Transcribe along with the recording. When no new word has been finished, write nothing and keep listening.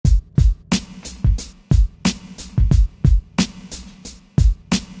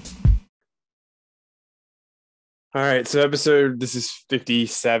All right, this is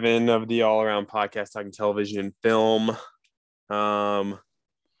 57 of the All Around Podcast talking television and film.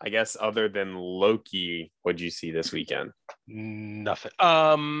 I guess other than Loki, what'd you see this weekend? Nothing.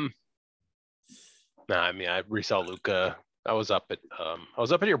 No, I mean I resaw Luca. I was up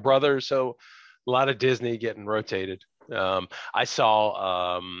at your brother, so a lot of Disney getting rotated. I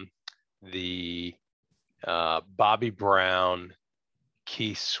saw the Bobby Brown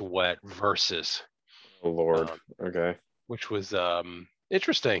Keith Sweat versus, Oh Lord. um, Okay. which was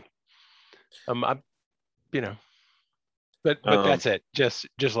interesting. I you know, but Um, that's it. Just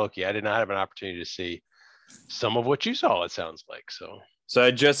Loki. I did not have an opportunity to see some of what you saw. It sounds like so. so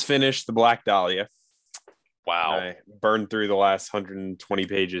I just finished the Black Dahlia. Wow. I burned through the last 120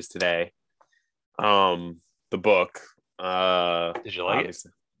 pages today. The book. Did you like it?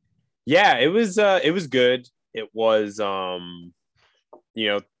 Obviously. Yeah, it was good. It was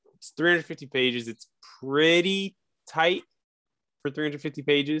it's 350 pages. It's pretty tight for 350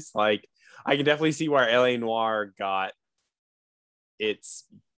 pages. Like I can definitely see where LA Noir got its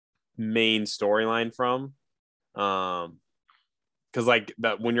main storyline from. Because like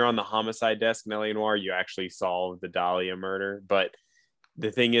that when you're on the homicide desk in LA Noir, you actually solve the Dahlia murder. But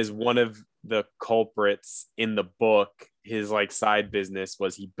the thing is, one of the culprits in the book, his like side business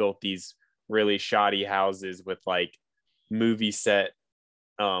was he built these really shoddy houses with like movie set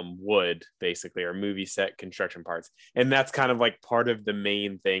wood basically, or movie set construction parts, and that's kind of like part of the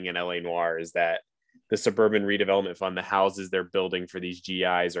main thing in LA Noir is that the suburban redevelopment fund, the houses they're building for these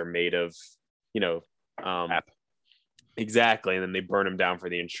GIs are made of, you know, um, App. exactly, and then they burn them down for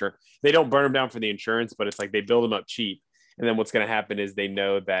the insurance. They don't burn them down for the insurance, but it's like they build them up cheap, and then what's going to happen is they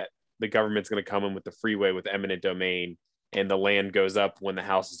know that the government's going to come in with the freeway with eminent domain, and the land goes up when the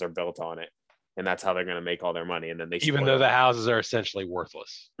houses are built on it, and that's how they're going to make all their money, and then they Even split though it. the houses are essentially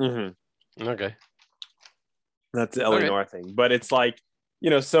worthless. Mm-hmm. Okay. That's the LA Okay. Noir thing. But it's like,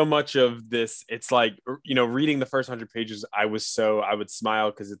 so much of this, it's like, reading the first 100 pages, I would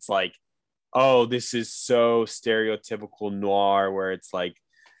smile because it's like, oh, this is so stereotypical noir where it's like,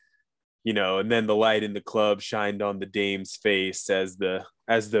 and then the light in the club shined on the dame's face as the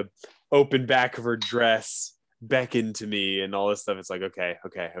open back of her dress beckoned to me and all this stuff. It's like, okay,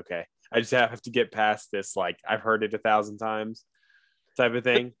 okay, okay. I just have to get past this. Like I've heard it 1,000 times type of But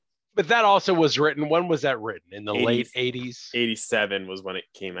thing. but that also was written. When was that written? In the 80, late 80s? 87 was when it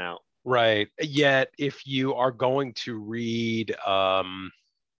came out. Right. Yet if you are going to read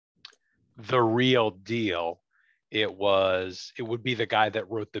The Real Deal, it would be the guy that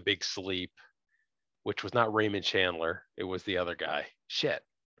wrote The Big Sleep, which was not Raymond Chandler. It was the other guy. Shit.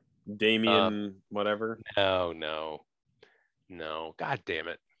 Um, Damien, whatever. no, no, no. God damn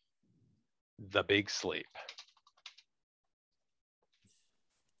it. The Big Sleep.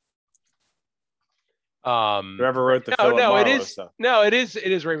 Whoever wrote the No, Philip no, it Marlowe is. stuff. No, it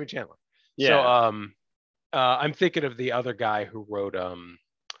is Raymond Chandler. So, Yeah. I'm thinking of the other guy who wrote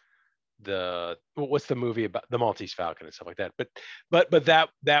what's the movie about the Maltese Falcon and stuff like that. But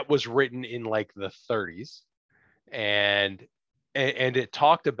that was written in like the 30s, and it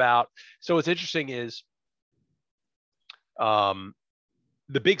talked about. So what's interesting is, um,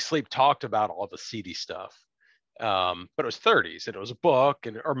 the Big Sleep talked about all the seedy stuff. But it was 30s and it was a book,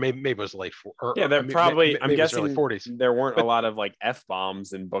 and or maybe it was late Yeah, or they're probably, I'm maybe it was early guessing 40s. there weren't a But lot of like F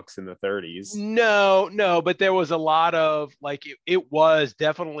bombs in books in the 30s. no, but there was a lot of like it was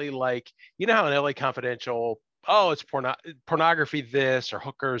definitely like, how in LA Confidential, oh, it's pornography this or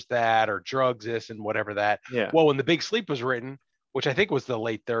hookers that or drugs this and whatever that. Yeah. Well, when The Big Sleep was written, which I think was the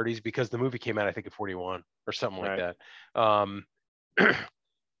late 30s because the movie came out I think in 41 or something like Right. that. Um,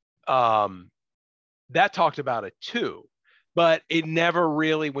 um, that talked about it too, but it never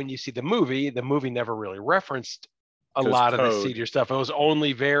really, when you see the movie never really referenced a Because lot of the code. seedier stuff. It was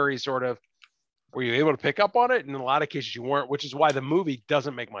only very sort of, were you able to pick up on it? And in a lot of cases you weren't, which is why the movie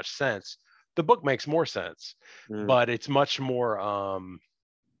doesn't make much sense. The book makes more sense, Mm. but it's much more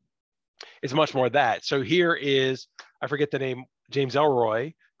that. So here is, I forget the name, James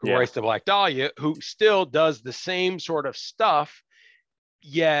Elroy, who Yeah. writes the Black Dahlia, who still does the same sort of stuff.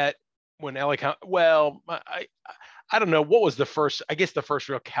 Yet when I don't know what was the first. I guess the first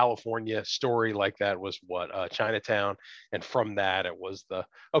real California story like that was Chinatown, and from that it was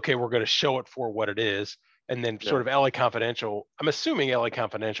okay, we're going to show it for what it is, and then Yeah. sort of LA Confidential. I'm assuming LA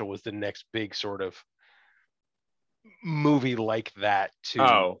Confidential was the next big sort of movie like that to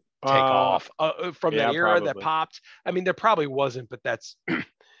Oh. take off from that Yeah, era that probably. popped. I mean, there probably wasn't, but that's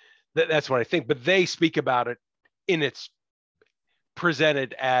that's what I think. But they speak about it in its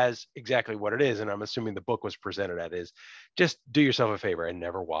presented as exactly what it is, and I'm assuming the book was presented as is, just do yourself a favor and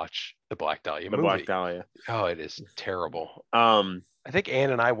never watch the Black Dahlia The movie. Black Dahlia. Oh, it is terrible. I think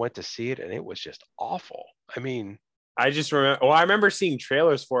Ann and I went to see it, and it was just awful. I mean, I just remember. Well, I remember seeing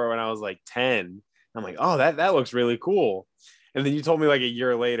trailers for it when I was like 10. I'm like, oh, that looks really cool. And then you told me like a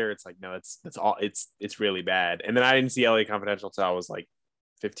year later, it's like, no, it's really bad. And then I didn't see LA Confidential till I was like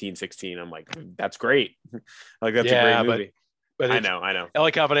 15, 16. I'm like, that's great. Like that's a great movie. But I know.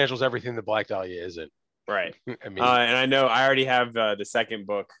 LA Confidential is everything the Black Dahlia isn't. Right. I mean, and I know I already have the second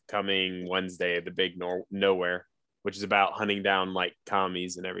book coming Wednesday, The Big Nowhere, which is about hunting down like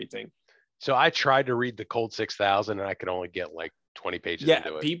commies and everything. So I tried to read the Cold 6000 and I could only get like 20 pages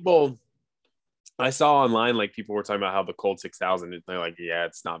into it. People I saw online, like people were talking about how the Cold 6000, they're like, yeah,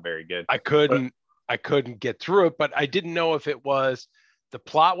 it's not very good. I couldn't get through it, but I didn't know if it was the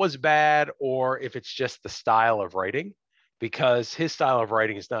plot was bad or if it's just the style of writing, because his style of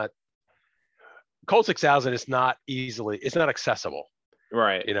writing is not, Cold 6000 is not it's not accessible.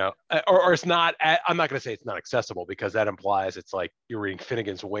 Right. You know, or it's not, I'm not going to say it's not accessible because that implies it's like you're reading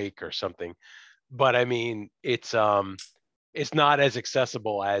Finnegan's Wake or something. But I mean, it's not as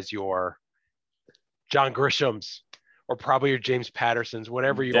accessible as your John Grisham's or probably your James Patterson's,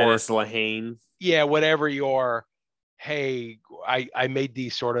 whatever your Dennis Lehane. Yeah, whatever your, hey, I made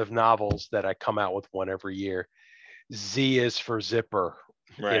these sort of novels that I come out with one every year. Z is for Zipper.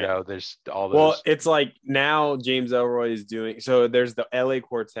 Right. You know, there's all those. Well, it's like now James Elroy is doing, so there's the LA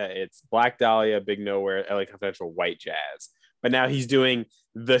Quartet. It's Black Dahlia, Big Nowhere, LA Confidential, White Jazz. But now he's doing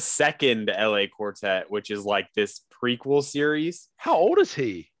the second LA Quartet, which is like this prequel series. How old is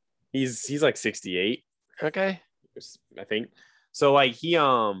he? He's like 68. Okay. I think. So like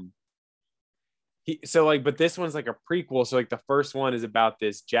but this one's like a prequel. So like the first one is about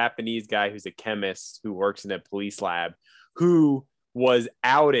this Japanese guy who's a chemist who works in a police lab who was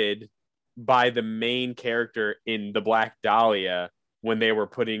outed by the main character in the Black Dahlia when they were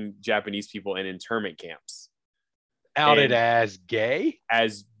putting Japanese people in internment camps. Outed as gay?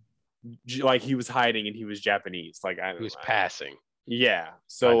 As like he was hiding and he was Japanese. Like he was passing. Yeah.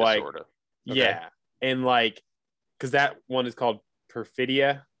 So kinda, like sort of. Okay. Yeah. And like because that one is called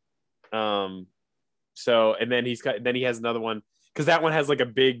Perfidia. So and then he has another one because that one has like a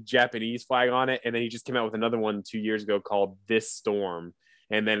big Japanese flag on it, and then he just came out with another one 2 years ago called This Storm,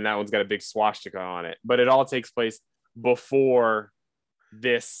 and then that one's got a big swastika on it. But it all takes place before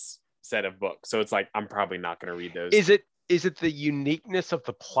this set of books, so it's like I'm probably not going to read those. Is it the uniqueness of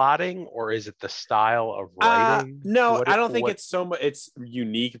the plotting, or is it the style of writing? No, I don't think it's so much. It's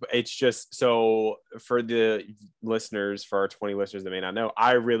unique, but it's just so for the listeners, for our 20 listeners that may not know,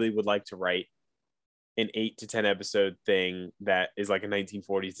 I really would like to write an 8 to 10 episode thing that is like a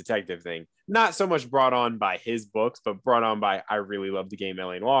 1940s detective thing. Not so much brought on by his books, but brought on by, I really love the game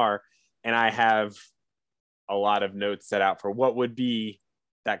L.A. Noire. And I have a lot of notes set out for what would be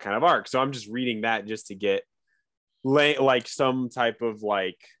that kind of arc. So I'm just reading that just to get like some type of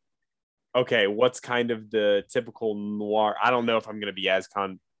like, okay, what's kind of the typical noir? I don't know if I'm going to be as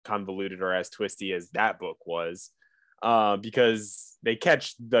convoluted or as twisty as that book was, because they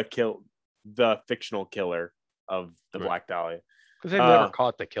catch the fictional killer of the Black Dahlia. Because they've never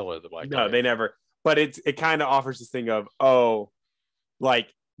caught the killer of the Black Dahlia. No, they never. But it kind of offers this thing of, oh,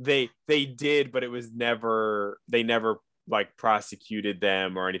 like they did, but it was they never like prosecuted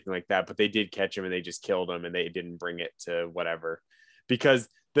them or anything like that. But they did catch him and they just killed him and they didn't bring it to whatever. Because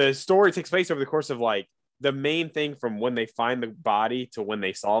the story takes place over the course of like the main thing from when they find the body to when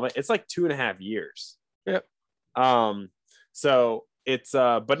they solve it. It's like 2.5 years. Yep. So it's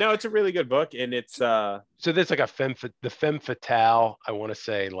but no, it's a really good book, and it's so there's like the femme fatale, I want to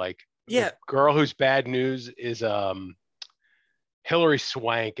say, like, yeah, the girl whose bad news is Hilary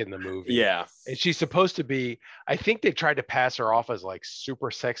Swank in the movie. Yeah. And she's supposed to be, I think they tried to pass her off as like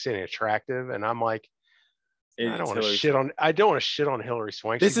super sexy and attractive, and I'm like, I don't want to shit on Hilary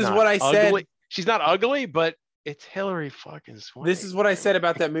Swank. This is what I said. She's not ugly, but it's Hilary fucking Swank. This is what I said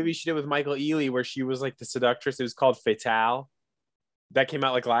about that movie she did with Michael Ealy where she was like the seductress. It was called Fatale. That came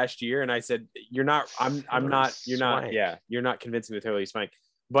out like last year, and I said, you're not convincing with Hilary Swank.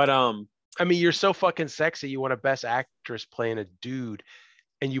 But I mean, you're so fucking sexy. You want a best actress playing a dude,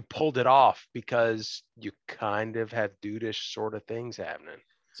 and you pulled it off because you kind of have dudeish sort of things happening.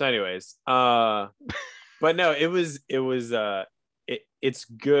 So, anyways, but no, it's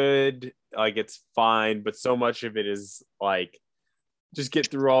good. Like, it's fine, but so much of it is like, just get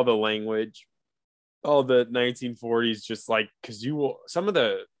through all the language, all the 1940s, just like, because some of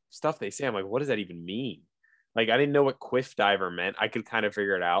the stuff they say, I'm like, what does that even mean? Like, I didn't know what quiff diver meant. I could kind of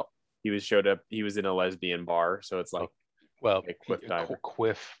figure it out. He was in a lesbian bar, so it's like, Well, a quiff diver.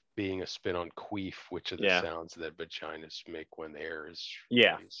 quiff being a spin on queef, which are the sounds that vaginas make when air is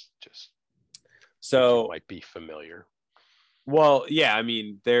just so might be familiar. Well, yeah, I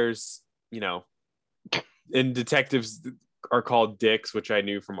mean, there's and detectives are called dicks, which I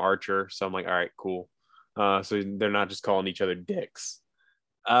knew from Archer, so I'm like, all right, cool. So they're not just calling each other dicks.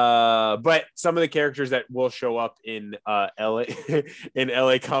 But some of the characters that will show up in LA in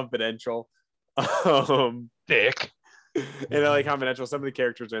LA Confidential, Dick. In LA Confidential, some of the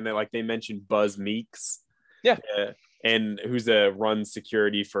characters are in there. Like they mentioned Buzz Meeks, and who's runs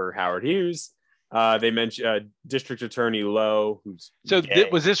security for Howard Hughes. They mentioned District Attorney Lowe, who's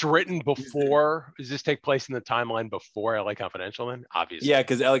was this written before? Does this take place in the timeline before LA Confidential? Then obviously, yeah,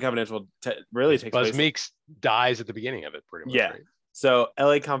 because LA Confidential really takes Buzz place. Meeks dies at the beginning of it, pretty much. Yeah, right? So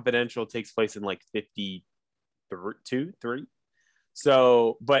LA Confidential takes place in like 52, 3.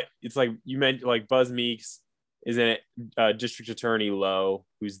 So, but it's like you mentioned, like Buzz Meeks is in it. District Attorney Lowe,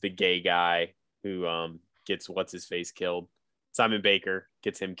 who's the gay guy who gets what's his face killed. Simon Baker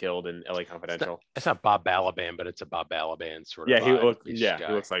gets him killed in LA Confidential. It's not Bob Balaban, but it's a Bob Balaban sort of. Yeah,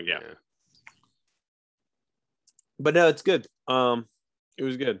 he looks like But no, it's good. It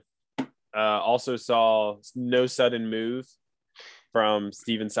was good. Also saw No Sudden Move from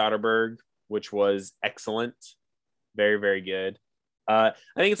Steven Soderbergh, which was excellent. Very, very good. I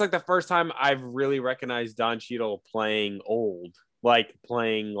think it's like the first time I've really recognized Don Cheadle playing old, because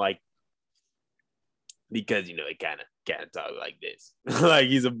he kind of talk like this. Like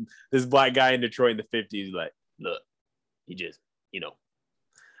he's this black guy in Detroit in the 50s. Like, look, he just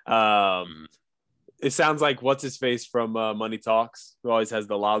it sounds like what's his face from Money Talks, who always has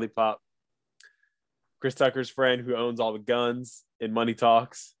the lollipop. Chris Tucker's friend who owns all the guns in Money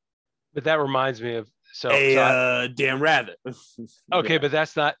Talks. But that reminds me of damn rabbit. Okay, but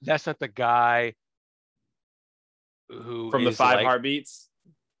that's not the guy who from the Five Heartbeats,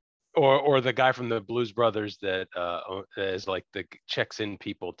 or the guy from the Blues Brothers that is like the checks in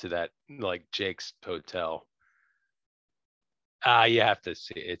people to that like Jake's hotel. You have to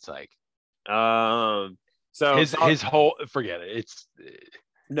see. It's like so his whole forget it. It's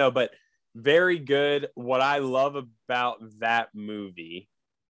no, but very good. What I love about that movie,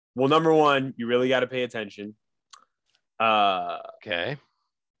 well, number one, you really got to pay attention. Okay.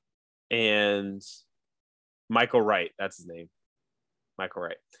 And Michael Wright, that's his name. Michael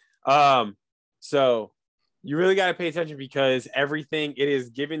Wright. So you really got to pay attention because everything it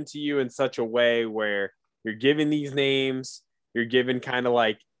is given to you in such a way where you're given these names, you're given kind of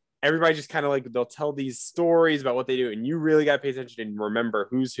like everybody just kind of like they'll tell these stories about what they do, and you really got to pay attention and remember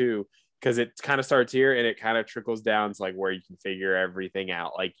who's who. Because it kind of starts here and it kind of trickles down to like where you can figure everything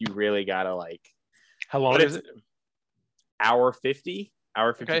out. Like you really gotta like. How long is it? Hour 50,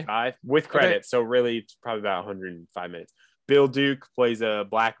 hour 55 with credits. Okay. So really, it's probably about 105 minutes. Bill Duke plays a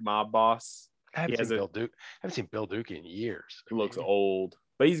black mob boss. I haven't seen Bill Duke in years. He looks old,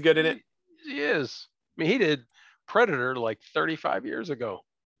 but he's good in it. He is. I mean, he did Predator like 35 years ago.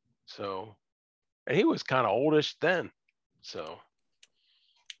 So, and he was kind of oldish then. So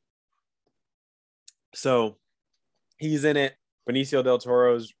he's in it. Benicio del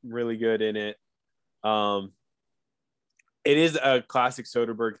Toro's really good in it. It is a classic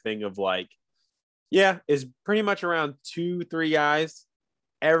Soderbergh thing of like, it's pretty much around 2-3 guys.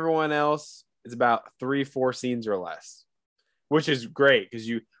 Everyone else is about 3-4 scenes or less, which is great because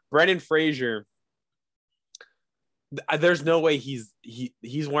Brendan Fraser. There's no way he's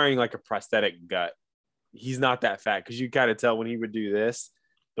wearing like a prosthetic gut. He's not that fat because you kind of tell when he would do this,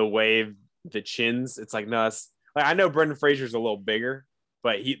 the wave. The chins, it's like no. Like I know Brendan Fraser's a little bigger,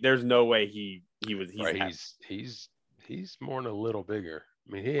 but there's no way he was. He's more than a little bigger.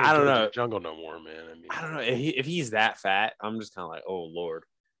 I mean, he ain't I don't know jungle no more, man. I mean, I don't know if he's that fat. I'm just kind of like, oh Lord,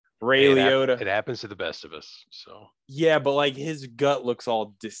 Ray Liotta. It happens to the best of us. So yeah, but like his gut looks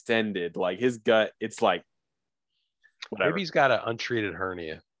all distended. Like his gut, it's like whatever. Maybe he's got an untreated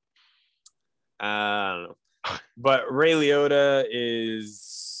hernia. I don't know, but Ray Liotta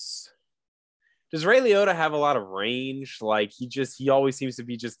is. Does Ray Liotta have a lot of range? Like he always seems to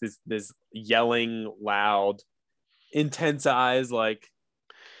be just this yelling, loud, intense eyes. Like,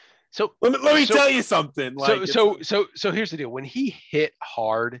 so let me tell you something. Like, so here's the deal. When he hit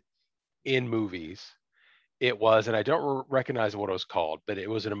hard in movies, it was, and I don't recognize what it was called, but it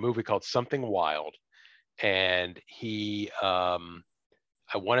was in a movie called Something Wild, and he, I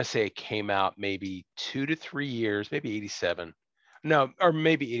want to say it came out maybe 2 to 3 years, maybe 87. No, or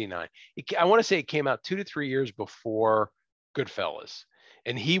maybe 89. I want to say it came out 2 to 3 years before Goodfellas.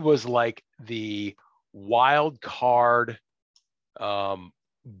 And he was like the wild card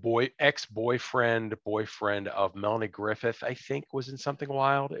boyfriend of Melanie Griffith, I think, was in Something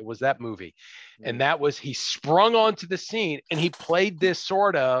Wild. It was that movie. And that was, he sprung onto the scene and he played this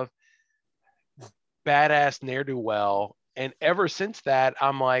sort of badass ne'er-do-well. And ever since that,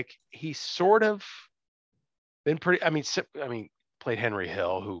 I'm like, he's sort of been pretty, I mean, played Henry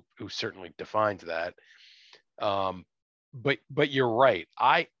Hill, who certainly defines that. But you're right.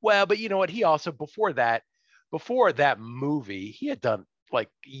 But you know what? He also, before that movie, he had done like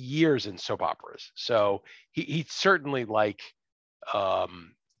years in soap operas. So he certainly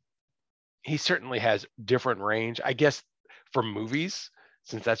he certainly has different range, I guess, for movies,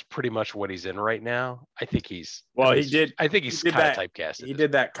 since that's pretty much what he's in right now. I think he's kind of typecasted. He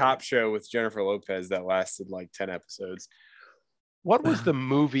did that cop show with Jennifer Lopez that lasted like 10 episodes. What was the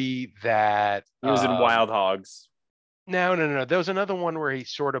movie that he was in Wild Hogs? No. There was another one where he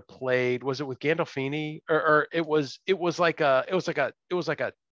sort of played. Was it with Gandolfini, or it was like a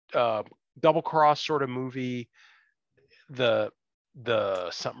double cross sort of movie. The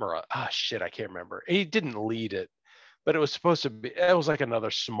something or shit, I can't remember. He didn't lead it, but it was supposed to be. It was like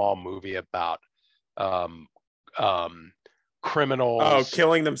another small movie about criminals. Oh,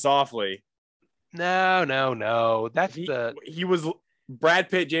 Killing Them Softly. No. He was Brad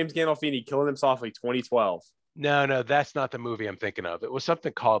Pitt, James Gandolfini, Killing Them Softly, 2012. No, that's not the movie I'm thinking of. It was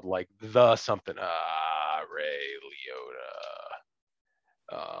something called like The Something. Ray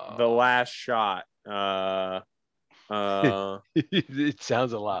Liotta. The Last Shot. It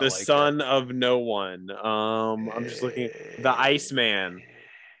sounds a lot The like Son of No One. I'm just looking. The Iceman.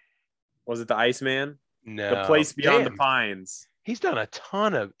 Was it The Iceman? No. The Place Beyond the Pines. He's done a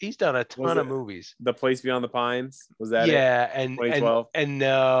ton of movies. The Place Beyond the Pines, was that it? Yeah, and 2012. And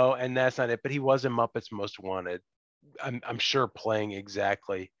no, and that's not it. But he was in Muppets Most Wanted. I'm sure playing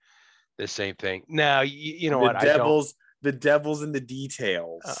exactly the same thing. Now you know what? The devil's in the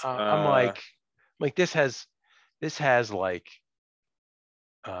details. I'm like this has like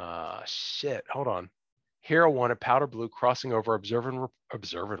shit. Hold on. Hero One at Powder Blue, crossing over, observe and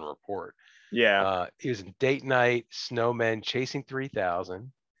report. Yeah. He was in Date Night, Snowmen, Chasing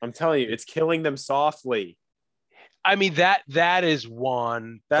 3000. I'm telling you, it's Killing Them Softly. I mean, that is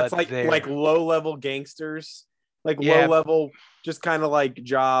one. That's like low level gangsters, low level, just kind of like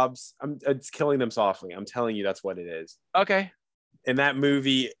jobs. It's Killing Them Softly. I'm telling you, that's what it is. Okay. And that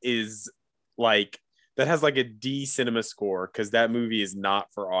movie is like, that has like a D cinema score, because that movie is not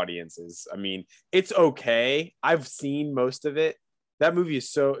for audiences. I mean, it's okay. I've seen most of it. That movie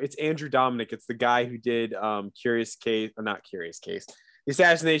is it's Andrew Dominic. It's the guy who did not Curious Case, the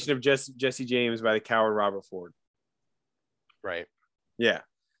assassination of Jesse James by the coward Robert Ford. Right. Yeah.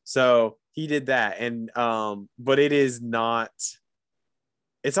 So he did that. And, but it is not,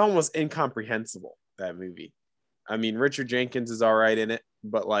 it's almost incomprehensible, that movie. I mean, Richard Jenkins is all right in it,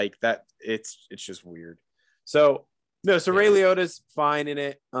 but like that, it's just weird. So no, so Ray Liotta's fine in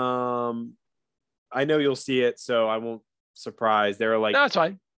it. I know you'll see it, so I won't surprise. There are like, no, it's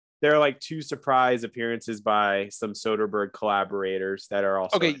fine. There are like 2 surprise appearances by some Soderbergh collaborators that are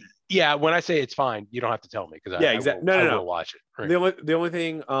also okay. Yeah, when I say it's fine, you don't have to tell me, because exactly. I will watch it. Right. The only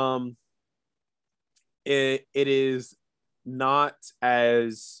thing, it is not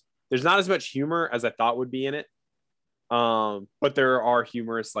as, there's not as much humor as I thought would be in it. But there are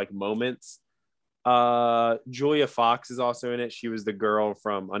humorous like moments. Julia Fox is also in it. She was the girl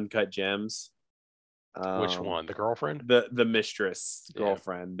from Uncut Gems. Which one? The girlfriend? The mistress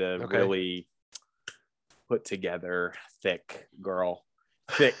girlfriend. The really put together thick girl.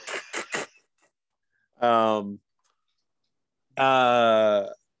 Thick. I'm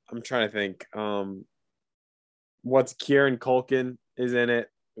trying to think. What's Kieran Culkin is in it.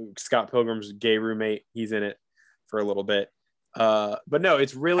 Scott Pilgrim's gay roommate. He's in it for a little bit. But no,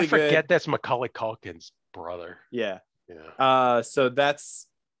 it's really good. I forget that's Macaulay Culkin's brother. Yeah. So that's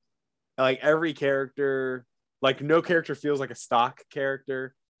like every character, like no character feels like a stock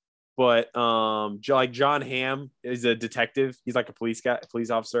character, but like John Hamm is a detective. He's like a police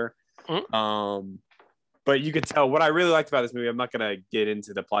officer. Mm-hmm. But you could tell what I really liked about this movie. I'm not going to get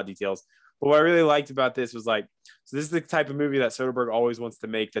into the plot details, but what I really liked about this was like, so this is the type of movie that Soderbergh always wants to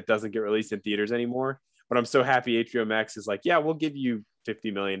make that doesn't get released in theaters anymore. But I'm so happy HBO Max is like, yeah, we'll give you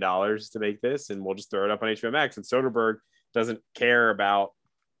 $50 million to make this, and we'll just throw it up on HBO Max. And Soderbergh doesn't care about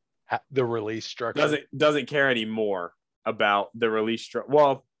the release structure. Doesn't care anymore about the release structure.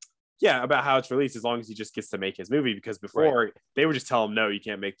 Well, yeah, about how it's released, as long as he just gets to make his movie. Because before they would just tell him, no, you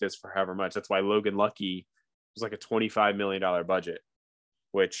can't make this for however much. That's why Logan Lucky was like a $25 million budget,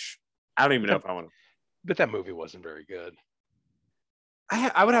 which I don't even know if I want to. But that movie wasn't very good.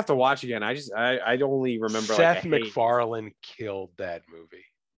 I would have to watch again. I only remember Seth MacFarlane killed that movie.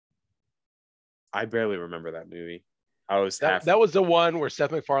 I barely remember that movie. I was That was the one where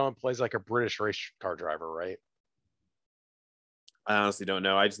Seth MacFarlane plays like a British race car driver, right? I honestly don't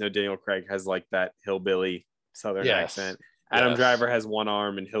know. I just know Daniel Craig has like that hillbilly Southern accent. Adam Yes. Driver has one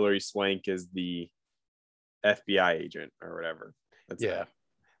arm, and Hilary Swank is the FBI agent or whatever. That's yeah. it.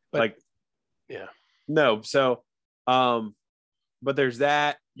 But, like, yeah. No. So, but there's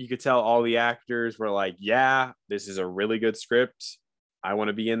that. You could tell all the actors were like, yeah, this is a really good script. I want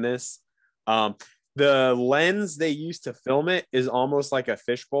to be in this. The lens they used to film it is almost like a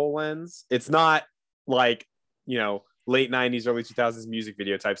fishbowl lens. It's not like, late 90s, early 2000s music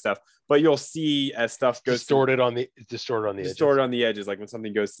video type stuff, but you'll see as stuff goes distorted on the edges, like when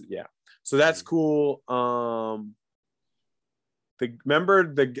something goes to, yeah. So that's cool.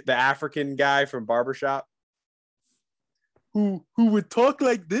 Remember the African guy from Barbershop who would talk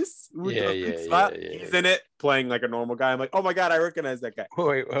like this with a big smile? He's in it playing like a normal guy. I'm like, oh my god, I recognize that guy.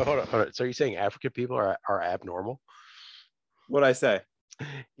 Wait, hold on. So are you saying African people are abnormal? What'd I say?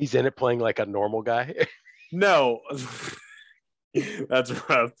 He's in it playing like a normal guy. No. That's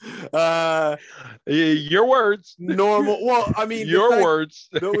rough. Your words. Normal. Well, I mean, your words.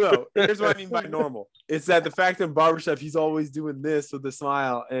 No. Here's what I mean by normal. It's that the fact in Barbershop, he's always doing this with a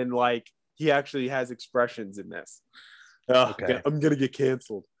smile, and like he actually has expressions in this. Okay. I'm gonna get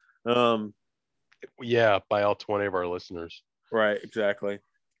canceled. Yeah, by all 20 of our listeners. Right. Exactly.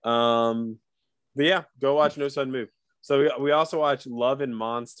 But yeah, go watch No Sun Move. So we also watch Love and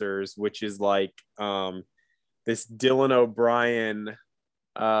Monsters, which is like this Dylan O'Brien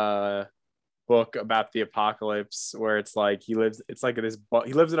book about the apocalypse, where it's like he lives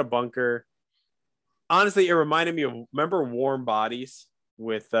in a bunker. Honestly, it reminded me of, remember Warm Bodies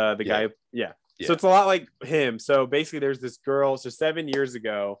with the guy? Yeah. So it's a lot like him. So basically there's this girl. So 7 years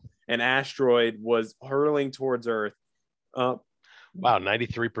ago, an asteroid was hurling towards Earth. Wow,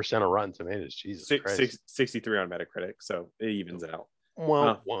 93% of Rotten Tomatoes. Jesus Christ. 63 on Metacritic. So it evens out.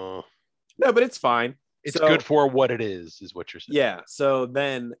 Well, no, but it's fine. It's good for what it is what you're saying. Yeah. So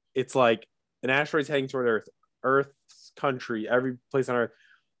then it's like an asteroid's heading toward Earth. Earth's country, every place on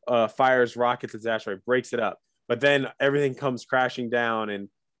Earth, fires rockets at the asteroid, breaks it up. But then everything comes crashing down, and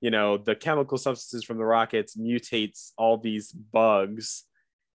the chemical substances from the rockets mutates all these bugs,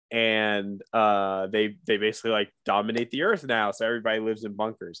 and they basically like dominate the Earth now. So everybody lives in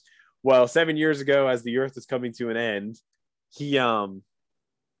bunkers. Well, 7 years ago, as the Earth is coming to an end, he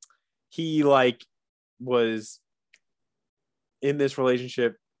like was in this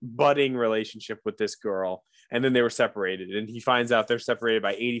budding relationship with this girl, and then they were separated, and he finds out they're separated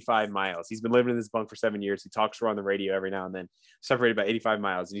by 85 miles. He's been living in this bunk for 7 years. He talks to her on the radio every now and then, separated by 85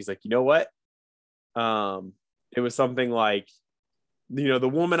 miles. And he's like, you know what? It was something like, the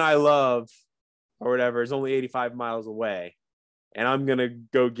woman I love or whatever is only 85 miles away, and I'm going to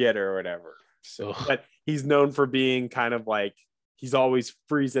go get her or whatever. So, but he's known for being kind of like, he's always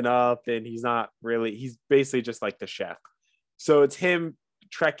freezing up, and he's basically just like the chef. So it's him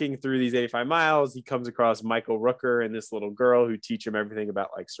trekking through these 85 miles. He comes across Michael Rooker and this little girl who teach him everything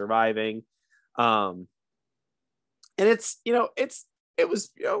about like surviving. And it's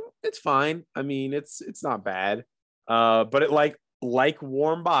fine. I mean, it's not bad. But it like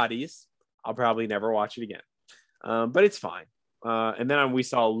Warm Bodies, I'll probably never watch it again. But it's fine. And then we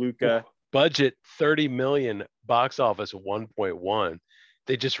saw Luca. Budget 30 million, box office 1.1.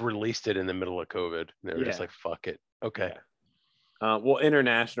 They just released it in the middle of COVID. They were just like, fuck it. Okay. Yeah. Well,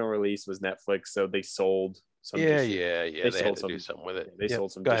 international release was Netflix, so they sold some. They had to do something with it. They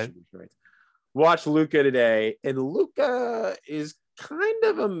sold some distribution rights. Watch Luca today, and Luca is kind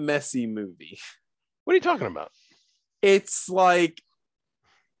of a messy movie. What are you talking about? It's like,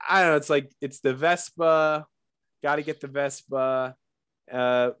 I don't know. It's like, it's the Vespa. Got to get the Vespa.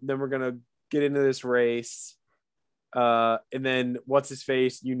 Then we're gonna get into this race. And then what's his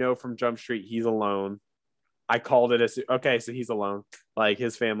face? From Jump Street, he's alone. I called it okay, so he's alone. Like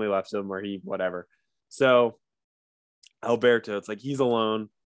his family left him, or whatever. So Alberto, it's like he's alone.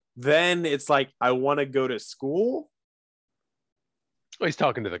 Then it's like, I want to go to school. Well, he's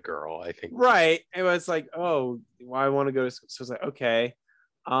talking to the girl, I think. Right. It was like, oh, I want to go to school. So it's like, okay.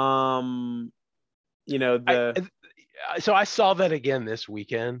 So I saw that again this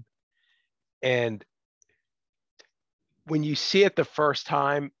weekend, and when you see it the first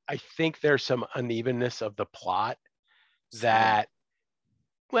time, I think there's some unevenness of the plot that,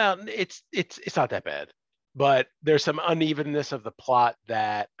 well, it's not that bad, but there's some unevenness of the plot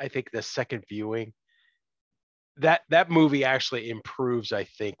that I think the second viewing, that movie actually improves, I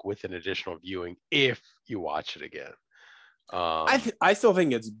think, with an additional viewing if you watch it again. I still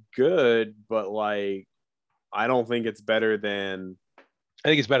think it's good, but like, I don't think it's better than. I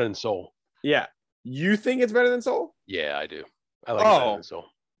think it's better than Soul. Yeah, You think it's better than Soul? Yeah, I do. I like it better than Soul.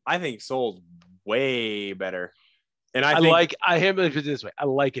 I think Soul's way better. And I have it this way. I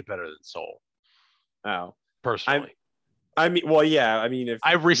like it better than Soul. Oh, personally. I mean, well, yeah. I mean, if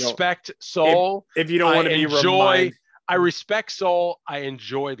I respect Soul, if you don't want to be reminded, I respect Soul. I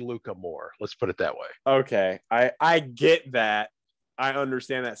enjoyed Luca more. Let's put it that way. Okay, I get that. I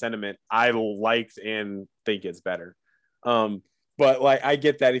understand that sentiment. I liked and think it's better. But like, I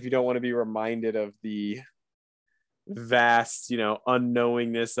get that if you don't want to be reminded of the vast,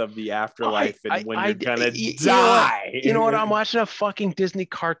 unknowingness of the afterlife and when you're gonna die. You know what? I'm watching a fucking Disney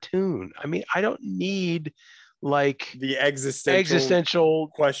cartoon. I mean, I don't need like the existential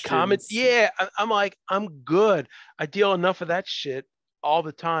questions. Comment. Yeah, I'm like, I'm good. I deal enough of that shit all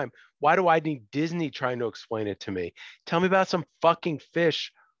the time. Why do I need Disney trying to explain it to me? Tell me about some fucking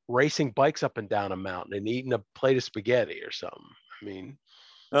fish racing bikes up and down a mountain and eating a plate of spaghetti or something. I mean,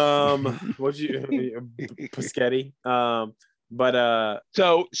 what'd you Paschetti? So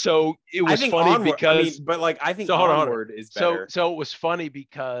it was funny Onward, because I think Onward is better. So it was funny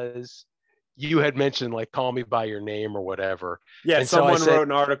because you had mentioned like Call Me by Your Name or whatever. Yeah, and someone wrote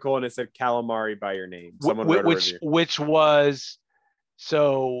an article and it said Calamari by Your Name. Someone wrote a review. Which was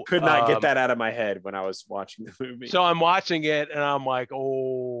so could not get that out of my head when I was watching the movie. So I'm watching it and I'm like,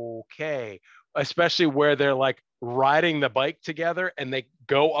 okay, especially where they're like riding the bike together and they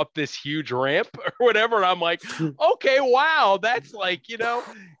go up this huge ramp or whatever. And I'm like, okay, wow, that's like,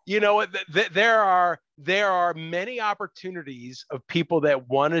 there are many opportunities of people that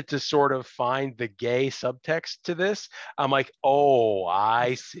wanted to sort of find the gay subtext to this. I'm like, oh,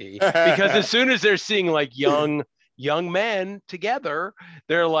 I see. Because as soon as they're seeing like young men together,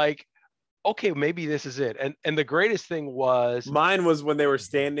 they're like, okay, maybe this is it. And the greatest thing was mine was when they were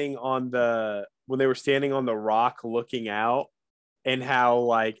standing on the rock looking out, and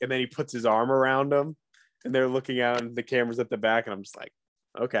how and then he puts his arm around them and they're looking out and the camera's at the back, and I'm just like,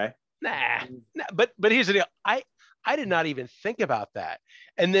 okay. Nah. But here's the deal. I did not even think about that.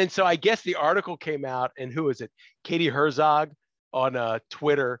 And then so I guess the article came out, and who is it? Katie Herzog on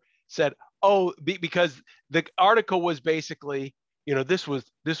Twitter said, because the article was basically, this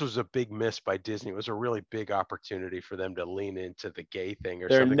was a big miss by Disney. It was a really big opportunity for them to lean into the gay thing or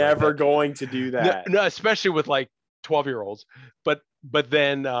They're something. They're never going to do that. No, especially with like 12-year-olds. But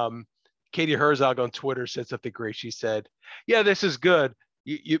then Katie Herzog on Twitter said something great. She said, yeah, this is good.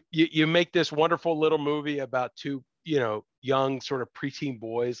 You make this wonderful little movie about two, young sort of preteen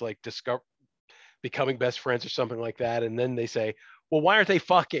boys like becoming best friends or something like that. And then they say, well, why aren't they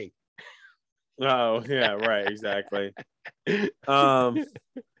fucking? Oh, yeah, right, exactly. No,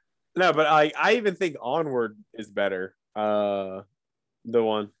 but I even think Onward is better. The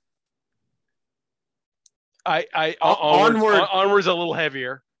one. Onward's a little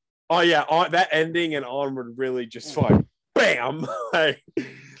heavier. Oh yeah, that ending and Onward really just like bam,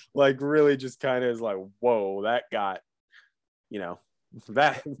 like really just kind of is like, whoa, that got,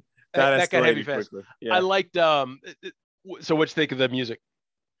 that got heavy fast. Yeah. I liked so what you think of the music?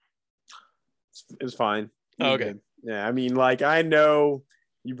 It was fine. Okay. Good. Yeah, I mean, I know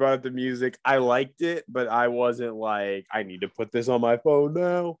you brought up the music. I liked it, but I wasn't like, I need to put this on my phone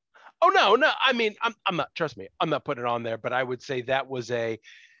now. Oh no. I mean, I'm not. Trust me, I'm not putting it on there. But I would say that was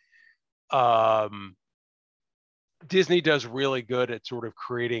Disney does really good at sort of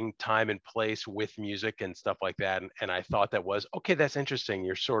creating time and place with music and stuff like that. And I thought that was okay. That's interesting.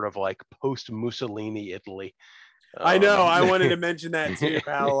 You're sort of like post Mussolini Italy. I know. I wanted to mention that too.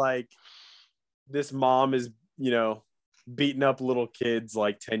 How this mom is, beating up little kids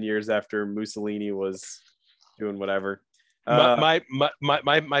 10 years after Mussolini was doing whatever. My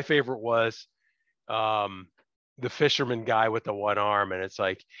favorite was the fisherman guy with the one arm, and it's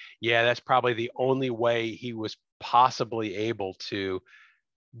like, yeah, that's probably the only way he was possibly able to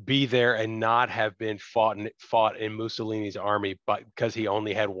be there and not have been fought in Mussolini's army, but because he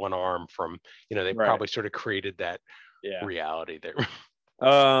only had one arm from, they probably sort of created that reality there.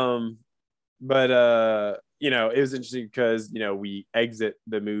 But it was interesting because we exit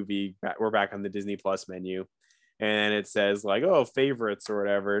the movie, we're back on the Disney Plus menu, and it says favorites or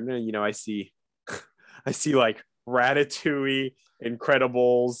whatever, and then I see Ratatouille,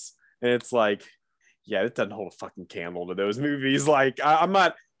 Incredibles, and it's like, yeah, it doesn't hold a fucking candle to those movies. I'm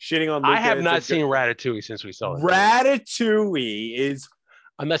not shitting on Luca. I have not seen Ratatouille since we saw it. Ratatouille is,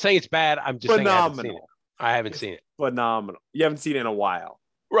 I'm not saying it's bad, I'm just phenomenal. Saying I haven't seen it. Phenomenal. You haven't seen it in a while.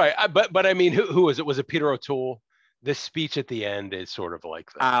 Right, but I mean, who was it? Was it Peter O'Toole? This speech at the end is sort of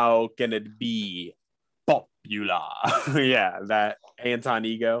like that. How can it be popular? Yeah, that Anton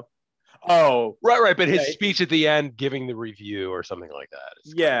Ego. Oh, Right. But his yeah, speech at the end, giving the review or something like that.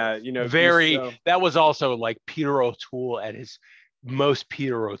 yeah, you know, Very. That was also like Peter O'Toole at his most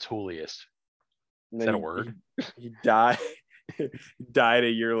Peter O'Tooleiest. Is that a word? He died. Died a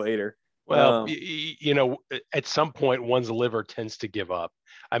year later. Well, you know, at some point, one's liver tends to give up.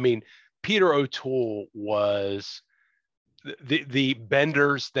 I mean, Peter O'Toole was the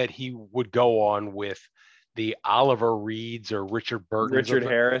benders that he would go on with the Oliver Reeds or Richard Burton's Richard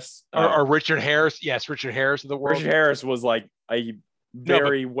Harris. or Richard Harris. Yes, Richard Harris of the world. Richard Harris was like a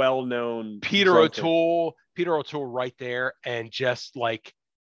very well-known Peter O'Toole right there, and just like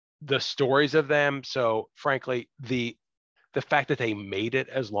the stories of them. So frankly, the fact that they made it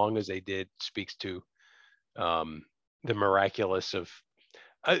as long as they did speaks to the miraculous of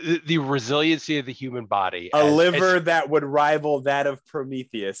the resiliency of the human body. A liver that would rival that of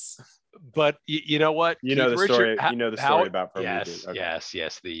Prometheus. But you know what? You know the story. You know the story about Prometheus.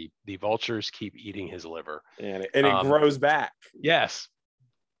 Yes. The vultures keep eating his liver, and it grows back. Yes,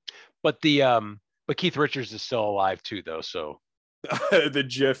 but Keith Richards is still alive too, though. So the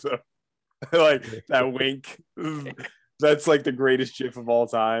GIF, like that wink. That's like the greatest GIF of all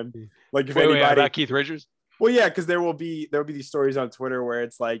time. Like if anybody about Keith Richards. Well, yeah, because there will be these stories on Twitter where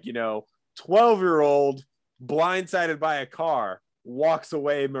it's like, 12-year-old blindsided by a car walks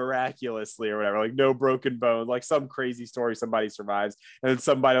away miraculously or whatever, like no broken bone, like some crazy story, somebody survives, and then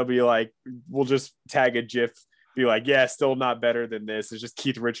somebody will be like, we'll just tag a GIF, be like, yeah, still not better than this. It's just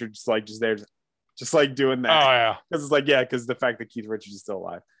Keith Richards like just there, just like doing that. Oh yeah, because it's like, yeah, because the fact that Keith Richards is still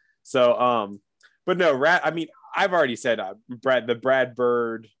alive. So but no, I mean, I've already said the Brad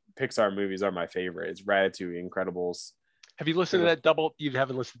Bird Pixar movies are my favorite. It's Ratatouille, Incredibles. Have you listened to that double? You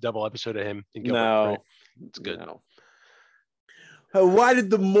haven't listened to the double episode of him in Gilbert, no, right? It's good. No. Why did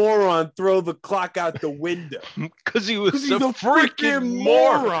the moron throw the clock out the window? Because he was a freaking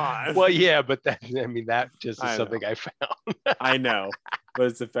moron. Well, yeah, but that just is something I found. I know, but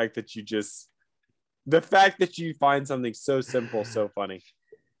it's the fact that you find something so simple so funny.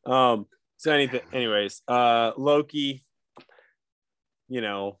 So anyways, Loki,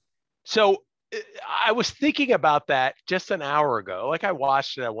 So I was thinking about that just an hour ago. Like I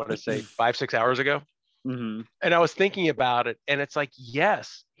watched it, I want to say 5-6 hours ago. Mm-hmm. And I was thinking about it, and it's like,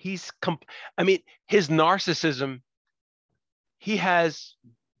 yes, his narcissism, he has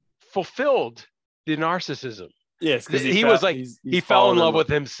fulfilled the narcissism. Yes, because he fell in love with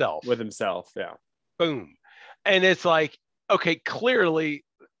himself. With himself, yeah. Boom. And it's like, okay, clearly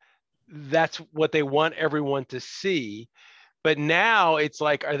that's what they want everyone to see. But now it's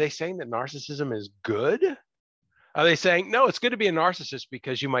like, are they saying that narcissism is good? Are they saying, no, it's good to be a narcissist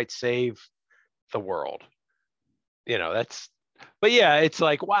because you might save the world? But yeah, it's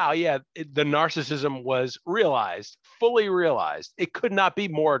like, wow, yeah, the narcissism was fully realized. It could not be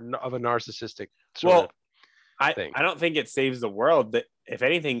more of a narcissistic sort of thing. I don't think it saves the world. That if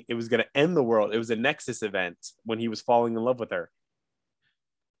anything, it was going to end the world. It was a Nexus event when he was falling in love with her.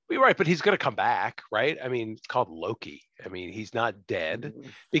 You're right, but he's going to come back, right? I mean, it's called Loki. I mean, he's not dead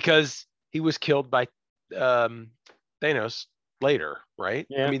because he was killed by Thanos later, right?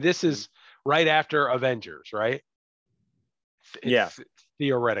 Yeah. I mean, this is right after Avengers, right?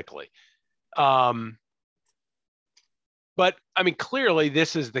 Theoretically. But I mean, clearly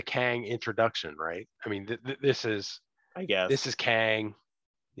this is the Kang introduction, right? I mean, this is, I guess, this is Kang,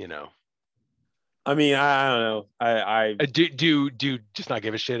 I mean, I don't know. I do just not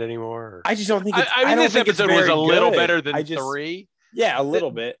give a shit anymore? I just don't think. This episode was a little better than 3. Yeah, a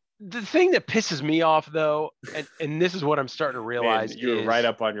little bit. The thing that pisses me off, though, and this is what I'm starting to realize, you were right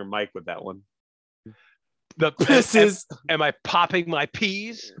up on your mic with that one. Am I popping my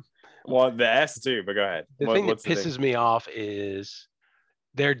peas? Well, the S too, but go ahead. The thing that pisses me off is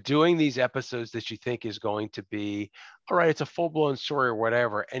they're doing these episodes that you think is going to be, all right, it's a full-blown story or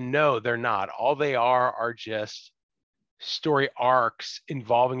whatever. And no, they're not. All they are just story arcs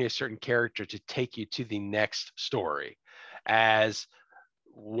involving a certain character to take you to the next story. As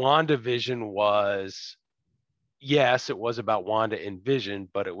WandaVision was, yes, it was about Wanda and Vision,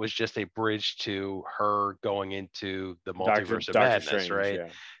 but it was just a bridge to her going into the multiverse of madness, Strange, right? Yeah.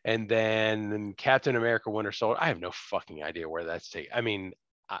 And then Captain America Winter Soldier, I have no fucking idea where that's taken. I mean,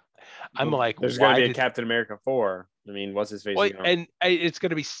 I'm like, there's going to be a Captain America 4. I mean, what's his face? Well, and it's going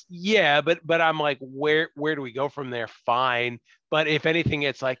to be, but I'm like, where do we go from there? Fine. But if anything,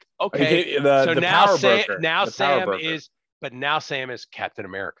 it's like, okay, so now Sam is Captain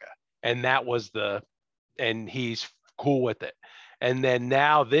America. And that was and he's cool with it. And then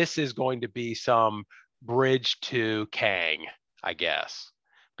now this is going to be some bridge to Kang, I guess,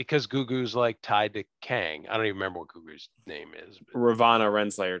 because Gugu's like tied to Kang. I don't even remember what Gugu's name is. Ravonna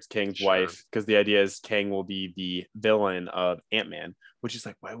Renslayer, it's Kang's Sure. wife, because the idea is Kang will be the villain of Ant-Man, which is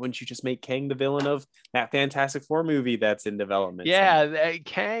like, why wouldn't you just make Kang the villain of that Fantastic Four movie that's in development? Yeah,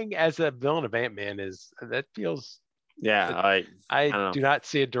 Kang as a villain of Ant-Man that feels. Yeah, I don't know. do not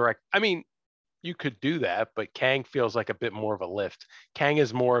see a direct. I mean, you could do that, but Kang feels like a bit more of a lift. Kang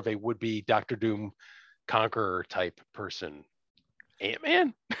is more of a would-be Doctor Doom conqueror type person.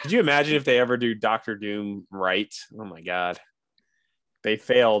 Ant-Man? Could you imagine if they ever do Doctor Doom right? Oh my God. They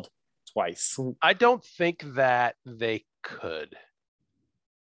failed twice. I don't think that they could.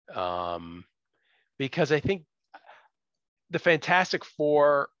 Because I think the Fantastic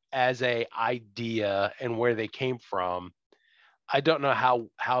Four as a idea and where they came from, I don't know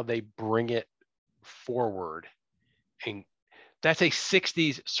how they bring it forward. And that's a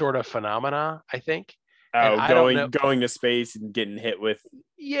 60s sort of phenomena, I think. And I don't know. Going to space and getting hit with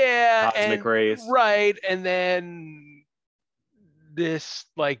cosmic rays. Right. And then this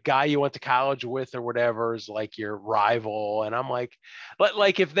like guy you went to college with or whatever is like your rival. And I'm like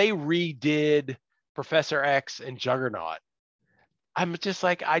if they redid Professor X and Juggernaut, I'm just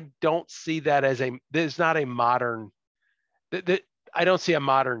like, I don't see that as there's not a modern, I don't see a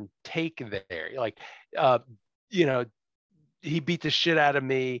modern take there. Like, he beat the shit out of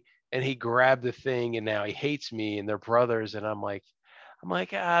me and he grabbed the thing and now he hates me and they're brothers. And I'm like,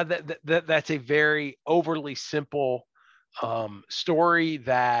 that's a very overly simple story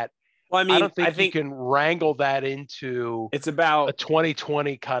that I don't think you can wrangle that into it's about a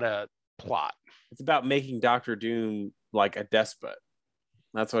 2020 kind of plot. It's about making Doctor Doom like a despot.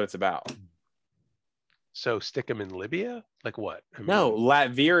 That's what it's about. So stick him in Libya? Like what? No,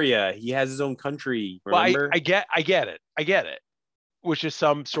 Latveria. He has his own country. Remember? Well, I get it. Which is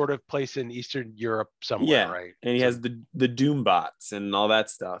some sort of place in Eastern Europe somewhere, right? And he has the Doom bots and all that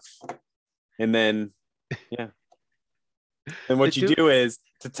stuff. And then, and what you do is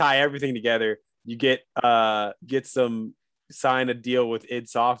to tie everything together. You sign a deal with id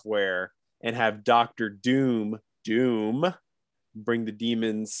Software and have Doctor Doom bring the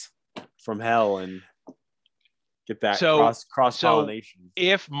demons from hell and get that cross pollination. So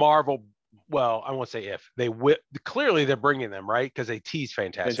if Marvel, well, I won't say if they clearly they're bringing them, right? Because they tease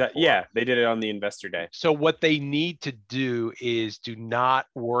Fantastic Four. Yeah, they did it on the Investor Day. So what they need to do is do not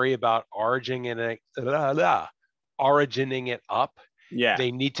worry about origining it up. Yeah.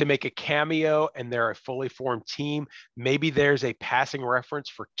 They need to make a cameo and they're a fully formed team. Maybe there's a passing reference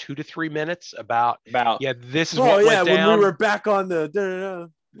for 2 to 3 minutes about this is what went down. When we were back on the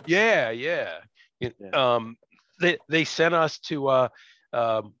They sent us to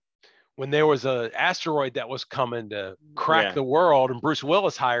when there was an asteroid that was coming to crack the world, and Bruce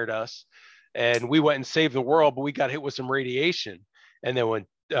Willis hired us, and we went and saved the world, but we got hit with some radiation. And then when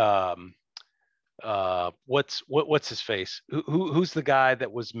what's his face? Who's the guy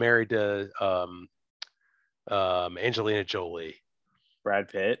that was married to Angelina Jolie? Brad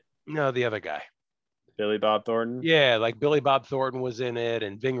Pitt? No, the other guy. Billy Bob Thornton? Yeah, like Billy Bob Thornton was in it,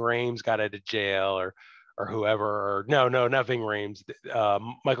 and Ving Rhames got out of jail, or whoever, or no, not Ving Rhames,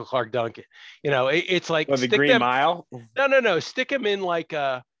 Michael Clark Duncan. It's like the Green Mile? No, stick him in like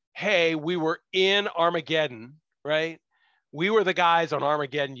hey, we were in Armageddon, right? We were the guys on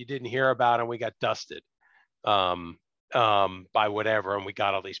Armageddon you didn't hear about, and we got dusted by whatever, and we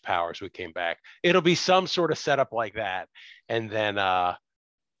got all these powers. We came back. It'll be some sort of setup like that, and then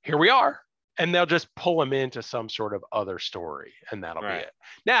here we are, and they'll just pull him into some sort of other story, and that'll be it.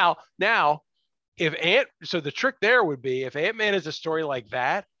 Now, so the trick there would be if Ant-Man is a story like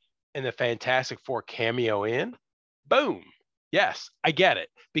that, and the Fantastic Four cameo in, boom, yes, I get it,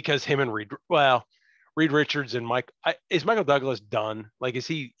 because him and Reed Richards and is Michael Douglas done? Like, is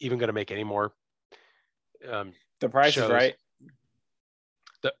he even going to make any more? The Price shows? Is Right.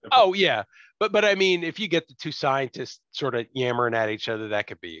 But I mean, if you get the two scientists sort of yammering at each other, that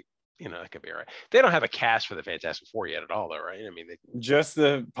could be all right. They don't have a cast for the Fantastic Four yet at all, though, right? I mean, just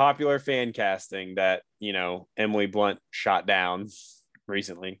the popular fan casting that Emily Blunt shot down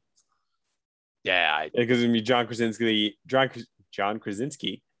recently. Yeah, because it'd be John Krasinski,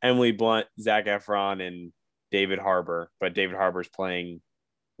 Emily Blunt, Zac Efron, and David Harbour. But David Harbour's playing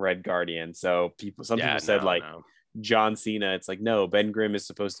Red Guardian. So some people said John Cena. It's like, no, Ben Grimm is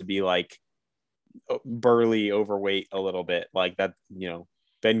supposed to be like burly, overweight a little bit. Like that,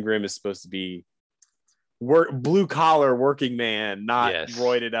 Ben Grimm is supposed to be blue collar working man, not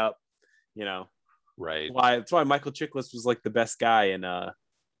roided up, Right. That's why Michael Chiklis was like the best guy in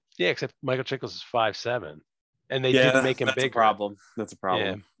except Michael Chiklis is 5'7", and they didn't make him bigger. That's a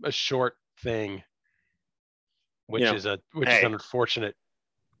problem. Yeah, a short thing, which is unfortunate.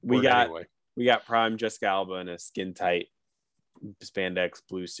 We got prime Jessica Alba in a skin tight spandex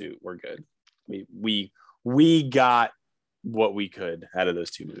blue suit. We're good. We got what we could out of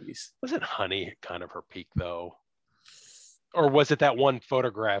those two movies. Wasn't Honey kind of her peak though? Or was it that one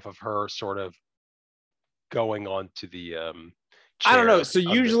photograph of her sort of going on to the I don't know. So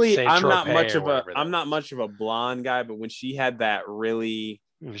usually I'm not much of a blonde guy, but when she had that really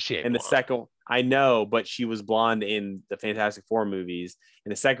she in the second, I know, but she was blonde in the Fantastic Four movies. In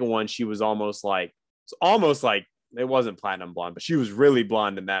the second one, she was almost like it wasn't platinum blonde, but she was really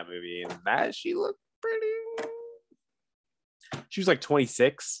blonde in that movie, and that she looked pretty. She was like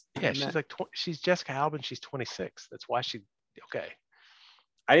 26. Yeah, she's like she's Jessica Alba. She's 26. That's why she okay.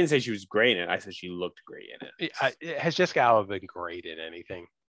 I didn't say she was great in it. I said she looked great in it. Has Jessica Alba been great in anything?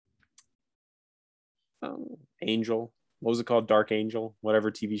 Angel. What was it called? Dark Angel,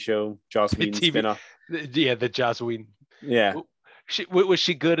 whatever TV show, Joss Whedon spinoff. Yeah, the Joss Whedon. Yeah. Was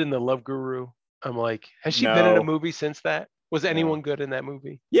she good in the Love Guru? I'm like, has she been in a movie since that? Was anyone good in that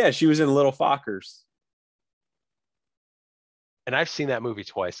movie? Yeah, she was in Little Fockers. And I've seen that movie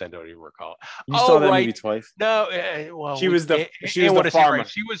twice. I don't even recall. You saw that movie twice? No, well, she was the farmer. Right.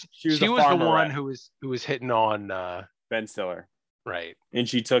 She was the one who was hitting on Ben Stiller. Right. And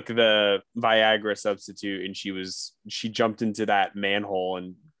she took the Viagra substitute and she jumped into that manhole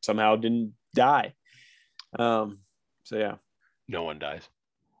and somehow didn't die. So yeah. No one dies.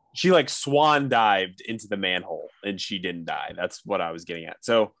 She like swan dived into the manhole and she didn't die. That's what I was getting at.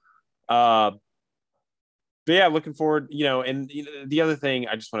 So but yeah, looking forward, and the other thing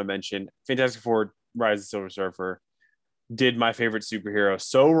I just want to mention, Fantastic Four Rise of the Silver Surfer did my favorite superhero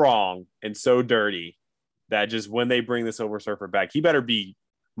so wrong and so dirty that just when they bring the Silver Surfer back, he better be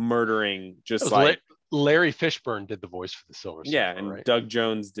murdering just like Larry Fishburne did the voice for the Silver Surfer. Yeah, and right? Doug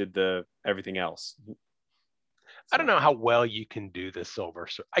Jones did the everything else. I don't know how well you can do the Silver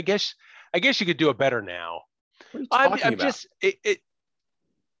Surfer. I guess you could do it better now. What are you talking about? Just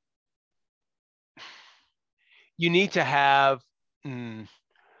you need to have you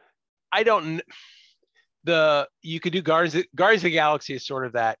could do Guardians of the Galaxy is sort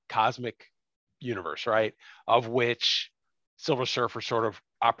of that cosmic universe, right? Of which Silver Surfer sort of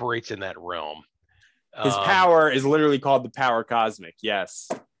operates in that realm. His power is literally called the power cosmic. Yes.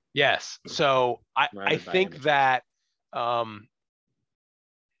 So I think that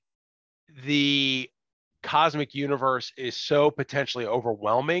the cosmic universe is so potentially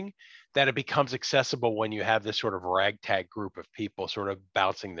overwhelming that it becomes accessible when you have this sort of ragtag group of people sort of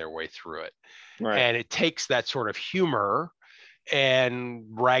bouncing their way through it. Right. And it takes that sort of humor and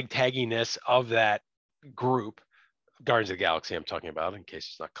ragtagginess of that group, Guardians of the Galaxy I'm talking about, in case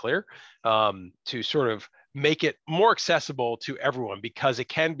it's not clear, to sort of make it more accessible to everyone, because it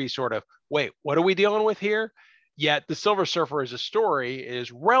can be sort of, wait, what are we dealing with here? Yet the Silver Surfer as a story is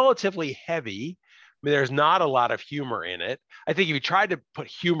relatively heavy. I mean, there's not a lot of humor in it. I think if you tried to put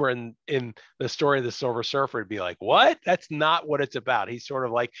humor in the story of the Silver Surfer, it'd be like, what? That's not what it's about. He's sort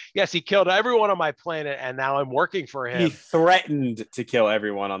of like, yes, he killed everyone on my planet, and now I'm working for him. He threatened to kill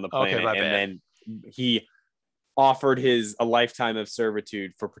everyone on the planet, then he offered a lifetime of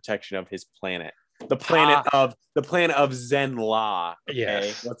servitude for protection of his planet. The planet of Zen La. Okay?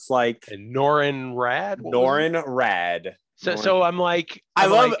 Yes. That's like Norin Rad. So I'm like, I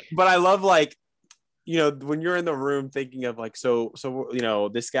love like, when you're in the room thinking of like, so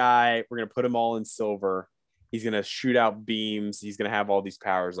this guy, we're gonna put him all in silver. He's gonna shoot out beams. He's gonna have all these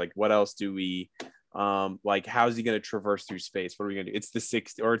powers. Like, what else do we? Like, how's he gonna traverse through space? What are we gonna do? It's the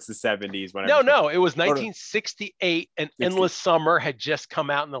 60s or it's the 70s. No, it was 1968, and Endless Summer had just come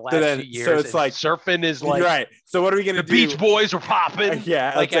out in the last few years. So it's like surfing is like right. So what are we gonna do? The Beach Boys were popping,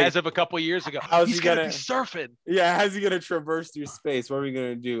 like as of a couple of years ago. He's gonna be surfing. Yeah, how's he gonna traverse through space? What are we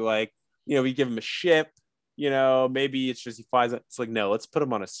gonna do? Like, we give him a ship. Maybe it's just he flies. It's like, no, let's put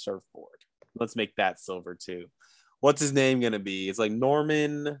him on a surfboard. Let's make that silver too. What's his name gonna be? It's like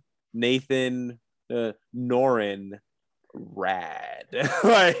Nathan. Norin Rad.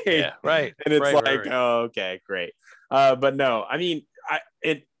 Like, yeah, right. And it's right. Oh, okay, great. But no, I mean,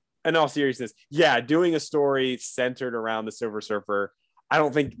 in all seriousness, yeah, doing a story centered around the Silver Surfer, I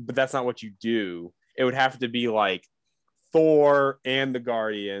don't think, but that's not what you do. It would have to be like Thor and the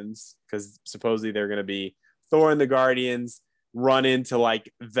Guardians, because supposedly they're going to be Thor and the Guardians run into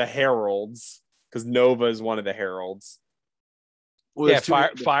like the Heralds, because Nova is one of the Heralds. Well,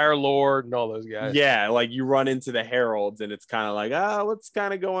 Fire Lord and all those guys. Yeah, like you run into the Heralds and it's kind of like, what's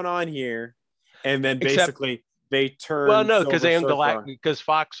kind of going on here? And then basically they turn. Well, no, because they own Galactus. Because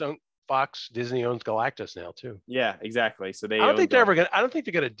Fox Disney owns Galactus now too. Yeah, exactly. So I don't think they're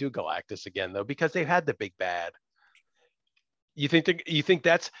gonna do Galactus again though, because they've had the big bad. You think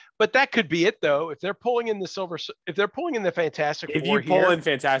that's, but that could be it though. If they're pulling in the Fantastic If Four you pull here, in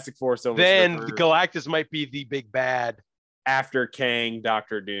Fantastic Four, Silver then Surfer Galactus might be the big bad. after Kang,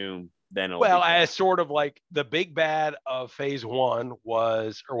 Doctor Doom, then it'll Well, be as sort of like the big bad of Phase 1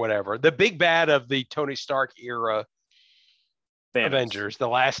 was, or whatever, the big bad of the Tony Stark era Thanos. Avengers, the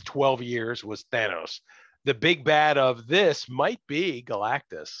last 12 years was Thanos. The big bad of this might be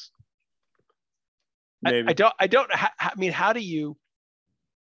Galactus. Maybe. I don't. I mean, how do you?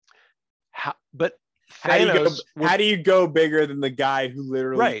 But Thanos. How do you go bigger than the guy who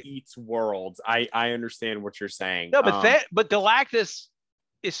literally Right. eats worlds? I understand what you're saying. No, but Galactus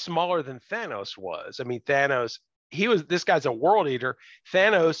is smaller than Thanos was. I mean, Thanos. This guy's a world eater.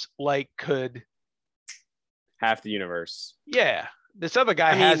 Thanos could half the universe. Yeah, this other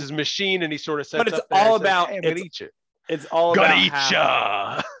guy has his machine and he sort of sets. But it's up there all and about. Says, hey, I'm gonna eat you. It's all gonna about eat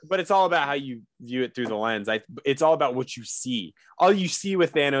ya. But it's all about how you view it through the lens. It's all about what you see. All you see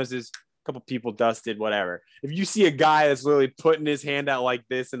with Thanos is a couple people dusted, whatever. If you see a guy that's literally putting his hand out like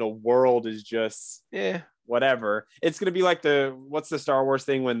this and a world is just whatever, it's gonna be like what's the Star Wars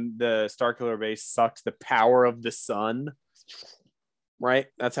thing when the Starkiller base sucks the power of the sun, right?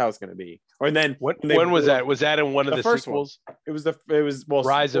 That's how it's gonna be. Or then when was that? Was that in one of the first sequels? It was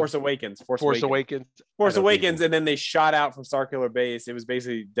Rise Force of Awakens. Force Awakens. Force Awakens, and then they shot out from Starkiller Base. It was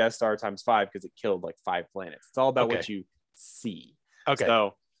basically Death Star times 5 because it killed like 5 planets. It's all about what you see. Okay.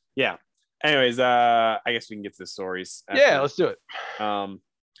 So yeah. Anyways, I guess we can get to the stories. Yeah, let's do it.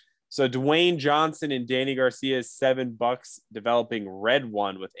 So Dwayne Johnson and Danny Garcia's $7 developing Red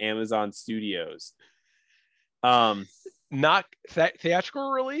One with Amazon Studios. Not theatrical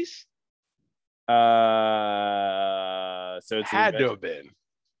release. So it's had to have been.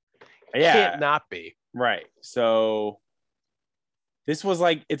 Yeah, can't not be right. So this was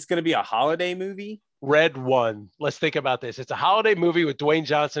it's going to be a holiday movie. Red One. Let's think about this. It's a holiday movie with Dwayne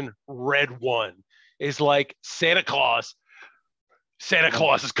Johnson. Red One is like Santa Claus. Santa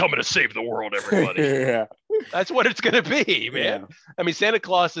Claus is coming to save the world, everybody. Yeah, that's what it's going to be, man. Yeah. I mean, Santa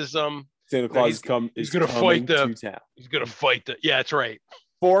Claus is Santa Claus he's going to fight He's going to fight the. Yeah, that's right.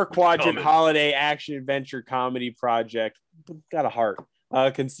 4-quadrant holiday action adventure comedy project. Got a heart.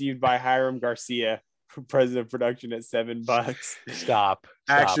 Conceived by Hiram Garcia, president of production at $7. Stop.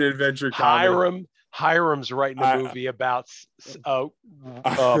 Action adventure comedy. Hiram's writing a movie about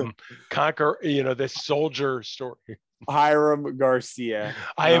conquer. This soldier story. Hiram Garcia.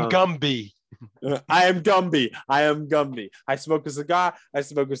 I am Gumby. I am Gumby. I am Gumby. I smoke a cigar. I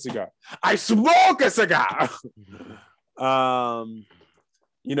smoke a cigar. I smoke a cigar.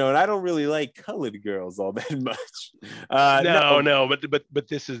 And I don't really like colored girls all that much. No, but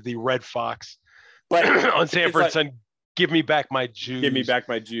this is the Red Fox. But on Sanford Son, give me back my Jews. Give me back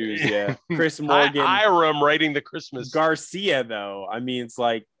my Jews. Yeah, Chris Morgan. Hiram writing the Christmas. Garcia, though. I mean, it's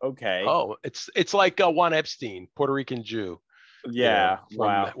okay. Oh, it's like Juan Epstein, Puerto Rican Jew. Yeah.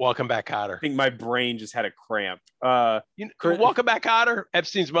 Wow. Welcome Back, Kotter. I think my brain just had a cramp. Welcome Back, Kotter.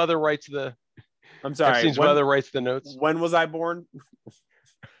 Epstein's mother writes the. I'm sorry. Epstein's mother writes the notes. When was I born?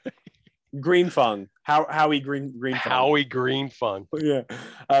 Green Fung. Howie Green Fung. Howie Green Fung. Yeah.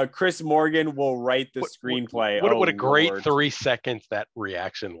 Chris Morgan will write the screenplay. What a great 3 seconds that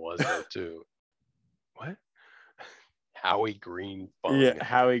reaction was, though, too. What? Howie Green Fung. Yeah,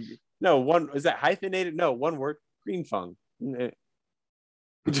 Howie. No, one is that hyphenated? No, one word. Green Fung.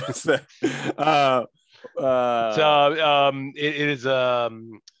 Just that. It is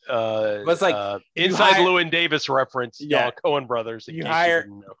it's inside Llewyn Davis reference. Yeah, Coen brothers. You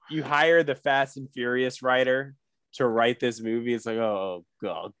hire the Fast and Furious writer to write this movie. It's oh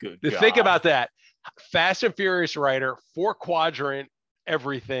god, good. Think about that. Fast and Furious writer, 4-quadrant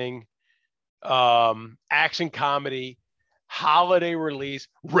everything, action comedy, holiday release,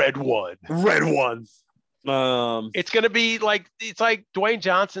 Red One. It's gonna be like Dwayne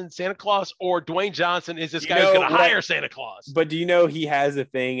Johnson, Santa Claus, or Dwayne Johnson is this guy who's gonna hire Santa Claus. But do you know he has a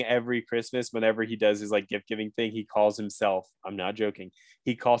thing every Christmas whenever he does his gift giving thing? He calls himself. I'm not joking.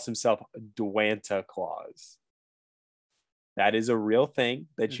 He calls himself Dwanta Claus. That is a real thing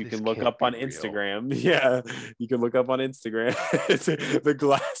that you can look up on Instagram. Yeah, you can look up on Instagram. The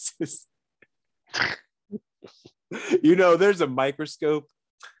glasses. There's a microscope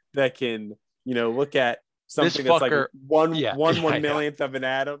that can look at something that's like one millionth of an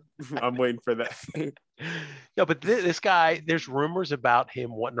atom. I'm waiting for that. No, but this guy, there's rumors about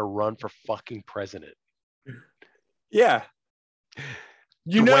him wanting to run for fucking president. Yeah.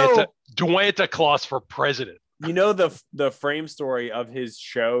 Dwanta Claus for president. The frame story of his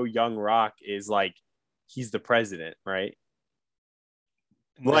show, Young Rock, is he's the president, right?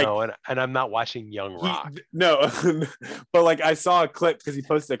 Like, No, and I'm not watching Young Rock. No, but like I saw a clip because he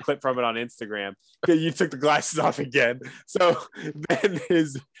posted a clip from it on Instagram. You took the glasses off again. So then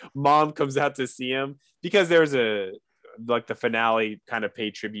his mom comes out to see him because there's a like the finale kind of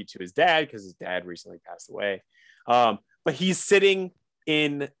paid tribute to his dad because his dad recently passed away. But he's sitting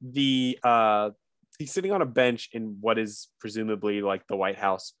in the he's sitting on a bench in what is presumably like the White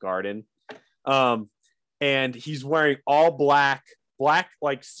House garden. And he's wearing all black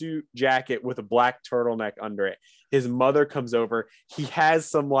like suit jacket with a black turtleneck under it. His mother comes over. He has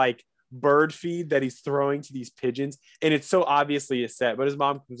some like bird feed that he's throwing to these pigeons, and it's so obviously a set. But his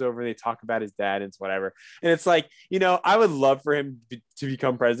mom comes over and they talk about his dad and it's whatever. And it's like, you know, I would love for him to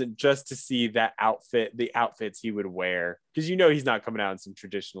become president just to see that outfit, the outfits he would wear, because you know he's not coming out in some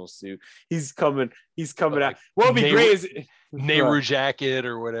traditional suit. He's coming out. What would be great is Nehru jacket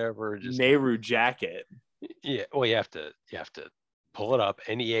or whatever. Just Nehru jacket. Yeah, well, you have to pull it up.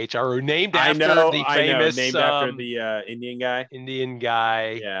 NEHRU, named after the famous named after the Indian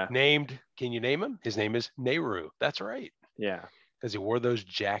guy. Yeah. Named. Can you name him? His name is Nehru. That's right. Yeah. Because he wore those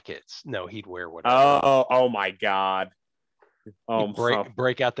jackets. No, he'd wear whatever. Oh my God.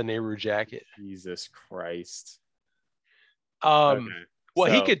 Break out the Nehru jacket. Jesus Christ. Okay.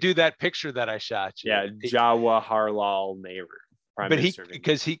 Well, he could do that picture that I shot you. Yeah, Jawaharlal Nehru. But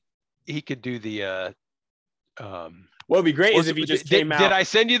he could do the what would be great is if he just came out. Did I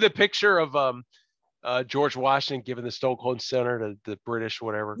send you the picture of George Washington giving the Stockholm Center to the British,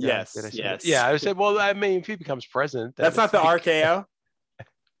 whatever? Yes. Yeah, I said, well, I mean, if he becomes president, that's not the RKO.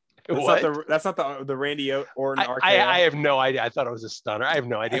 What? That's not the Randy Orton RKO. I have no idea. I thought it was a stunner. I have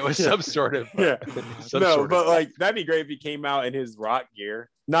no idea. It was some sort of like that'd be great if he came out in his rock gear,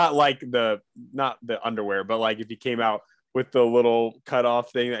 not the underwear, but like if he came out with the little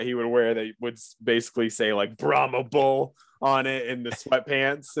cutoff thing that he would wear that would basically say like Brahma Bull on it and the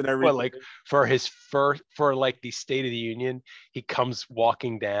sweatpants and everything. Well, like for like the State of the Union, he comes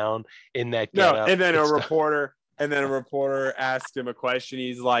walking down in that getup. And then a reporter asked him a question.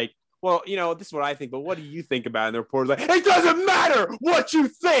 He's like, well, you know, this is what I think, but what do you think about it? And the reporter's like, it doesn't matter what you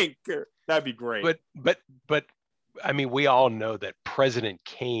think. That'd be great. But I mean, we all know that President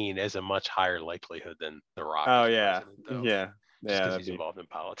Kane has a much higher likelihood than The Rock. Oh yeah, yeah. Because he's involved in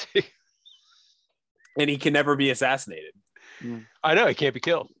politics, and he can never be assassinated. I know he can't be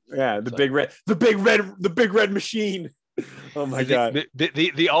killed. Yeah, the big red machine. Oh my God.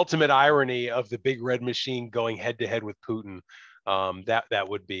 The ultimate irony of the big red machine going head to head with Putin. That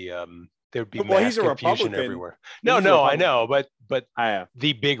would be there would be mass confusion everywhere. No, I know, but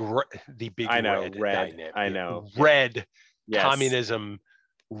the big I know, red dynamic. I know. Red. Yes. Communism.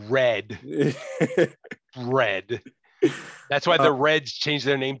 Red. That's why the Reds changed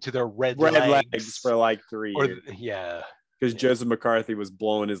their name to the Red Legs for like 3 years. Yeah. Because Joseph McCarthy was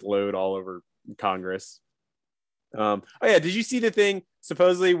blowing his load all over Congress. Did you see the thing?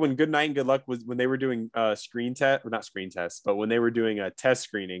 Supposedly when Good Night and Good Luck was when they were doing not screen tests, but when they were doing test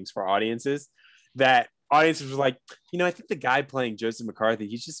screenings for audiences, that audiences was like, you know, I think the guy playing Joseph McCarthy,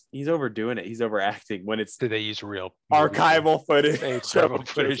 he's overdoing it. He's overacting when it's. Do they use real archival footage?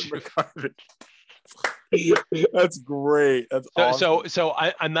 That's great. That's awesome. So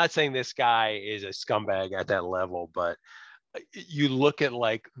I'm not saying this guy is a scumbag at that level, but you look at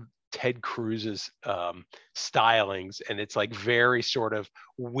like Ted Cruz's stylings, and it's like very sort of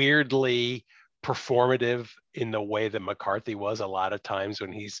weirdly performative in the way that McCarthy was a lot of times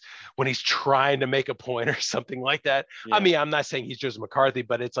when he's trying to make a point or something like that. Yeah. I mean, I'm not saying he's just McCarthy,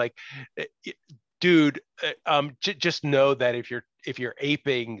 but it's like, dude, just know that if you're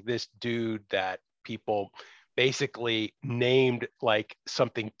aping this dude that people basically named like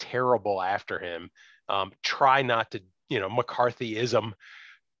something terrible after him, try not to, McCarthyism.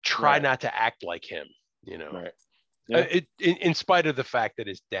 Try not to act like him, Right. Yeah. In spite of the fact that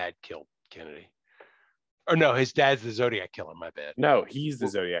his dad killed Kennedy. Or no, his dad's the Zodiac killer. My bad. No, he's the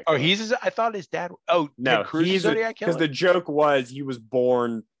Zodiac killer. Oh, I thought his dad. Oh, no, he's the Zodiac killer. Because the joke was he was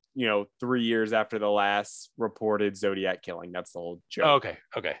born, 3 years after the last reported Zodiac killing. That's the whole joke.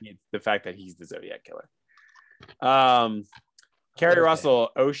 Oh, okay. The fact that he's the Zodiac killer. Kerry Russell,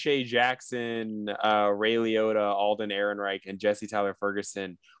 O'Shea Jackson, Ray Liotta, Alden Ehrenreich, and Jesse Tyler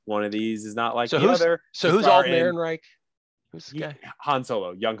Ferguson. One of these is not like the other. So who's Alden Ehrenreich? Who's this guy? Han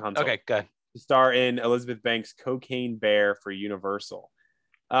Solo, young Han Solo. Okay, good. To star in Elizabeth Banks' Cocaine Bear for Universal.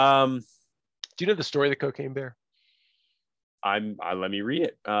 Do you know the story of the Cocaine Bear? Let me read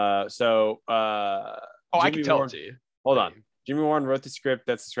it. I can tell it to you. Hold on. Jimmy Warren wrote the script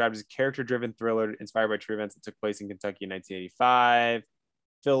that's described as a character-driven thriller inspired by true events that took place in Kentucky in 1985.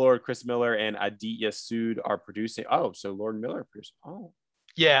 Phil Lord, Chris Miller, and Aditya Sood are producing. Oh, so Lord Miller produced. Oh,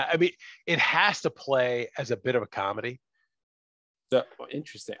 Yeah, I mean, it has to play as a bit of a comedy. So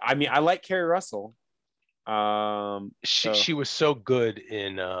interesting. I mean, I like Kerry Russell. She was so good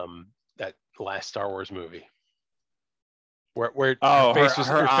in that last Star Wars movie, where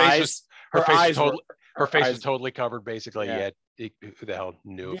her eyes was totally covered. Basically, yeah. Who the hell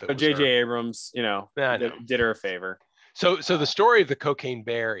knew if it was J.J. her? Abrams, did her a favor. So the story of the Cocaine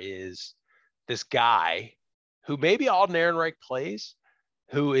Bear is this guy who maybe Alden Ehrenreich plays,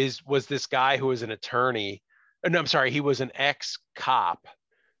 was this guy who was an attorney. No, I'm sorry, he was an ex-cop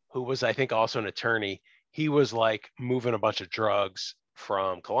who was, I think, also an attorney. He was like moving a bunch of drugs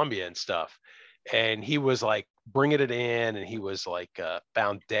from Colombia and stuff, and he was like bringing it in, and he was like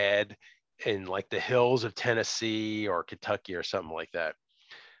found dead in like the hills of Tennessee or Kentucky or something like that,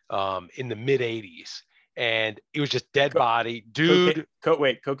 in the mid 80s. And it was just dead body, dude.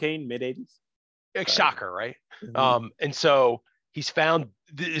 Cocaine, mid 80s. Shocker, right? Mm-hmm. And so he's found,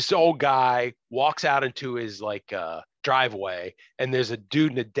 this old guy walks out into his like driveway, and there's a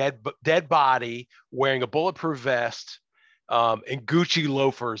dude in a dead body wearing a bulletproof vest and Gucci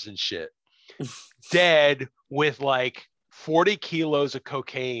loafers and shit, dead with like 40 kilos of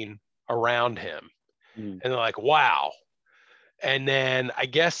cocaine around him. And they're like, wow. And then I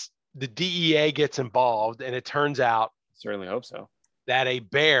guess the DEA gets involved, and it turns out, certainly hope so, that a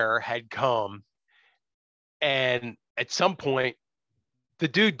bear had come, and at some point the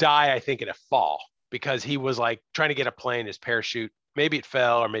dude died, I think, in a fall, because he was like trying to get a plane, his parachute, maybe it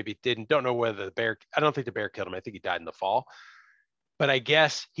fell or maybe it didn't. Don't know whether I don't think the bear killed him. I think he died in the fall. But I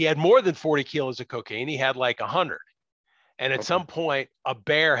guess he had more than 40 kilos of cocaine. He had like 100. And at some point, a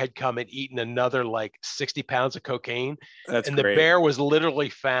bear had come and eaten another like 60 pounds of cocaine. That's and great. The bear was literally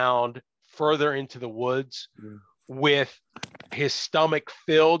found further into the woods with his stomach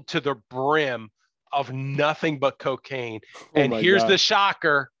filled to the brim of nothing but cocaine. And here's the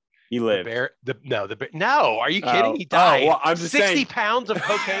shocker. He lived. The bear. No, are you kidding? He died. Well, I'm just 60 saying. Pounds of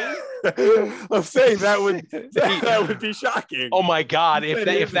cocaine. I'm saying that would be shocking. Oh my God!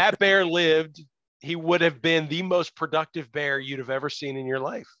 If that bear lived, he would have been the most productive bear you'd have ever seen in your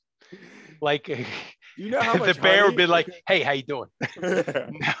life. Like, you know how much the bear would be like, "Hey, how you doing?"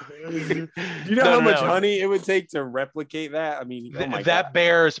 Do you know how much honey it would take to replicate that? I mean, that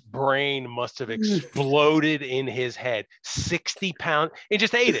bear's brain must have exploded in his head. 60 pounds. He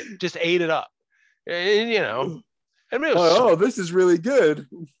just ate it up. And, I mean, this is really good.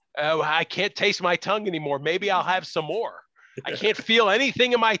 I can't taste my tongue anymore. Maybe I'll have some more. I can't feel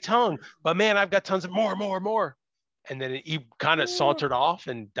anything in my tongue, but man, I've got tons of more. And then he kind of sauntered off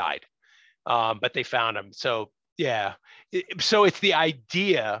and died. But they found him. So yeah. So it's the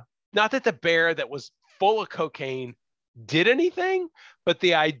idea, not that the bear that was full of cocaine did anything, but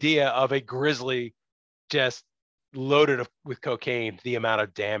the idea of a grizzly just loaded with cocaine, the amount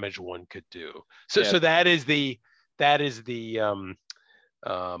of damage one could do. So that is the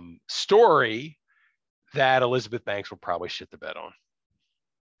story that Elizabeth Banks will probably shit the bed on.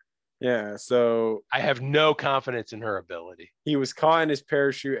 Yeah, so I have no confidence in her ability. He was caught in his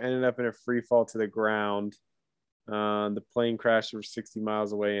parachute, ended up in a free fall to the ground. The plane crashed over 60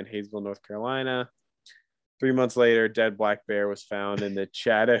 miles away in Hayesville, North Carolina. 3 months later, a dead black bear was found in the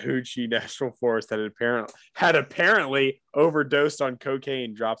Chattahoochee National Forest that had apparently overdosed on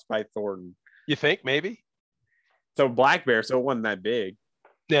cocaine dropped by Thornton. You think maybe? So black bear, so it wasn't that big.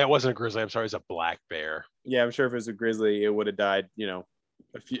 Yeah, it wasn't a grizzly. I'm sorry, it's a black bear. Yeah, I'm sure if it was a grizzly, it would have died.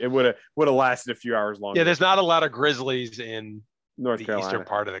 It would have lasted a few hours longer. Yeah, there's not a lot of grizzlies in North Carolina, eastern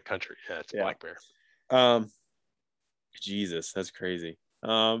part of the country. Yeah, it's black bear. Jesus, that's crazy.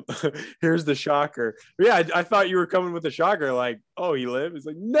 Here's the shocker. Yeah, I thought you were coming with a shocker, like, oh, he lived. It's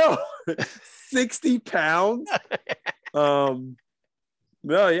like, no, 60 pounds. No,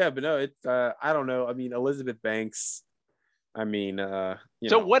 yeah, but no, it's I don't know. I mean, Elizabeth Banks. I mean,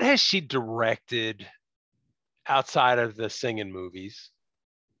 so what has she directed outside of the singing movies?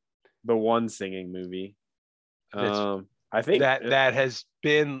 The one singing movie. I think that has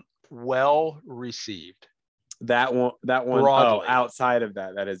been well received. That one. Broadly. Outside of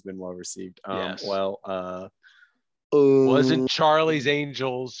that has been well received. Yes. Wasn't Charlie's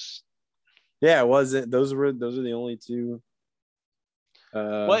Angels? Yeah, it wasn't. Those are the only two.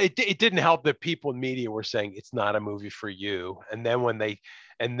 Well, it didn't help that people in media were saying it's not a movie for you, and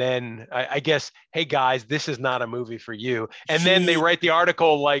then I guess, hey guys, this is not a movie for you, and then they write the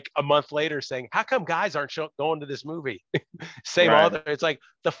article like a month later saying, how come guys aren't going to this movie? Same author. It's like,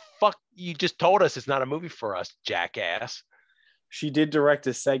 the fuck, you just told us it's not a movie for us, jackass. She did direct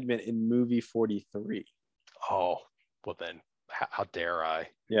a segment in movie 43. Oh, well then, how dare I?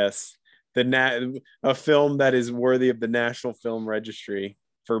 Yes. A film that is worthy of the National Film Registry.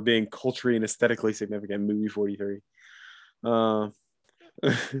 for being culturally and aesthetically significant. Movie 43. Uh,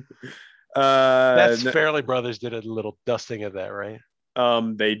 That's Fairley Brothers did a little dusting of that, right?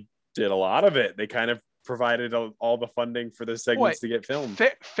 They did a lot of it. They kind of provided all the funding for the segments to get filmed.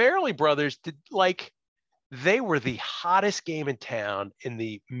 Fairley Brothers did they were the hottest game in town in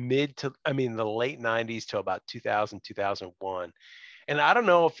the the late 90s to about 2000, 2001. And I don't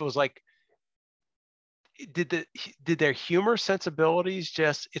know if it was like, did their humor sensibilities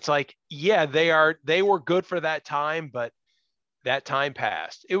just, it's like, yeah, they were good for that time, but that time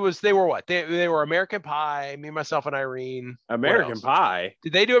passed. They were what? They were American Pie, Me, Myself, and Irene. American Pie.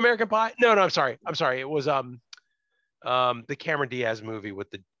 Did they do American Pie? No, I'm sorry. It was the Cameron Diaz movie with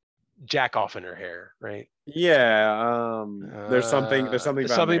the jack off in her hair, right? Yeah. There's something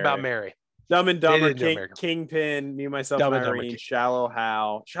about Mary. Dumb and Dumber, Kingpin, Me, Myself, and Irene, Shallow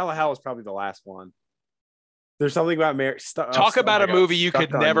Hal. Shallow Hal was probably the last one. There's something about Mary. Talk about a movie you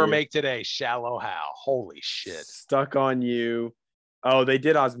could never make today. Shallow Hal. Holy shit. Stuck on You. Oh, they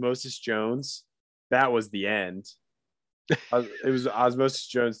did Osmosis Jones. That was the end. It was Osmosis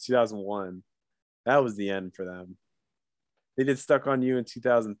Jones 2001. That was the end for them. They did Stuck on You in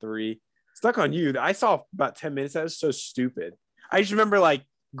 2003. Stuck on You. I saw about 10 minutes. That was so stupid. I just remember like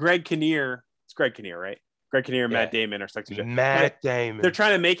Greg Kinnear. It's Greg Kinnear, right? Greg Kinnear and Matt Damon are stuck together. Matt Damon. They're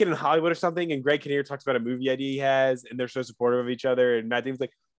trying to make it in Hollywood or something, and Greg Kinnear talks about a movie idea he has, and they're so supportive of each other. And Matt Damon's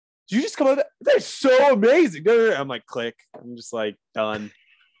like, "Did you just come up with that? That's so amazing!" I'm like, click. I'm just like, done.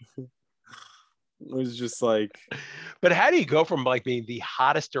 It was just like. But how do you go from like being the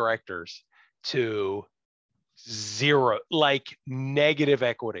hottest directors to zero, like negative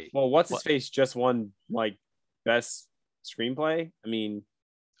equity? Well, what's his face just won like best screenplay? I mean,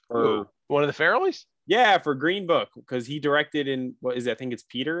 for one of the Farrellys. Yeah, for Green Book, because he directed in what is it? I think it's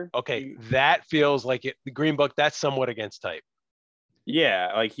Peter. Okay, that feels like it. The Green Book, that's somewhat against type.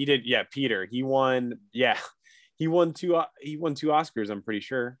 Yeah, like he did. Yeah, Peter. He won. Yeah, he won two Oscars. I'm pretty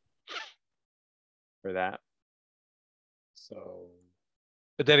sure for that. So,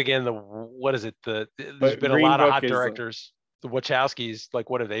 but then again, what is it? There's been a lot of hot directors. The Wachowskis, like,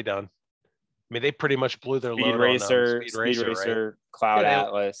 what have they done? I mean, they pretty much blew their load on Speed Racer, right? Cloud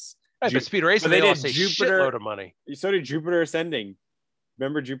Atlas. Right, but Speed Racer, they lost a shitload of money. So did Jupiter Ascending.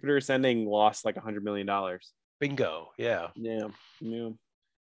 Remember, Jupiter Ascending lost like $100 million. Bingo. Yeah.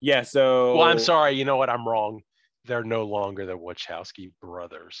 So. Well, I'm sorry. You know what? I'm wrong. They're no longer the Wachowski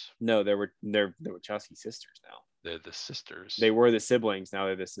brothers. No, they're the Wachowski sisters now. They're the sisters. They were the siblings. Now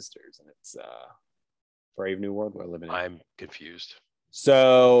they're the sisters, and it's brave new world we're living in. I'm confused.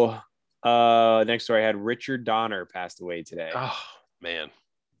 So, next story, I had Richard Donner passed away today. Oh man.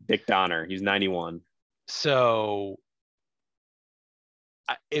 Dick Donner, he's 91. So,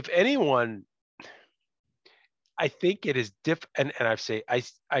 if anyone, I think it is and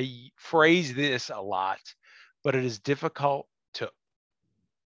I phrase this a lot, but it is difficult to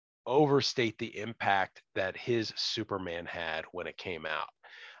overstate the impact that his Superman had when it came out.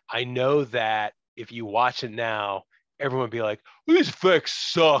 I know that if you watch it now, everyone would be like, these effects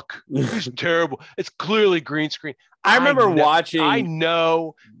suck. It's terrible. It's clearly green screen. I remember watching. I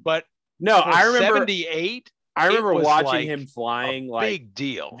know, but no, I remember 78. I remember watching him flying, like big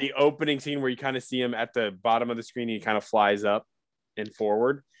deal. The opening scene where you kind of see him at the bottom of the screen, and he kind of flies up and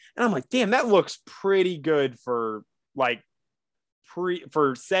forward, and I'm like, damn, that looks pretty good for like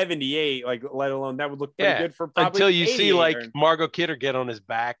for 78. Like, let alone that would look pretty good for probably until you see like Margot Kidder get on his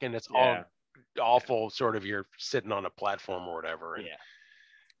back, and it's all awful. Sort of you're sitting on a platform or whatever. And,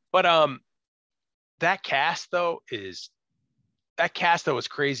 but that cast though is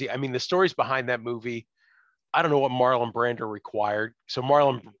crazy. I mean, the stories behind that movie, I don't know what Marlon Brando required. So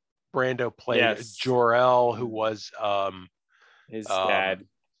Marlon Brando played Jor-El, who was his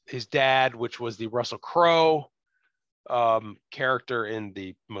dad, which was the Russell Crowe character in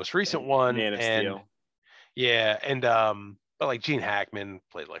the most recent one. Man of Steel. Yeah, and but like Gene Hackman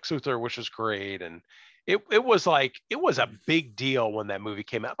played Lex Luthor, which was great, and it was a big deal when that movie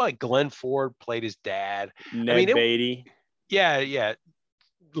came out. Like Glenn Ford played his dad. Ned Beatty. Yeah.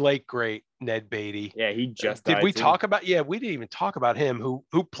 Late great Ned Beatty. Yeah, he just did we talk about? Yeah, we didn't even talk about him. Who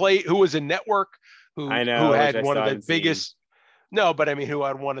was in Network? Who had one of the biggest. No, but I mean, who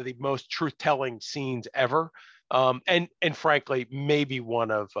had one of the most truth-telling scenes ever. And frankly, maybe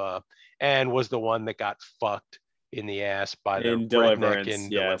one of and was the one that got fucked in the ass by the redneck in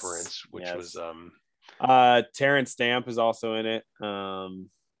Deliverance, which was Terrence Stamp is also in it.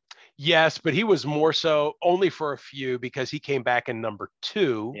 Yes, but he was more so only for a few because he came back in number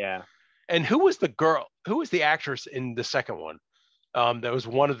 2. Yeah. And who was the girl? Who was the actress in the second one? That was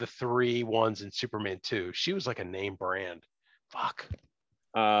one of the 3 ones in Superman 2. She was like a name brand. Fuck.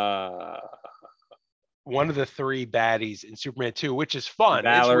 Uh, One of the three baddies in Superman 2, which is fun. It's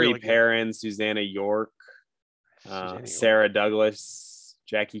Valerie really Perrin, Susanna York, Sarah Douglas,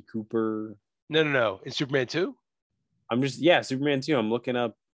 Jackie Cooper. No. In Superman 2? Superman 2. I'm looking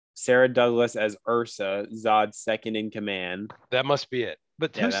up Sarah Douglas as Ursa, Zod's second in command. That must be it.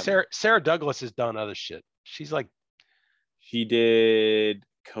 But Yeah, Sarah Douglas has done other shit. She's like, she did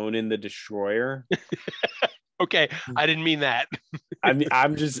Conan the Destroyer. okay, I didn't mean that.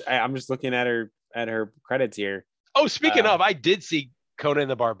 I'm just looking at her credits here. Oh, speaking of, I did see Conan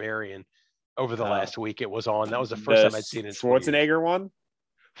the Barbarian over the last week. It was on. That was the first time I'd seen it. Schwarzenegger one?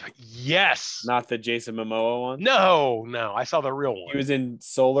 Yes. Not the Jason Momoa one? No. I saw the real one. He was in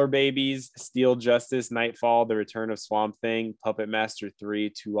Solar Babies, Steel Justice, Nightfall, The Return of Swamp Thing, Puppet Master 3,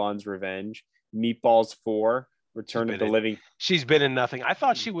 Toulon's Revenge, Meatballs 4, Return of the Living. She's been in nothing. I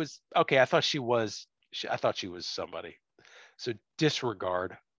thought she was okay. I thought she was somebody. So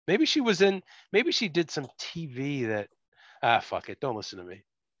disregard. Maybe she did some TV that fuck it. Don't listen to me.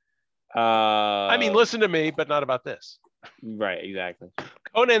 I mean, listen to me, but not about this. Right, exactly.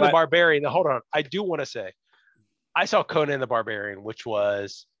 Conan the Barbarian. Now, hold on. I do want to say, I saw Conan the Barbarian, which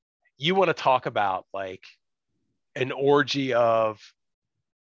was, you want to talk about like an orgy of,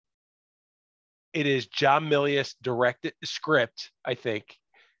 it is John Milius directed script, I think,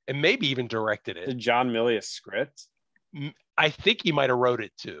 and maybe even directed it. The John Milius script? I think he might have wrote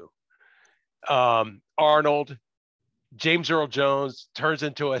it too. Arnold, James Earl Jones turns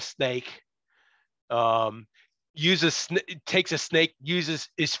into a snake. Takes a snake,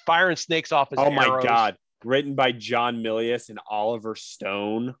 is firing snakes off his arrows. My God. Written by John Milius and Oliver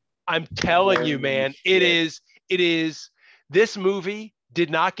Stone. I'm telling you, man, it is. This movie did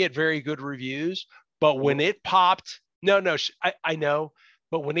not get very good reviews, but when it popped, I know,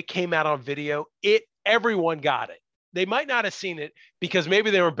 but when it came out on video, everyone got it. They might not have seen it because maybe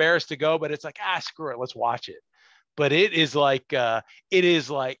they were embarrassed to go, but it's like, screw it, let's watch it. But it is it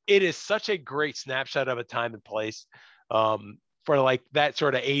is such a great snapshot of a time and place for like that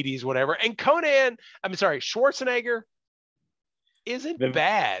sort of 80s, whatever. And Schwarzenegger isn't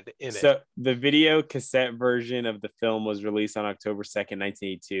bad in it. So the video cassette version of the film was released on October 2nd,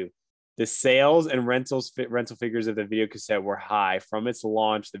 1982. The sales and rental figures of the video cassette were high. From its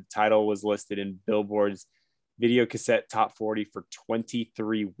launch, the title was listed in Billboard's video cassette top 40 for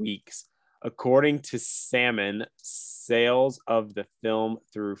 23 weeks. According to Salmon, sales of the film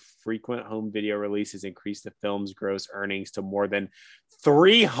through frequent home video releases increased the film's gross earnings to more than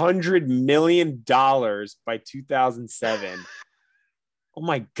 $300 million by 2007. Oh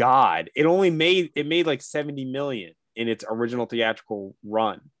my God. It made like 70 million in its original theatrical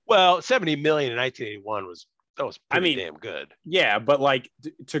run. Well, 70 million in 1981 was pretty damn good. Yeah, but like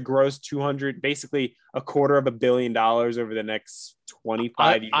to gross 200, basically $250 million over the next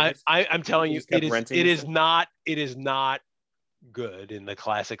 25 years. I'm telling you, it is not good in the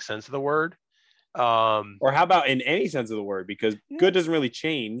classic sense of the word. Or how about in any sense of the word? Because good doesn't really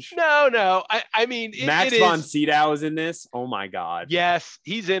change. No. I mean, Max von Sydow is in this. Oh my God. Yes,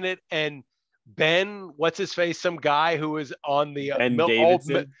 he's in it. And Ben, what's his face? Some guy who was on the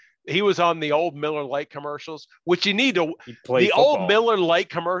he was on the old Miller Lite commercials, which you need to. Old Miller Lite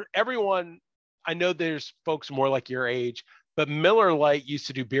commercial. Everyone, I know there's folks more like your age, but Miller Lite used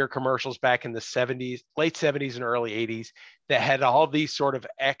to do beer commercials back in the 70s, late 70s and early 80s that had all these sort of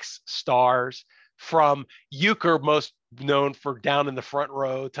ex-stars from Euchre, most known for Down in the Front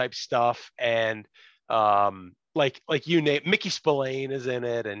Row type stuff. And like you name, Mickey Spillane is in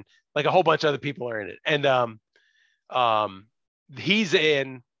it, and like a whole bunch of other people are in it. And he's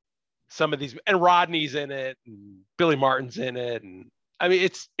in some of these, and Rodney's in it, and Billy Martin's in it. And I mean,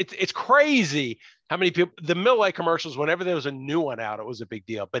 it's crazy how many people, the Miller Lite commercials, whenever there was a new one out, it was a big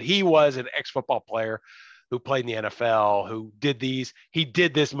deal. But he was an ex-football player who played in the NFL, who did these. He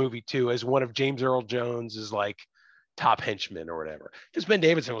did this movie too, as one of James Earl Jones's like top henchmen or whatever. Because Ben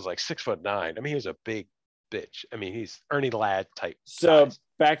Davidson was like 6'9". I mean, he was a big bitch. I mean, he's Ernie Ladd type. So size.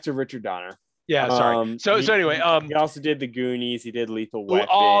 Back to Richard Donner. Yeah, sorry. So anyway, he also did the Goonies. He did Lethal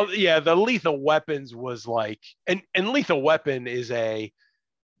Weapon. The Lethal Weapons was like, and Lethal Weapon is a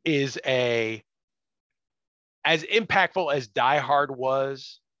as impactful as Die Hard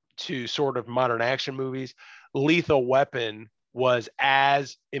was to sort of modern action movies. Lethal Weapon was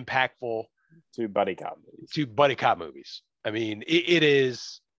as impactful to buddy cop movies. I mean, it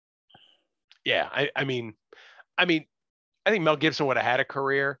is. Yeah, I mean, I think Mel Gibson would have had a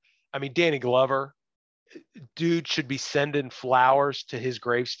career. I mean, Danny Glover, dude should be sending flowers to his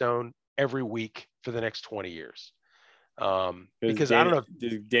gravestone every week for the next 20 years. Because I don't know.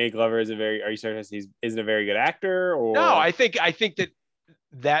 Danny Glover are you starting to say isn't a very good actor? Or no, I think that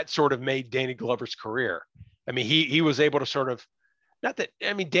that sort of made Danny Glover's career. I mean, he was able to sort of, not that,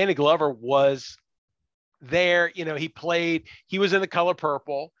 I mean, Danny Glover was there, you know, he was in The Color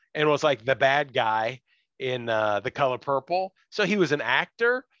Purple and was like the bad guy in The Color Purple. So he was an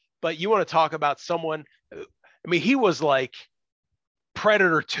actor, but you want to talk about someone, I mean, he was like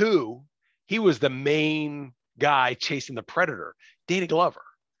Predator 2. He was the main guy chasing the Predator. Danny Glover,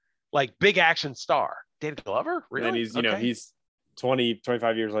 like big action star. Danny Glover? Really? And he's, you know, he's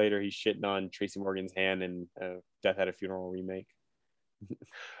 25 years later, he's shitting on Tracy Morgan's hand in Death at a Funeral remake.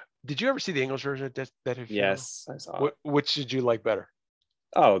 Did you ever see the English version of Death at a Funeral? Yes, I saw it. Which did you like better?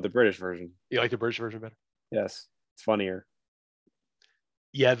 Oh, the British version. You like the British version better? Yes, it's funnier.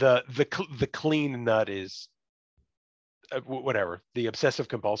 Yeah, the clean nut is whatever. The obsessive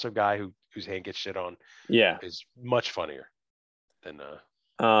compulsive guy whose hand gets shit on. Yeah, is much funnier than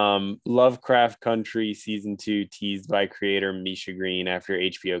Lovecraft Country season 2 teased by creator Misha Green after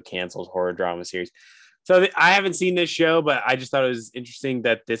HBO canceled horror drama series. So I haven't seen this show, but I just thought it was interesting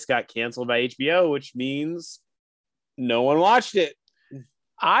that this got canceled by HBO, which means no one watched it.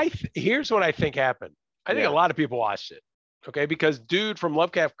 Here's what I think happened. I think a lot of people watched it. Okay, because dude from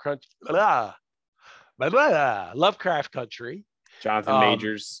Lovecraft Country, Lovecraft Country, Jonathan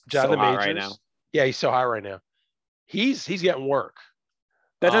Majors, so hot right now. Yeah, he's so hot right now. He's getting work.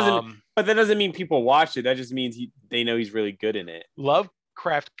 But that doesn't mean people watch it. That just means they know he's really good in it.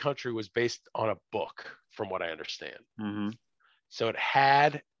 Lovecraft Country was based on a book, from what I understand. Mm-hmm. So it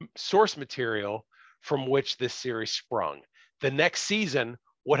had source material from which this series sprung. The next season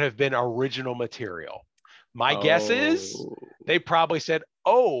would have been original material. My guess is they probably said,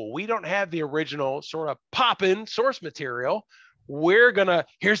 oh, we don't have the original sort of poppin' source material.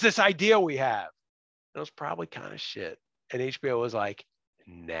 Here's this idea we have. It was probably kind of shit. And HBO was like,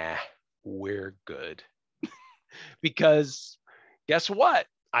 nah, we're good. Because guess what?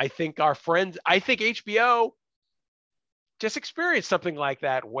 I think HBO just experienced something like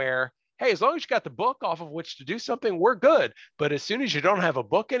that where, hey, as long as you got the book off of which to do something, we're good. But as soon as you don't have a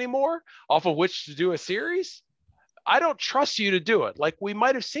book anymore off of which to do a series, I don't trust you to do it. Like we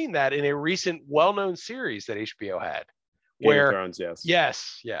might have seen that in a recent well-known series that HBO had. Game of Thrones,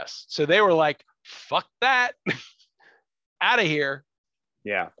 yes. Yes. So they were like, fuck that. Out of here.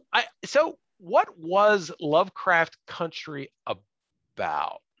 Yeah. So what was Lovecraft Country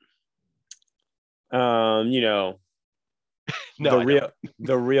about? You know,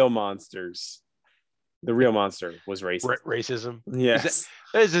 the real monsters. The real monster was racism. Racism. Yes.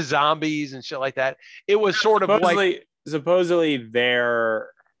 There's the zombies and shit like that. It was sort of supposedly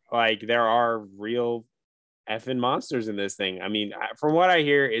there are real effing monsters in this thing. I mean, from what I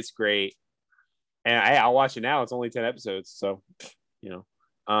hear, it's great. And I'll watch it now. It's only 10 episodes. So, you know,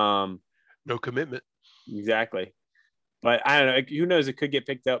 no commitment. Exactly. But I don't know. Who knows? It could get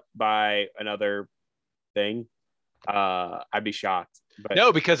picked up by another thing. I'd be shocked. But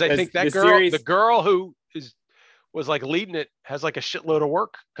no, because I think that the girl who was like leading it has like a shitload of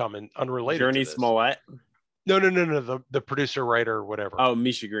work coming unrelated. Journey Smollett. No. The producer, writer, whatever. Oh,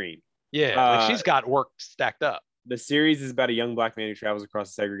 Misha Green. Yeah, like she's got work stacked up. The series is about a young black man who travels across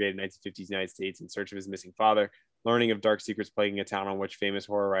the segregated 1950s United States in search of his missing father, learning of dark secrets plaguing a town on which famous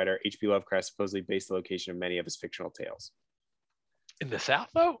horror writer H.P. Lovecraft supposedly based the location of many of his fictional tales. In the South,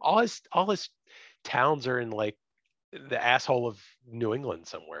 though, all his towns are in like the asshole of New England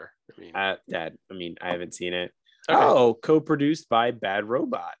somewhere. I haven't seen it. Okay. Oh, co-produced by Bad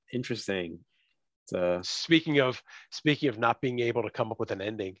Robot. Interesting. Speaking of not being able to come up with an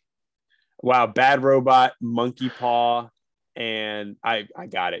ending. Wow, Bad Robot, Monkey Paw, and I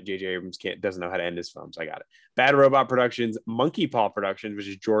got it. J.J. Abrams doesn't know how to end his films. I got it. Bad Robot Productions, Monkey Paw Productions, which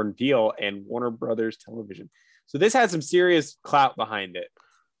is Jordan Peele, and Warner Brothers Television. So this had some serious clout behind it.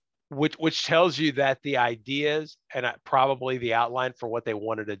 Which tells you that the ideas and probably the outline for what they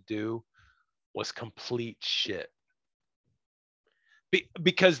wanted to do was complete shit.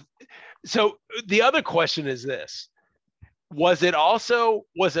 Because so the other question is this. Was it also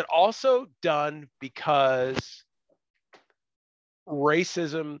done because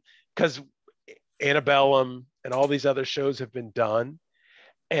racism, because Antebellum and all these other shows have been done,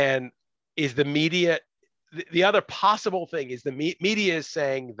 and is the media, the other possible thing is the media is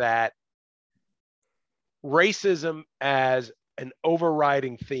saying that racism as an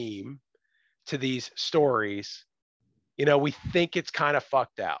overriding theme to these stories, you know, we think it's kind of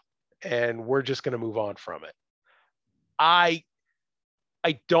fucked out and we're just going to move on from it. I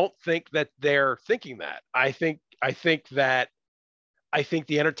don't think that they're thinking that. I think the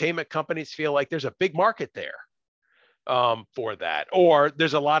entertainment companies feel like there's a big market there for that, or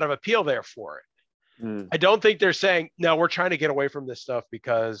there's a lot of appeal there for it. I don't think they're saying, no, we're trying to get away from this stuff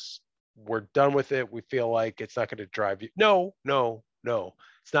because we're done with it. We feel like it's not going to drive you. No.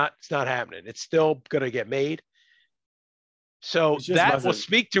 It's not happening. It's still going to get made. So that will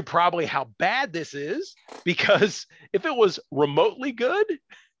speak to probably how bad this is, because if it was remotely good,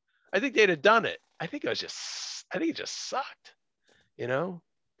 I think they'd have done it. I think it just sucked, you know?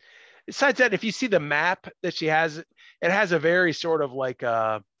 Besides that, if you see the map that she has, it has a very sort of like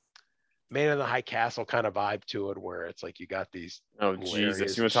a Man in the High Castle kind of vibe to it, where it's like you got these. Oh,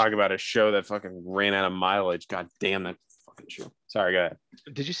 Jesus. You want to talk about a show that fucking ran out of mileage? God damn that fucking show. Sorry, go ahead.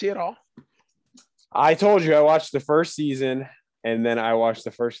 Did you see it all? I told you I watched the first season, and then I watched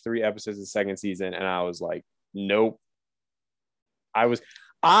the first 3 episodes of the second season, and I was like, nope. I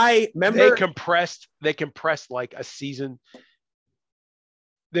remember they compressed like a season.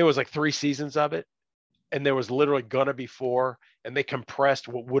 There was like 3 seasons of it, and there was literally gonna be 4, and they compressed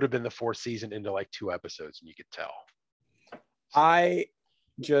what would have been the 4th season into like 2 episodes, and you could tell. I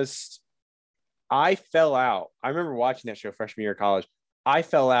fell out. I remember watching that show freshman year of college. I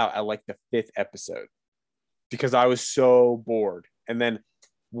fell out at like the 5th episode because I was so bored. And then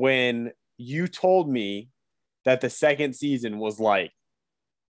when you told me that the second season was like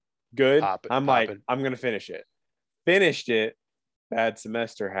good, I'm like, I'm going to finish it. Finished it. Bad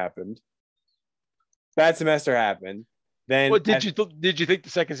semester happened. Then did you think the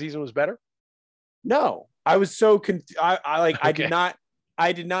second season was better? No, I was so confused. Okay.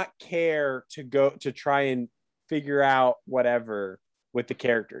 I did not care to go to try and figure out whatever with the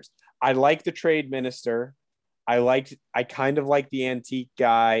characters. I like the trade minister. I kind of like the antique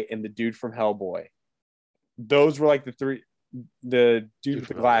guy and the dude from Hellboy. Those were like the 3. The dude with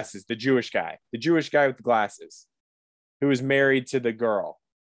the glasses, the Jewish guy with the glasses, who was married to the girl.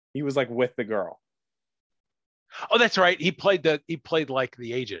 He was like with the girl. Oh, that's right. He played like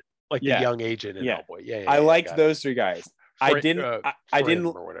the agent, like the young agent in Hellboy. Yeah. I liked those 3 guys. I didn't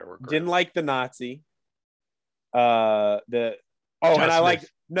or whatever. Didn't like the Nazi. I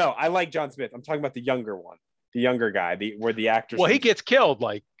like John Smith. I'm talking about the younger one, the younger guy, where the actor. Well, he gets killed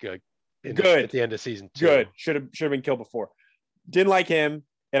like at the end of season 2. Good. Should have been killed before. Didn't like him,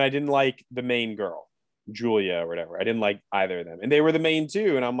 and I didn't like the main girl, Julia or whatever. I didn't like either of them, and they were the main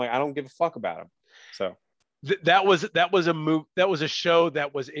 2, and I'm like, I don't give a fuck about them. So that was a move. That was a show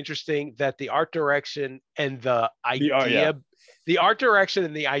that was interesting. That the art direction and the idea, the art direction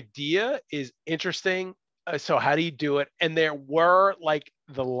and the idea is interesting. So how do you do it? And there were like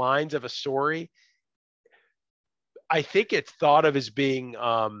the lines of a story. I think it's thought of as being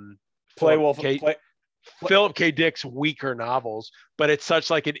Philip K. Dick's weaker novels, but it's such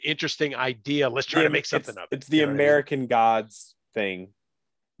like an interesting idea. Let's try to make something up. It's the American Gods thing.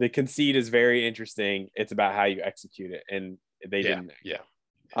 The conceit is very interesting. It's about how you execute it, and they didn't. Yeah.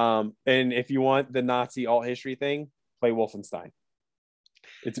 And if you want the Nazi alt history thing, play Wolfenstein.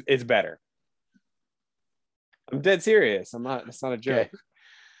 It's better. I'm dead serious. I'm not. It's not a joke.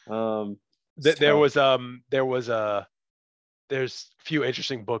 Okay. There's a few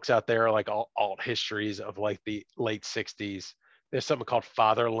interesting books out there, like alt histories of like the late 60s. There's something called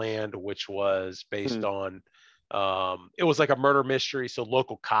Fatherland, which was based on, it was like a murder mystery. So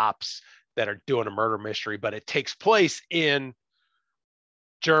local cops that are doing a murder mystery, but it takes place in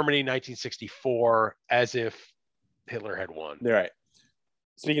Germany, 1964, as if Hitler had won. Right.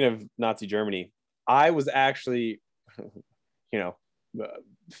 Speaking of Nazi Germany, I was actually,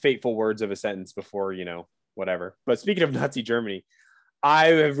 fateful words of a sentence before, whatever. But speaking of Nazi Germany, I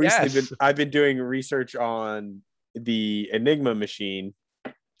have recently I've been doing research on the Enigma machine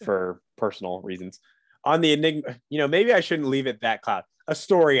for personal reasons. On the Enigma, maybe I shouldn't leave it that cloud. A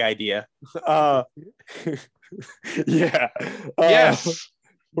story idea. Yeah. Yes.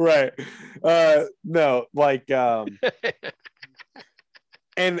 Right. No, like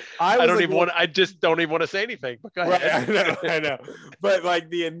and I just don't even want to say anything. But go ahead. Right, I know. But like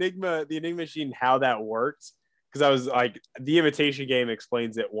the Enigma machine, how that works, because I was like, the Imitation Game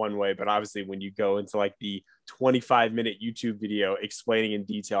explains it one way, but obviously when you go into like the 25-minute YouTube video explaining in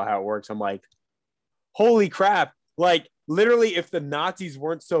detail how it works, I'm like, holy crap. Like literally, if the Nazis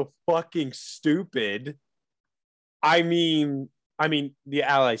weren't so fucking stupid, I mean, the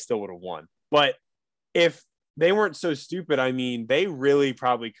Allies still would have won. But if they weren't so stupid, I mean, they really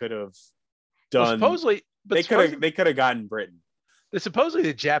probably could have done. They could have gotten Britain. Supposedly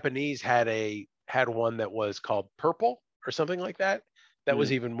the Japanese had one that was called Purple or something like that. That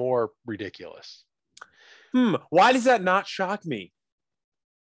was even more ridiculous. Why does that not shock me?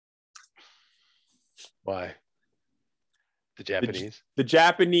 Why? The Japanese? The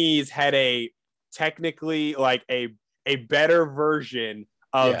Japanese had a technically like a better version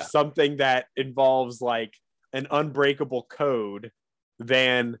of something that involves like an unbreakable code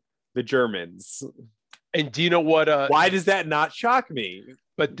than the Germans. And do you know what? Why does that not shock me?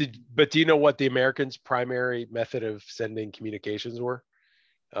 But do you know what the Americans' primary method of sending communications were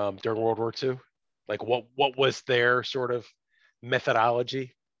during World War II? Like what was their sort of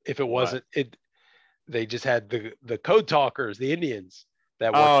methodology? If it wasn't it, they just had the code talkers, the Indians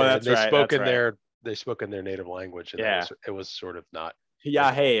that worked there, and they spoke in their native language, and it was sort of not.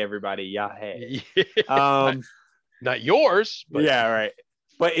 Yeah, hey everybody, yeah, hey. Not yours, but yeah, right.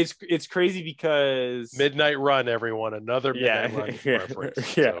 But it's crazy because Midnight Run, everyone, another Midnight Run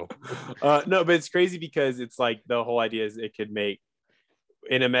reference. Yeah. So. No, but it's crazy because it's like the whole idea is it could make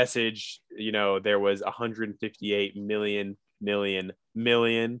in a message, you know, there was 158 million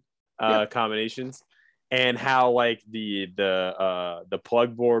combinations, and how like the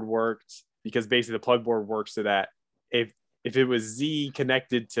plug board worked, because basically the plug board works so that if it was Z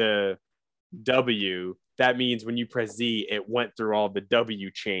connected to W, that means when you press Z, it went through all the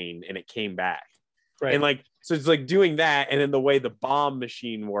W chain and it came back. Right. And like, so it's like doing that. And then the way the bomb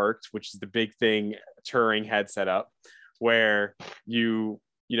machine worked, which is the big thing Turing had set up, where you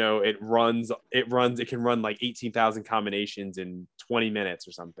know, it can run like 18,000 combinations in 20 minutes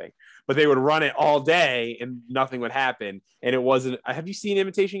or something, but they would run it all day and nothing would happen. And it wasn't, have you seen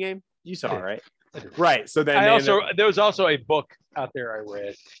Imitation Game? You saw, right? Right. So then there was also a book out there I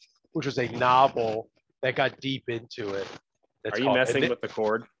read, which was a novel that got deep into it. Are you messing with the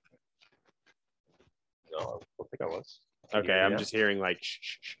cord? No, I don't think I was. Okay, I'm just hearing like shh,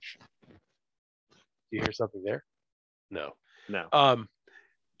 shh, shh. Do you hear something there? No.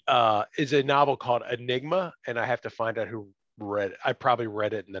 Is a novel called Enigma, and I have to find out who read it. I probably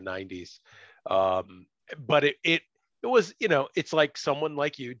read it in the 90s. But it was, you know, it's like someone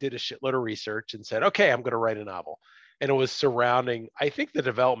like you did a shitload of research and said, okay, I'm going to write a novel. And it was surrounding, I think, a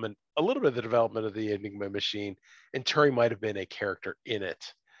little bit of the development of the Enigma machine, and Turing might have been a character in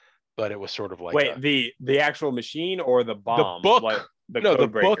it, but it was sort of like the actual machine or the bomb? The book. Like the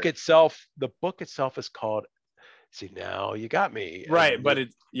book itself. The book itself is called. See, now you got me. Right, but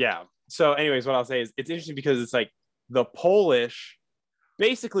it's So, anyways, what I'll say is it's interesting because it's like the Polish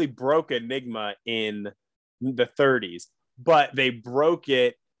basically broke Enigma in the 30s, but they broke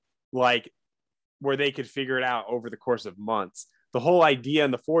it like where they could figure it out over the course of months. The whole idea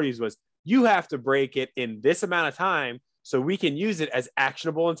in the 40s was you have to break it in this amount of time so we can use it as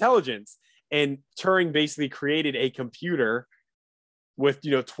actionable intelligence. And Turing basically created a computer with,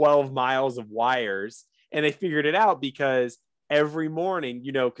 12 miles of wires, and they figured it out because every morning,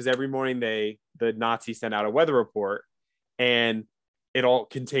 because every morning the Nazis sent out a weather report, and it all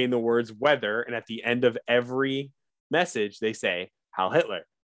contained the words weather. And at the end of every message, they say Heil Hitler.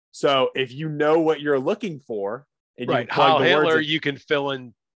 So if you know what you're looking for, and you Heil Hitler, you can fill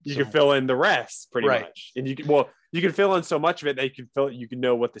in. You can fill in the rest pretty much, and you can fill in so much of it that you can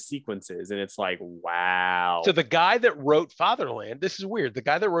know what the sequence is, and it's like, wow. So the guy that wrote Fatherland, this is weird. The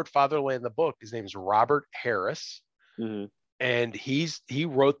guy that wrote Fatherland, the book, his name is Robert Harris, and he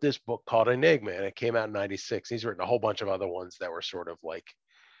wrote this book called Enigma, and it came out in '96. He's written a whole bunch of other ones that were sort of like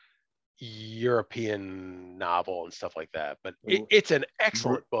European novel and stuff like that, but it's an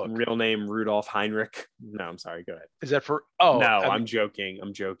excellent book. Real name Rudolf Heinrich. No, I'm sorry, go ahead. Is that for I'm joking.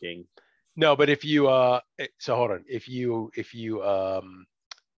 No, but if you so hold on, if you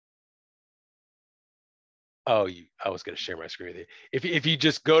I was going to share my screen with you. If you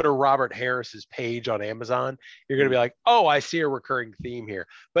just go to Robert Harris's page on Amazon, you're going to be like, oh, I see a recurring theme here.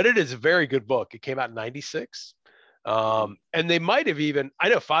 But it is a very good book. It came out in '96. And they might have even, I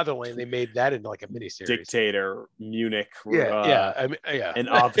know Fatherland, they made that into like a miniseries. Dictator, Munich, an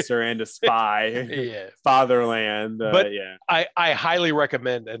officer and a spy. Fatherland, but I highly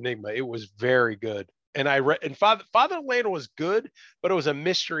recommend Enigma. It was very good, and Fatherland was good, but it was a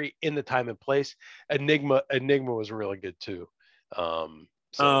mystery in the time and place. Enigma was really good too.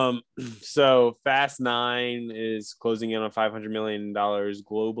 So Fast 9 is closing in on $500 million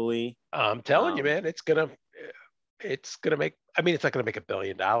globally. I'm telling you, man, it's gonna make, I mean, it's not gonna make $1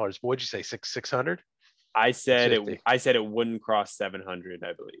 billion, but what'd you say, 600? I said it wouldn't cross 700,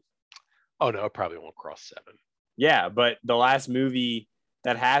 I believe. Oh no, it probably won't cross 7. Yeah, but the last movie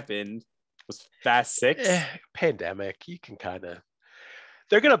that happened was Fast 6. Pandemic. You can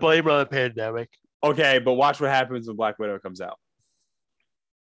they're gonna blame it on the pandemic. Okay, but watch what happens when Black Widow comes out,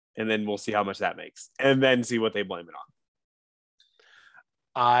 and then we'll see how much that makes, and then see what they blame it on.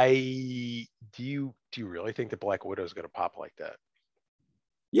 Do you really think that Black Widow is going to pop like that?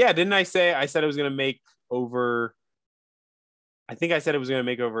 Yeah, didn't I say it was going to make over? I think I said it was going to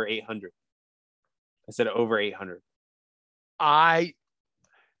make over 800. I said over 800.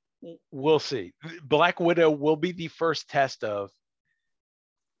 we'll see. Black Widow will be the first test of.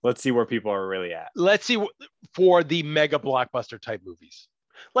 Let's see where people are really at. Let's see for the mega blockbuster type movies,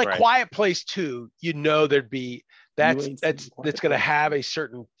 like Right. Quiet Place 2. There'd be that's going to have a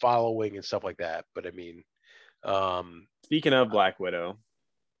certain following and stuff like that. But I mean, speaking of Black Widow,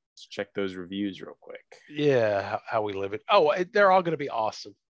 let's check those reviews real quick. Yeah, how we live it. Oh, they're all going to be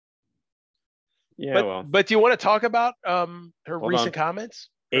awesome. Yeah, but do you want to talk about her recent comments?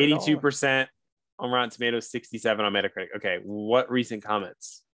 82% on Rotten Tomatoes, 67 on Metacritic. Okay, what recent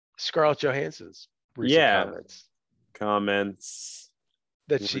comments? Scarlett Johansson's recent comments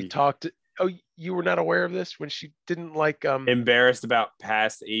that she talked. Oh, you were not aware of this when she didn't like embarrassed about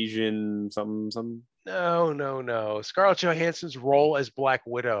past Asian something. No. Scarlett Johansson's role as Black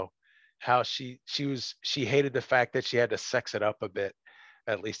Widow, how she hated the fact that she had to sex it up a bit,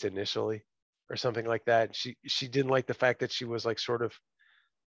 at least initially, or something like that. She didn't like the fact that she was like sort of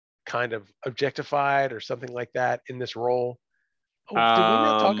kind of objectified or something like that in this role. Oh, did we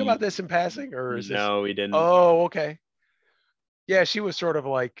not talk about this in passing, or is no, we didn't. Oh, okay. Yeah, she was sort of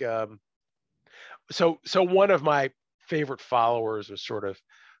like so one of my favorite followers was sort of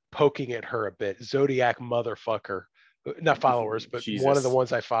poking at her a bit. Zodiac motherfucker, not followers, but Jesus. One of the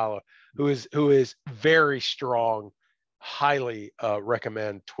ones I follow, who is very strong, highly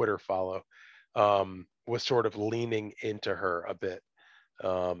recommend Twitter follow, was sort of leaning into her a bit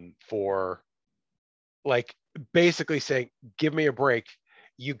for like basically saying, give me a break.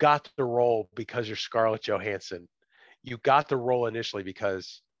 You got the role because you're Scarlett Johansson. You got the role initially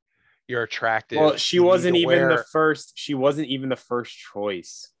because you're attractive. Well, she wasn't even the first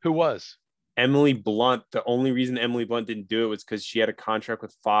choice. Who was? Emily Blunt. The only reason Emily Blunt didn't do it was because she had a contract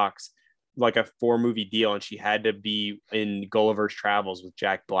with Fox, like a 4-movie deal, and she had to be in Gulliver's Travels with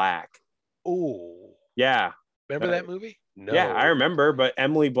Jack Black. Oh, yeah. Remember that movie? No. Yeah, I remember, but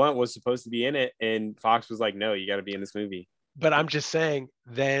Emily Blunt was supposed to be in it, and Fox was like, no, you got to be in this movie. But I'm just saying,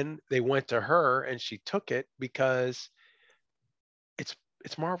 then they went to her, and she took it because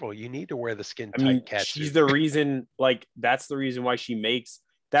it's Marvel. You need to wear the skin tight catsuit. She's the reason, like, that's the reason why she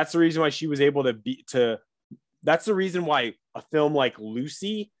was able to that's the reason why a film like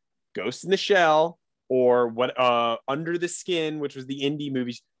Lucy, Ghost in the Shell, or what Under the Skin, which was the indie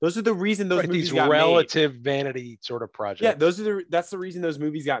movies. Those are the reason those movies these got relative made. Vanity sort of projects. Yeah, that's the reason those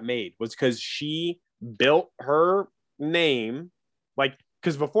movies got made, was because she built her name, like,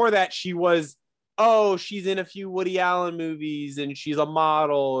 because before that she's in a few Woody Allen movies and she's a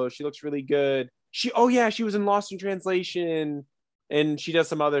model. She looks really good. She was in Lost in Translation, and she does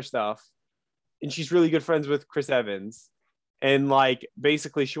some other stuff, and she's really good friends with Chris Evans. And like,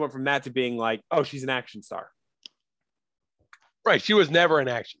 basically she went from that to being like, oh, she's an action star. Right. She was never an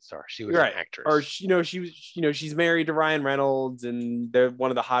action star. She was an actress. Or, she's married to Ryan Reynolds and they're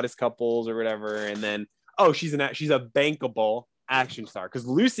one of the hottest couples or whatever. And then, she's a bankable action star. Because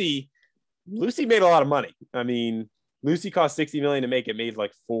Lucy made a lot of money. I mean, Lucy cost $60 million to make. It made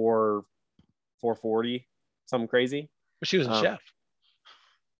like $440, something crazy. But she was a chef.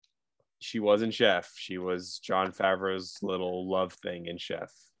 She wasn't Chef. She was Jon Favreau's little love thing in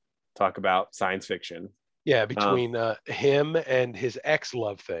Chef. Talk about science fiction. Yeah, between him and his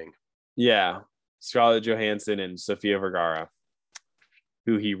ex-love thing. Yeah, Scarlett Johansson and Sofia Vergara,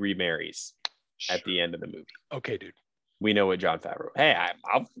 who he remarries at the end of the movie. Okay, dude. We know what Jon Favreau. Hey,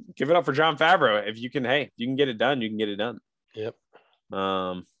 I'll give it up for Jon Favreau. If you can get it done, you can get it done. Yep.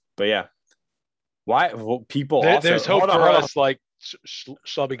 But yeah. Why? Well, people there's hope for us, like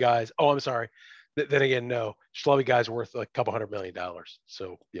schlubby guys. Oh, I'm sorry. Then again, no. Schlubby guy's worth like a couple $100 million.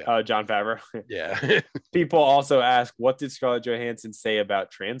 So yeah. Jon Favreau. Yeah. People also ask, what did Scarlett Johansson say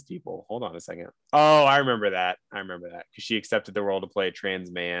about trans people? Hold on a second. Oh, I remember that. Because she accepted the role to play a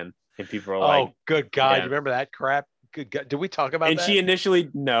trans man, and people were like, "Oh, good God, you remember that crap?" Good God. Did we talk about that? And she initially,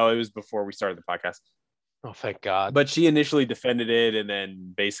 no, it was before we started the podcast. Oh, thank God. But she initially defended it, and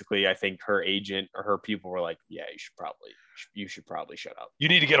then basically, I think her agent or her people were like, "Yeah, you should probably shut up. You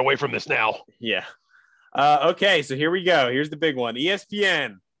need to get away from this now." Yeah. Okay, so here we go. Here's the big one.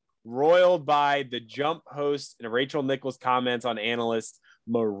 ESPN roiled by the Jump host and Rachel Nichols comments on analyst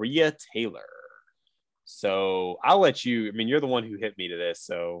Maria Taylor. So I'll let you. I mean, you're the one who hit me to this,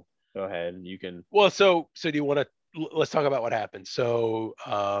 so go ahead. You can. Well, so do you want to? Let's talk about what happened. So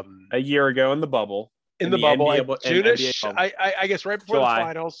a year ago in the bubble. In the bubble, June-ish, I guess right before July. The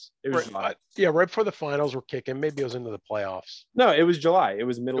finals. It was July. Right before the finals were kicking. Maybe it was into the playoffs. No, it was July. It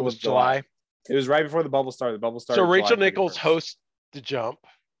was middle of July. It was right before the bubble started. The bubble started. So Rachel Nichols hosts the Jump,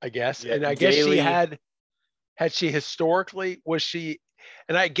 I guess. Yeah, and I guess she had she historically, was she,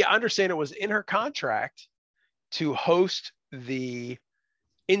 and I understand it was in her contract to host the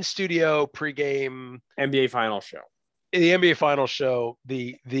in studio pregame NBA final show. The NBA final show,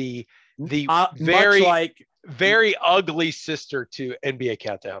 the much like very ugly sister to NBA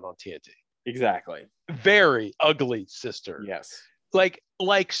Countdown on TNT. Exactly. Very ugly sister. Yes. Like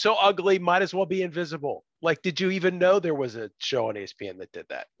so ugly, might as well be invisible. Like, did you even know there was a show on ESPN that did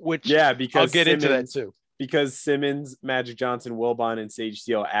that? Which because I'll get into that too. Because Simmons, Magic Johnson, Wilbon, and Sage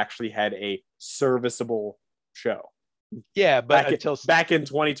Steele actually had a serviceable show. Yeah, but back in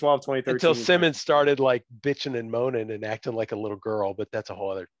 2012, 2013. Until Simmons started like bitching and moaning and acting like a little girl, but that's a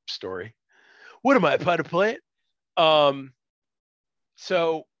whole other story. What am I about to play it?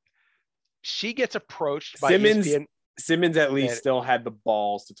 So she gets approached by ESPN. Simmons at least still had the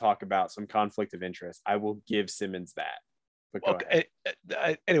balls to talk about some conflict of interest. I will give Simmons that. But go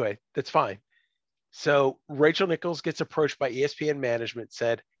ahead. Anyway, that's fine. So Rachel Nichols gets approached by ESPN management,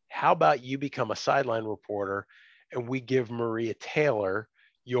 said, how about you become a sideline reporter and we give Maria Taylor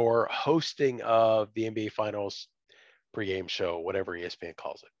your hosting of the NBA Finals pregame show, whatever ESPN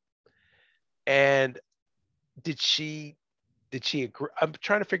calls it. And did she agree? I'm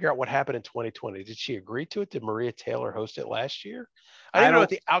trying to figure out what happened in 2020. Did she agree to it? Did Maria Taylor host it last year? I don't know what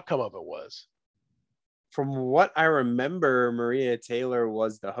the outcome of it was. From what I remember, Maria Taylor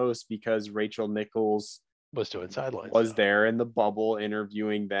was the host because Rachel Nichols was doing sidelines. Was there in the bubble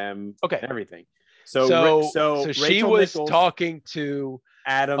interviewing them. Okay. And everything. So she was Nichols, talking to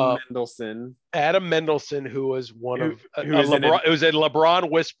Adam Mendelsohn. Adam Mendelsohn, who was one of LeBron. It was a LeBron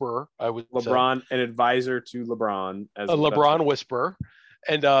whisperer. I would LeBron, say. An advisor to LeBron, as a LeBron whisperer,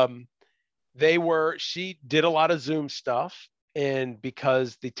 and she did a lot of Zoom stuff, and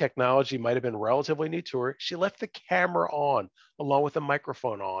because the technology might have been relatively new to her, she left the camera on along with the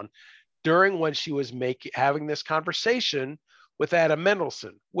microphone on during when she was having this conversation with Adam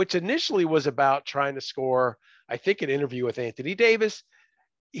Mendelsohn, which initially was about trying to score, I think, an interview with Anthony Davis.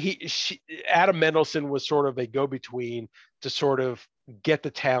 Adam Mendelsohn was sort of a go-between to sort of get the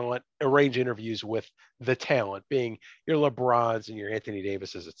talent, arrange interviews with the talent, being your LeBrons and your Anthony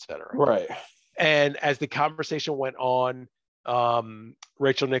Davises, et cetera. Right. And as the conversation went on,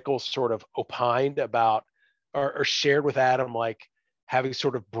 Rachel Nichols sort of opined about or shared with Adam, like having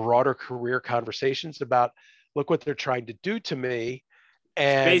sort of broader career conversations about, look what they're trying to do to me.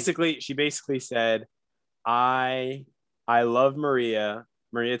 And she basically said, I love Maria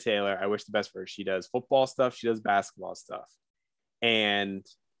Taylor. I wish the best for her. She does football stuff. She does basketball stuff. And,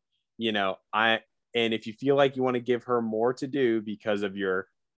 and if you feel like you want to give her more to do because of your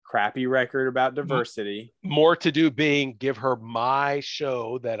crappy record about diversity. More to do being give her my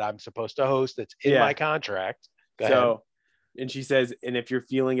show that I'm supposed to host that's in my contract. Go ahead. And she says, and if you're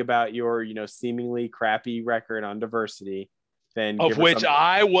feeling about your, seemingly crappy record on diversity, then of which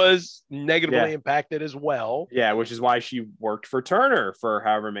I was negatively impacted as well. Yeah, which is why she worked for Turner for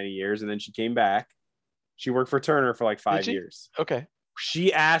however many years, and then she came back. She worked for Turner for like 5 years. Okay.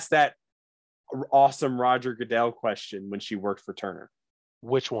 She asked that awesome Roger Goodell question when she worked for Turner.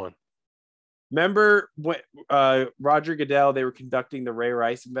 Which one? Remember when Roger Goodell, they were conducting the Ray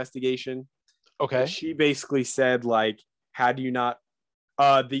Rice investigation? Okay. She basically said, like, how do you not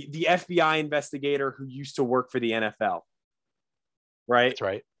the FBI investigator who used to work for the NFL, right? That's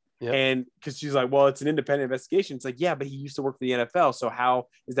right. Yep. And because she's like, well, it's an independent investigation. It's like, yeah, but he used to work for the NFL, so how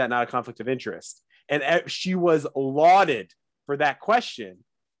is that not a conflict of interest? And she was lauded for that question.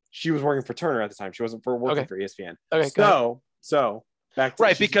 She was working for Turner at the time. She wasn't working for ESPN. Okay. So back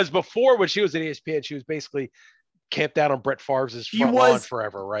to because before when she was at ESPN, she was basically camped out on Brett Favre's front lawn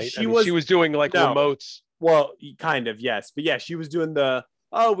forever, right? She was doing like remotes. Well, kind of, yes. But yeah, she was doing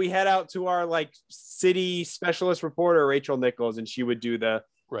we head out to our like city specialist reporter, Rachel Nichols, and she would do the,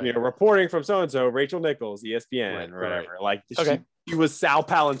 reporting from so-and-so, Rachel Nichols, ESPN, or whatever. Right. Like, she was Sal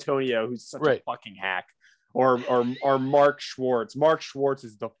Palantonio, who's such a fucking hack. Or Mark Schwartz. Mark Schwartz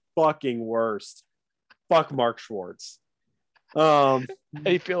is the fucking worst. Fuck Mark Schwartz. How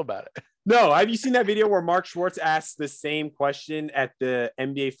do you feel about it? No, have you seen that video where Mark Schwartz asks the same question at the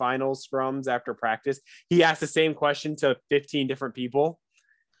NBA Finals scrums after practice? He asked the same question to 15 different people.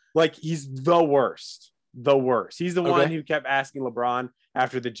 Like, he's the worst. The worst. He's the one who kept asking LeBron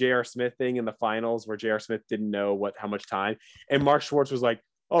after the J.R. Smith thing in the finals where J.R. Smith didn't know how much time. And Mark Schwartz was like,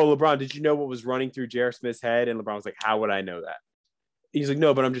 oh, LeBron, did you know what was running through J.R. Smith's head? And LeBron was like, how would I know that? He's like,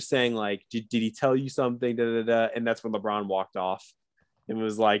 no, but I'm just saying, like, did he tell you something? And that's when LeBron walked off. And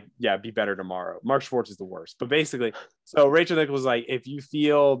was like, yeah, be better tomorrow. Mark Schwartz is the worst. But basically, so Rachel Nichols was like, if you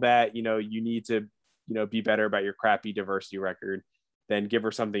feel that, you need to, be better about your crappy diversity record, then give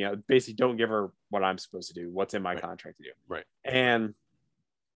her something else. Basically, don't give her what I'm supposed to do, what's in my contract to do. Right. And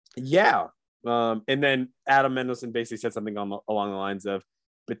and then Adam Mendelsohn basically said something along the lines of,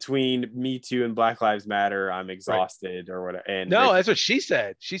 between Me Too and Black Lives Matter, I'm exhausted or whatever. And no, that's what she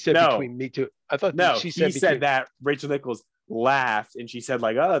said. She said between Me Too. I thought she said that Rachel Nichols laughed and she said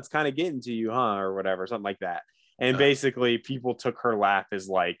like, oh, it's kind of getting to you, huh? Or whatever, something like that. And basically people took her laugh as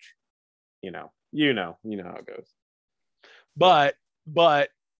like, you know how it goes. But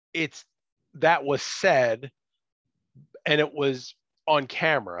that was said and it was on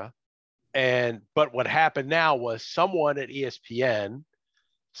camera. But what happened now was someone at ESPN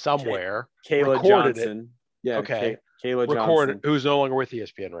somewhere Kayla recorded Johnson. It. Yeah. Okay. Kayla recorded, Johnson, who's no longer with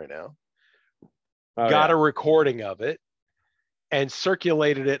ESPN right now, got a recording of it and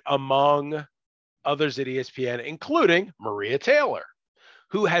circulated it among others at ESPN, including Maria Taylor,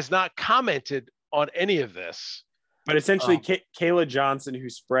 who has not commented on any of this. But essentially, Kayla Johnson, who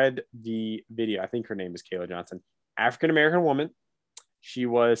spread the video, I think her name is Kayla Johnson, African-American woman. She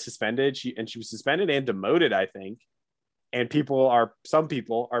was suspended. She was suspended and demoted, I think. And some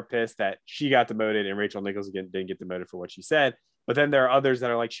people are pissed that she got demoted and Rachel Nichols didn't get demoted for what she said. But then there are others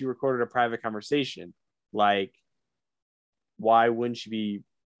that are like, she recorded a private conversation. Like, why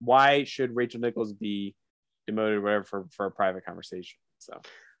should Rachel Nichols be demoted or whatever for a private conversation?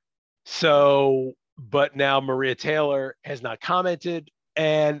 So, but now Maria Taylor has not commented.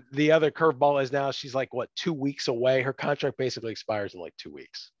 And the other curveball is now she's like, 2 weeks away? Her contract basically expires in like 2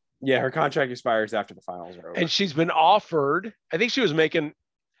 weeks. Yeah, her contract expires after the finals are over. And she's been offered, I think she was making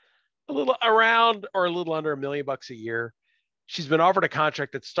a little under $1 million a year. She's been offered a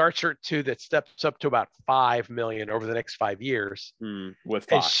contract that starts her at 2 that steps up to about $5 million over the next 5 years. With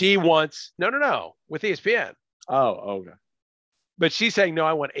Fox. And she wants no with ESPN. Oh, okay. But she's saying no,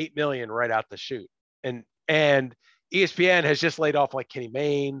 I want $8 million right out the chute. And ESPN has just laid off like Kenny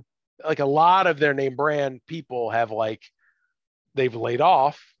Mayne, like a lot of their name brand people have they've laid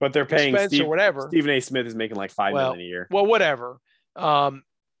off, but they're paying or whatever. Stephen A. Smith is making like $5 million a year. Well, whatever.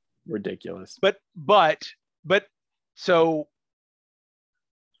 Ridiculous. But so,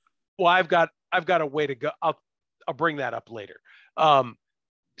 well, I've got a way to go. I'll bring that up later.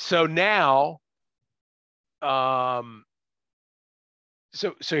 So now, so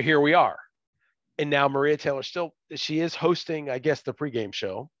here we are. And now Maria Taylor she is hosting, I guess, the pregame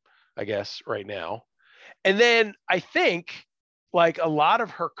show, I guess, right now. And then I think like a lot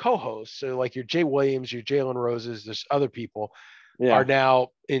of her co-hosts, so like your Jay Williams, your Jalen Roses, there's other people are now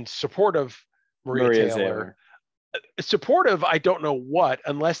in support of Maria Taylor. Supportive, I don't know what,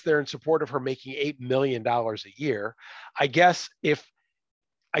 unless they're in support of her making $8 million a year. I guess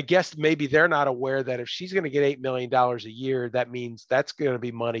maybe they're not aware that if she's going to get $8 million a year, that means that's going to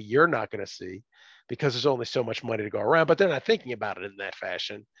be money you're not going to see because there's only so much money to go around. But they're not thinking about it in that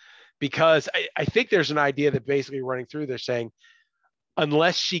fashion because I think there's an idea that basically running through, they're saying,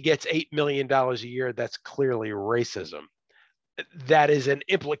 unless she gets $8 million a year, that's clearly racism. That is an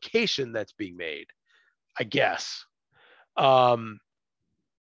implication that's being made, I guess. Now,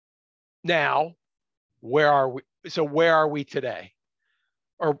 where are we? So where are we today?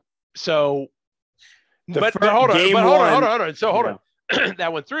 Hold on. So hold on.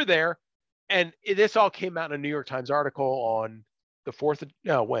 That went through there. And this all came out in a New York Times article on the 4th of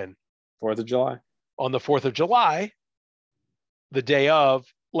July. On the 4th of July, the day of,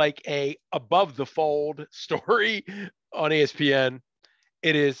 like a above the fold story on ESPN.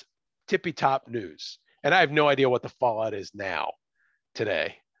 It is tippy top news. And I have no idea what the fallout is now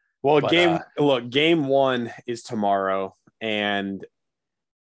today. Well, game 1 is tomorrow. And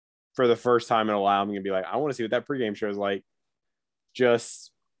for the first time in a while, I'm going to be like, I want to see what that pregame show is like.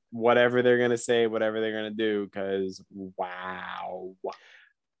 Just whatever they're going to say, whatever they're going to do. Because wow.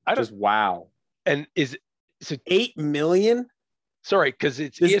 Wow. And is it 8 million? Sorry, because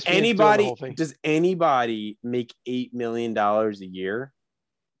it's ESPN. Does anybody make $8 million a year?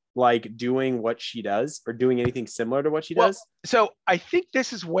 Like doing what she does or doing anything similar to what she does? So I think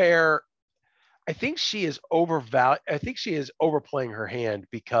this is where I think she is overvalued. I think she is overplaying her hand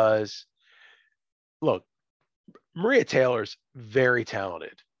because look, Maria Taylor's very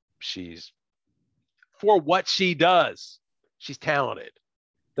talented. She's for what she does. She's talented.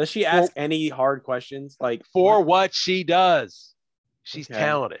 Does she ask any hard questions? Like for what she does, she's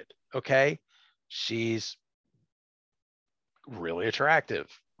talented. Okay. She's really attractive.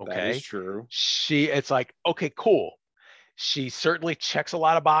 Okay. That is true. It's like, okay, cool. She certainly checks a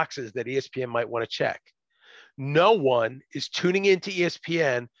lot of boxes that ESPN might want to check. No one is tuning into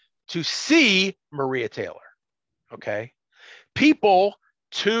ESPN to see Maria Taylor. Okay. People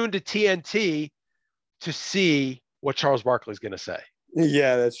tune to TNT to see what Charles Barkley is going to say.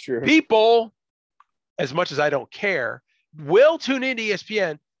 Yeah, that's true. People, as much as I don't care, will tune into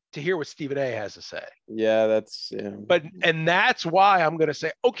ESPN to hear what Stephen A has to say. Yeah, that's And that's why I'm going to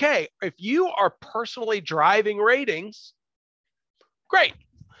say, okay, if you are personally driving ratings, great.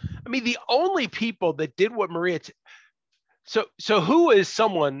 I mean, the only people that did what so who is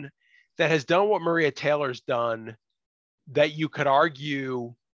someone that has done what Maria Taylor's done that you could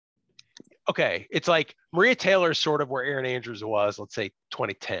argue, okay, it's like Maria Taylor's sort of where Aaron Andrews was, let's say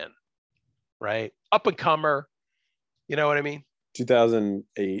 2010, right? Up and comer, you know what I mean?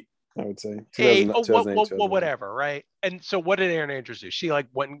 2008, I would say. 2008, whatever, right? And so what did Aaron Andrews do? She like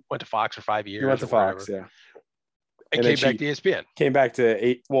went to Fox for 5 years. She went to Fox, whatever, yeah. and came back to ESPN. Came back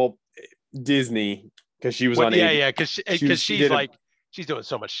to Disney because she was on. Yeah, because she's like she's doing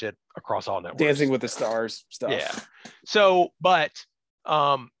so much shit across all networks. Dancing with the Stars stuff. Yeah. So, but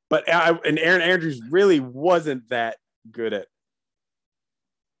Aaron Andrews really wasn't that good at.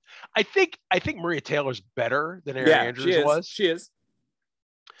 I think Maria Taylor's better than Aaron Andrews was. She is.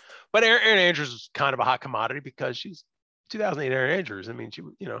 But Aaron Andrews is kind of a hot commodity because she's 2008 Aaron Andrews. I mean, she,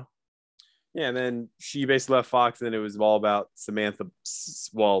 you know. Yeah, and then she basically left Fox, and it was all about Samantha.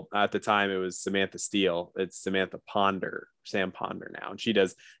 Well, at the time, it was Samantha Steele. It's Samantha Sam Ponder now, and she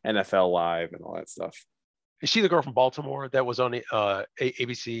does NFL Live and all that stuff. Is she the girl from Baltimore that was on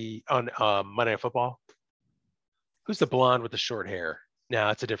ABC on Monday Night Football? Who's the blonde with the short hair? No,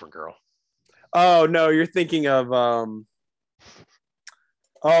 it's a different girl. Oh no, you're thinking of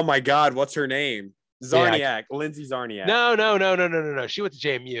oh my God, what's her name? Zarniak, Lindsay Zarniak. No. She went to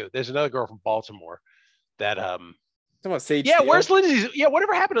JMU. There's another girl from Baltimore that talking about Sage. Yeah, Steele? where's Lindsay? Yeah,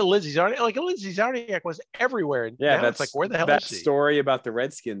 whatever happened to Lindsay Zarniak? Like Lindsay Zarniak was everywhere. And yeah, that's like where the hell that is she? Story about the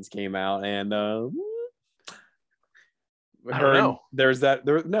Redskins came out, and I don't know. There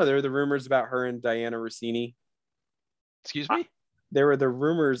were the rumors about her and Diana Rossini. Excuse me? There were the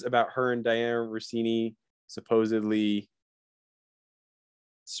rumors about her and Diana Rossini supposedly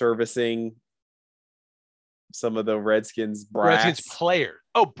servicing some of the Redskins players.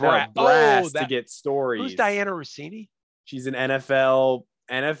 Oh, brass to get stories. Who's Diana Rossini? She's an NFL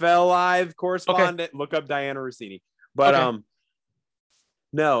Live correspondent. Okay. Look up Diana Rossini. But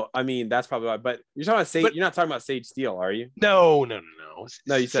no, I mean that's probably why. But you're talking about Sage. You're not talking about Sage Steele, are you? No. No,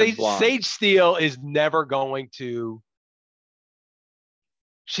 you said blonde. Sage Steele is never going to.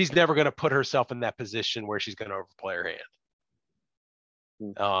 She's never going to put herself in that position where she's going to overplay her hand.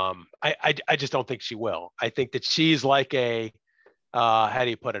 I just don't think she will. I think that she's like a how do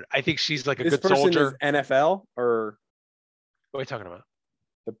you put it? I think she's like a good soldier. Is NFL or what are you talking about?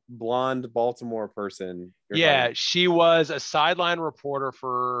 The blonde Baltimore person. Yeah, she was a sideline reporter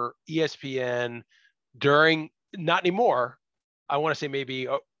for ESPN during, not anymore. I want to say maybe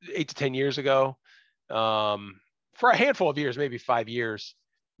 8 to 10 years ago. For a handful of years, maybe 5 years.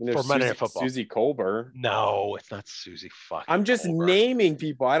 For Monday Night Football. Susie Colbert. No, it's not Susie fucking I'm just Colbert. naming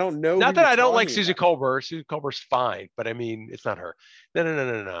people. I don't know. Not that I don't like Susie Colbert. Susie Colbert's fine, but I mean, it's not her.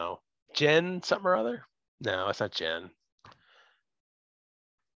 No. Jen something or other? No, it's not Jen.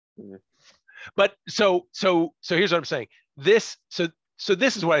 But so here's what I'm saying. This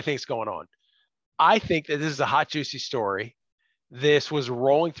is what I think is going on. I think that this is a hot, juicy story. This was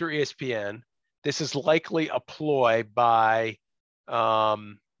rolling through ESPN. This is likely a ploy by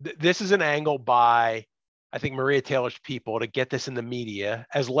this is an angle by, I think, Maria Taylor's people to get this in the media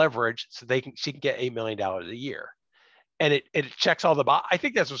as leverage so she can get $8 million a year. And it checks all the boxes. I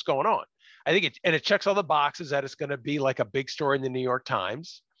think that's what's going on. I think it checks all the boxes that it's going to be like a big story in the New York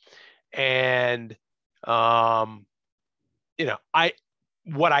Times. And, what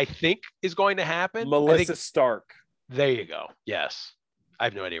I think is going to happen. Melissa Stark. There you go. Yes. I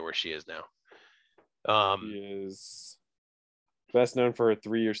have no idea where she is now. She is best known for a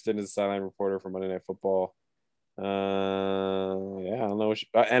 3-year stint as a sideline reporter for Monday Night Football. I don't know.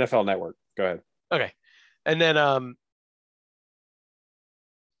 NFL Network. Go ahead. Okay. And then I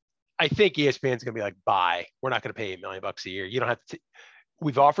think ESPN is going to be like, bye. We're not going to pay $8 million a year. You don't have to.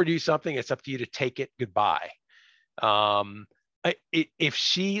 We've offered you something. It's up to you to take it. Goodbye. If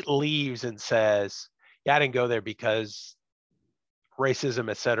she leaves and says, yeah, I didn't go there because racism,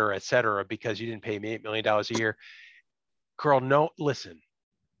 et cetera, because you didn't pay me $8 million a year. Girl, no, listen,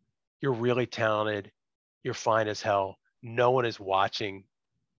 you're really talented. You're fine as hell. No one is watching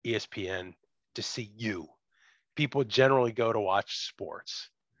ESPN to see you. People generally go to watch sports.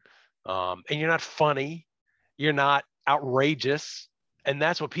 And you're not funny. You're not outrageous. And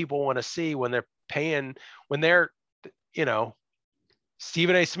that's what people want to see when they're paying,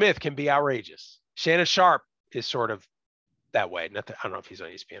 Stephen A. Smith can be outrageous. Shannon Sharp is sort of that way. I don't know if he's on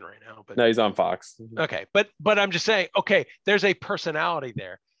ESPN right now, but no, he's on Fox. Okay. But I'm just saying, okay, there's a personality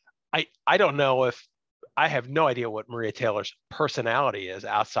there. I don't know if I have no idea what Maria Taylor's personality is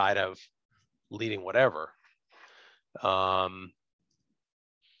outside of leading whatever. You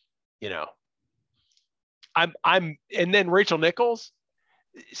know, and then Rachel Nichols.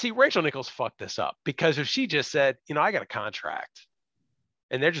 See, Rachel Nichols fucked this up because if she just said, I got a contract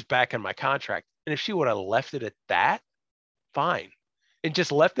and they're just backing my contract. And if she would have left it at that, fine. And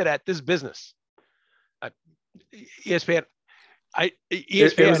just left it at this business. ESPN, ESPN,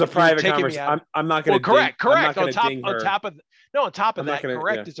 it was a private conversation. I'm not going to. Correct. On top of that,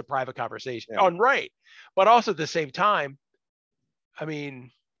 correct. It's a private conversation. Yeah. Right. But also at the same time, I mean,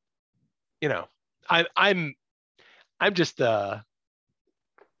 I'm just I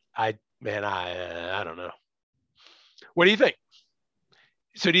don't know. What do you think?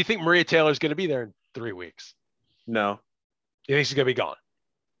 So do you think Maria Taylor's going to be there in 3 weeks? No. You think she's going to be gone?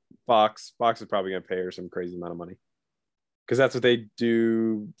 Fox is probably going to pay her some crazy amount of money because that's what they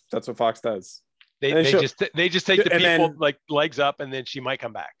do. That's what Fox does. They just take the people then, like legs up, and then she might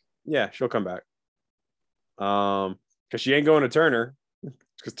come back. Yeah, she'll come back. Because she ain't going to Turner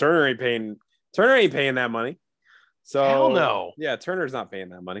because Turner ain't paying that money. So hell no. Yeah, Turner's not paying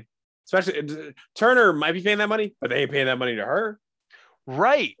that money. Especially Turner might be paying that money, but they ain't paying that money to her.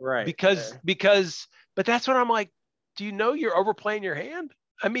 Right. Because but that's what I'm like. Do you know you're overplaying your hand?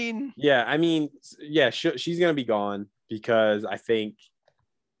 I mean, she's gonna be gone because I think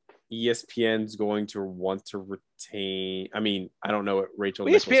ESPN's going to want to retain. I mean, I don't know what Rachel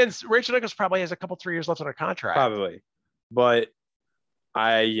Nichols probably has a couple 3 years left on her contract. Probably, but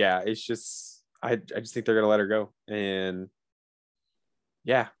it's just I just think they're gonna let her go, and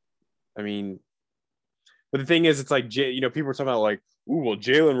I mean, but the thing is, it's like people are talking about like, ooh, well,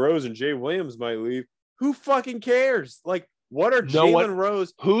 Jalen Rose and Jay Williams might leave. Who fucking cares? Like, what are Jalen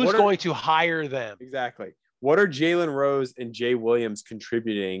Rose? Who's going to hire them? Exactly. What are Jalen Rose and Jay Williams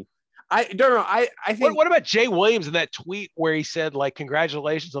contributing? I don't know. I think. What about Jay Williams in that tweet where he said, like,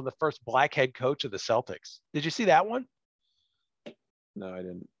 congratulations on the first black head coach of the Celtics? Did you see that one? No, I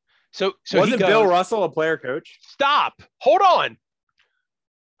didn't. So wasn't Bill Russell a player coach? Stop. Hold on.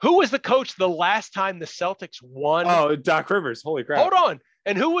 Who was the coach the last time the Celtics won? Oh, Doc Rivers. Holy crap. Hold on.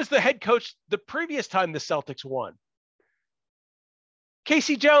 And who was the head coach the previous time the Celtics won?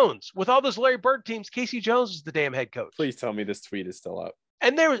 Casey Jones. With all those Larry Bird teams, Casey Jones is the damn head coach. Please tell me this tweet is still up.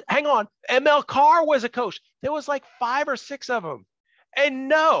 And hang on, ML Carr was a coach. There was like 5 or 6 of them. And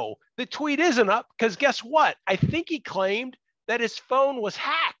no, the tweet isn't up because guess what? I think he claimed that his phone was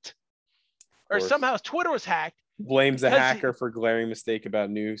hacked or somehow his Twitter was hacked. Blames a hacker for glaring mistake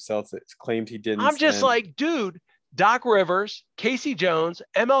about new Celtics. Claimed he didn't. I'm just like, dude, Doc Rivers, Casey Jones,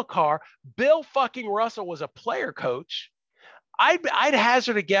 ML Carr, Bill fucking Russell was a player coach. I'd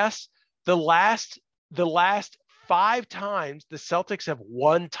hazard a guess the last 5 times the Celtics have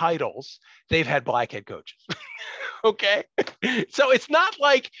won titles, they've had black head coaches. Okay. So it's not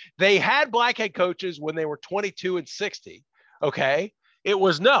like they had black head coaches when they were 22-60. Okay. It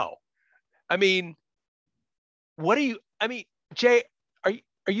was no. I mean, Jay, are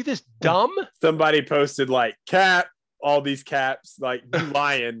you this dumb? Somebody posted like cap, all these caps, like you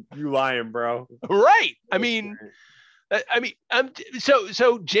lying, bro. Right.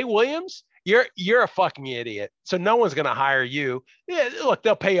 So Jay Williams, you're a fucking idiot. So no one's going to hire you. Yeah, look,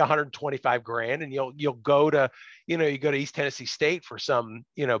 they'll pay you $125,000 and you'll go to, you go to East Tennessee State for some,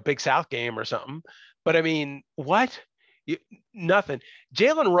 Big South game or something. But I mean, what? Nothing.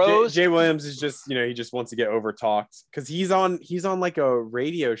 Jalen Rose. Jay Williams is just, he just wants to get over talked because he's on like a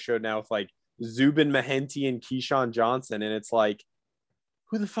radio show now with like Zubin Mehenti and Keyshawn Johnson. And it's like,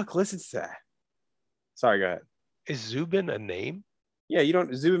 who the fuck listens to that? Sorry, go ahead. Is Zubin a name? Yeah,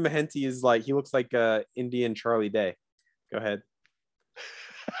 Zubin Mehenti is like, he looks like Indian Charlie Day. Go ahead.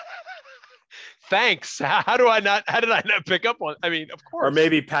 Thanks. How did I not pick up on? I mean, of course. Or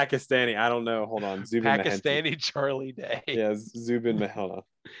maybe Pakistani. I don't know. Hold on. Zubin Pakistani Mehenti. Charlie Day. Yeah, Zubin Mehenti. Hold on.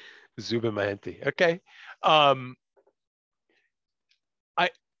 Zubin Mehenti. Okay.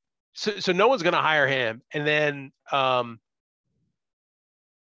 So no one's gonna hire him. And then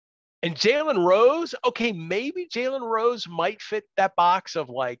and Jalen Rose, okay, maybe Jalen Rose might fit that box of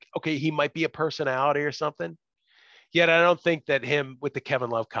like, okay, he might be a personality or something. Yet I don't think that him with the Kevin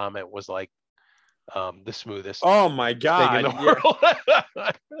Love comment was like the smoothest. Oh my God. Thing in the world.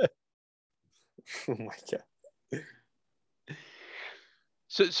 Oh my God.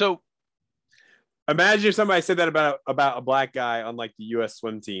 So imagine if somebody said that about a black guy on like the US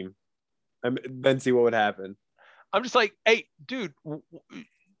swim team, and then see what would happen. I'm just like, hey, dude,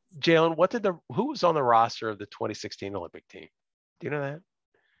 Jalen, who was on the roster of the 2016 Olympic team? Do you know that?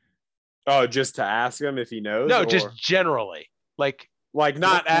 Oh, just to ask him if he knows? No, just generally. Like, Like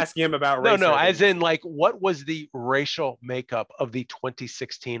not asking him about race. No, as in like, what was the racial makeup of the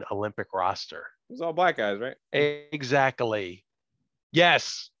 2016 Olympic roster? It was all black guys, right? Exactly.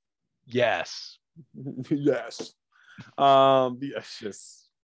 Yes. Yes. Yes, just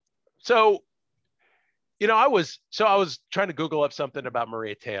so, I was trying to Google up something about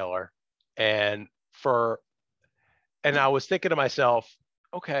Maria Taylor, and I was thinking to myself,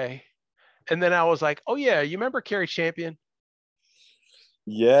 okay. And then I was like, oh yeah, you remember Carrie Champion?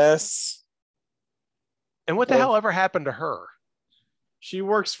 Yes. And what the hell ever happened to her? She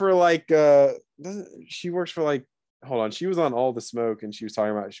works for like hold on, she was on All the Smoke and she was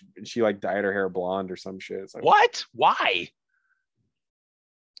talking about she like dyed her hair blonde or some shit. It's like, what? Why?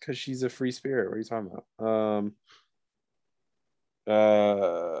 Because she's a free spirit. What are you talking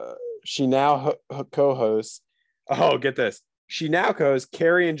about? She now co-hosts. Oh, get this. She now co-hosts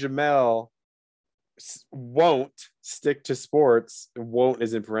Carrie and Jamel won't stick to sports. Won't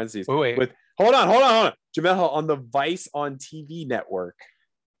is in parentheses. Wait. With hold on. Jamel on the Vice on TV network.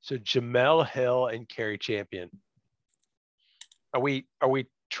 So Jamel Hill and Carrie Champion. Are we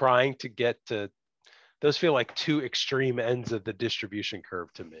trying to get to? Those feel like two extreme ends of the distribution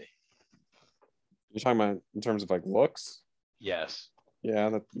curve to me. You're talking about in terms of like looks? Yes.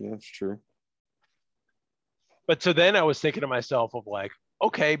 Yeah, that's true. But so then I was thinking to myself of like,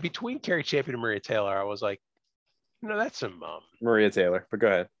 okay, between Carrie Champion and Maria Taylor, I was like, that's some Maria Taylor, but go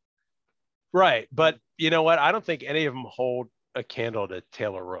ahead. Right. But you know what? I don't think any of them hold a candle to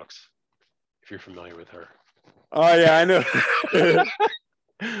Taylor Rooks, if you're familiar with her. Oh, yeah, I know.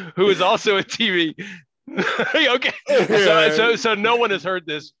 Who is also a TV. Okay. So no one has heard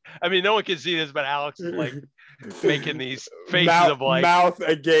this. I mean, no one can see this, but Alex is like making these faces of like mouth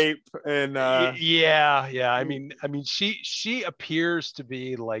agape and yeah. I mean she appears to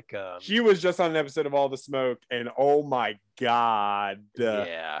be like she was just on an episode of All the Smoke and oh my god.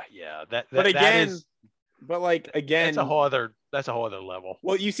 Yeah. But again, that is, again, that's a whole other level.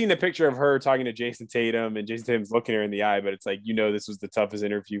 Well, you've seen the picture of her talking to Jason Tatum and Jason Tatum's looking her in the eye, but it's like, this was the toughest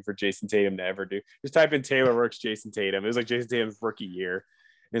interview for Jason Tatum to ever do. Just type in Taylor Rooks, Jason Tatum. It was like Jason Tatum's rookie year.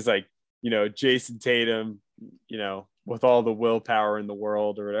 And it's like, Jason Tatum, with all the willpower in the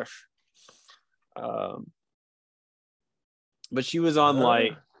world or whatever. But she was on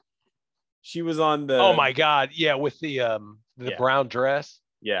the oh my god, yeah, with the brown dress.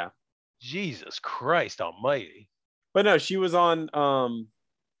 Yeah. Jesus Christ almighty. But no, she was on like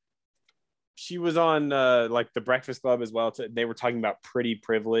the Breakfast Club as well. They were talking about pretty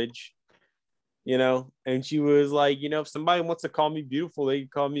privilege, and she was like, if somebody wants to call me beautiful, they can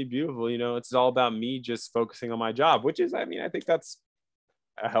call me beautiful. It's all about me just focusing on my job, which is, I think that's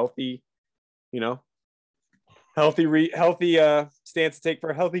a healthy stance to take for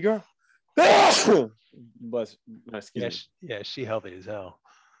a healthy girl. But excuse me. Yeah, she healthy as hell.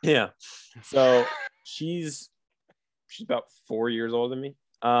 Yeah. So she's about 4 years older than me.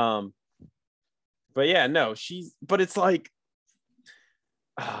 But yeah, no, but it's like,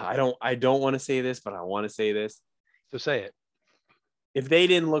 I don't want to say this, but I want to say this. So say it. If they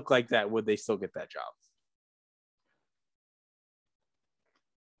didn't look like that, would they still get that job?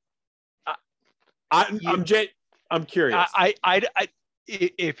 I'm curious.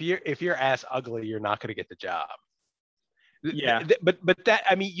 If you're ass ugly, you're not going to get the job. Yeah. But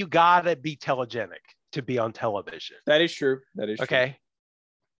that, you gotta be telegenic to be on television. That is true. Okay.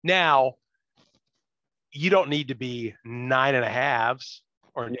 Now, you don't need to be 9.5s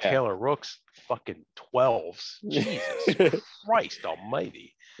or Taylor Rooks fucking 12s. Jesus Christ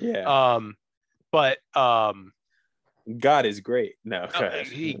almighty. Yeah. But God is great. No,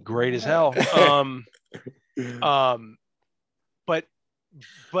 he great as hell. But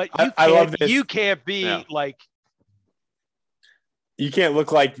I love this. You can't be like. You can't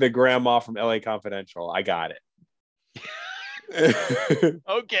look like the grandma from LA Confidential. I got it.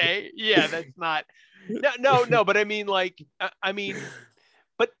 Okay. Yeah, that's not. No. But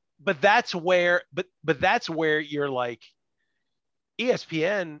but that's where you're like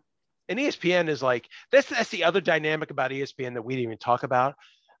ESPN, and ESPN is like that's the other dynamic about ESPN that we didn't even talk about.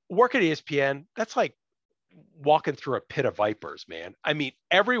 Work at ESPN, that's like walking through a pit of vipers, man.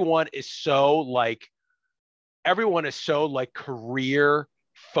 Everyone is so career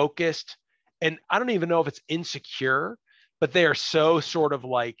focused, and I don't even know if it's insecure, but they are so sort of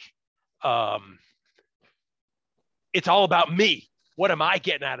like, it's all about me. What am I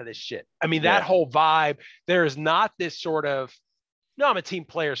getting out of this shit? That whole vibe, there is not this sort of, no, I'm a team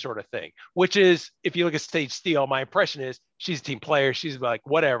player sort of thing, which is, if you look at Sage Steele, my impression is she's a team player. She's like,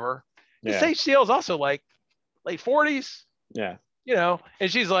 whatever. Yeah. Sage Steele is also like late 40s. Yeah.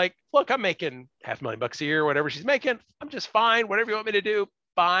 And she's like, look, I'm making $500,000 a year, whatever she's making. I'm just fine. Whatever you want me to do,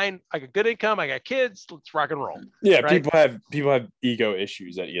 fine. I got good income. I got kids. Let's rock and roll. Yeah, right? people have ego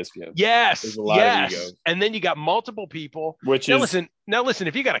issues at ESPN. Yes. There's a lot of ego. And then you got multiple people. Listen,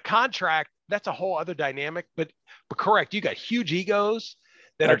 if you got a contract, that's a whole other dynamic. But correct, you got huge egos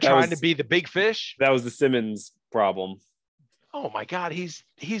that are trying to be the big fish. That was the Simmons problem. Oh my God, he's.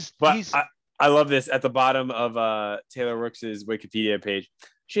 I love this at the bottom of Taylor Rooks' Wikipedia page.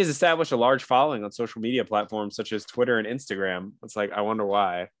 She has established a large following on social media platforms such as Twitter and Instagram. It's like, I wonder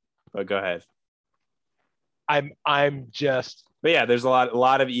why, but go ahead. I'm just. But yeah, there's a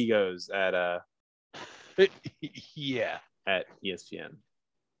lot of egos at yeah, at ESPN.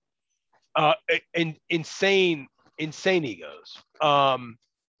 And insane egos.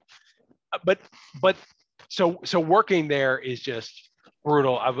 But so working there is just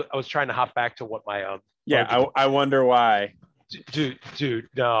brutal. I was trying to hop back to what my I wonder why. Dude,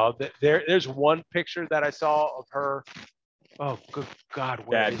 no. There's one picture that I saw of her. Oh, good God!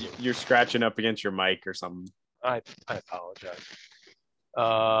 Dad, you're scratching up against your mic or something. I apologize.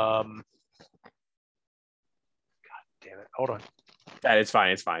 God damn it! Hold on. Dad, it's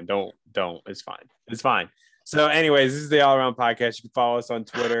fine. It's fine. Don't. It's fine. So, anyways, this is the All Around Podcast. You can follow us on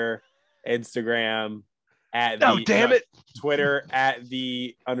Twitter, Instagram. Twitter at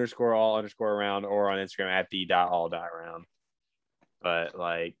the _all_around or on Instagram at the.all.round. But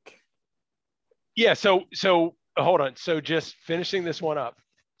like, yeah. So hold on. So just finishing this one up.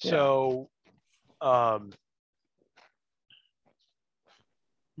 Yeah. So,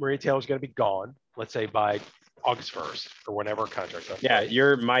 Maria Taylor's going to be gone. Let's say by August 1st or whenever contract. Yeah, right?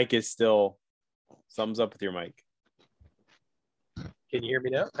 Your mic is still. Something's up with your mic. Can you hear me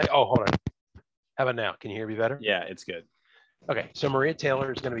now? Hey, hold on. How about now? Can you hear me better? Yeah, it's good. Okay, so Maria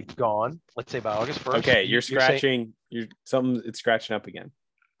Taylor is going to be gone. Let's say by August 1st. Okay, you're scratching. It's scratching up again.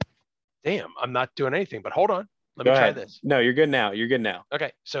 Damn, I'm not doing anything. But hold on, let me try this. No, you're good now.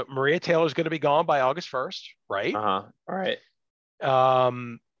 Okay, so Maria Taylor is going to be gone by August 1st, right? All right.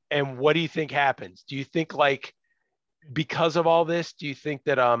 And what do you think happens? Do you think because of all this, do you think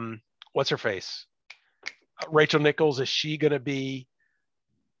that what's her face? Rachel Nichols, is she going to be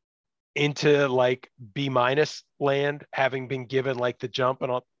into B- land, having been given the jump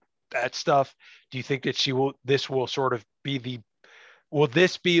and all that stuff? Do you think that this will sort of be will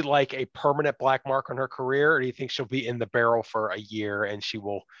this be a permanent black mark on her career, or do you think she'll be in the barrel for a year and she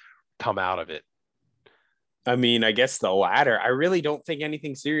will come out of it? I mean, I guess the latter. I really don't think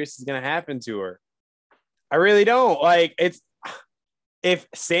anything serious is going to happen to her. I really don't. If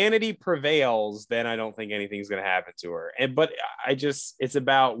sanity prevails, then I don't think anything's going to happen to her. But it's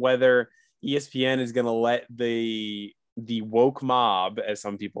about whether ESPN is going to let the woke mob, as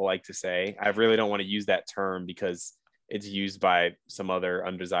some people like to say. I really don't want to use that term because it's used by some other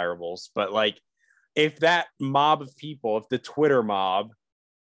undesirables. But if that mob of people, if the Twitter mob,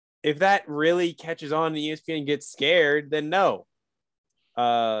 if that really catches on and ESPN gets scared, then no.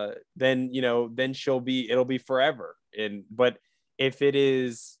 Then it'll be forever. But if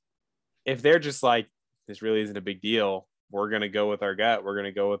they're just this really isn't a big deal, we're going to go with our gut. We're going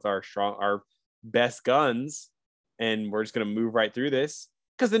to go with our best guns, and we're just going to move right through this.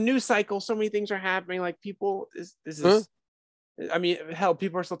 Because the news cycle, so many things are happening. People, I mean, hell,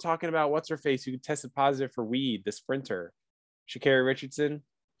 people are still talking about what's her face who tested positive for weed, the sprinter, Sha'Carri Richardson.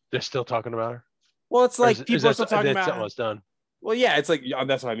 They're still talking about her. Well, it's people are still talking about. That's almost done. Well, yeah, it's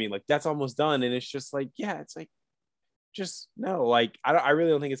that's what I mean. That's almost done, and it's just it's just no. I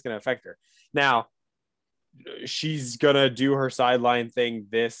really don't think it's going to affect her. Now, she's gonna do her sideline thing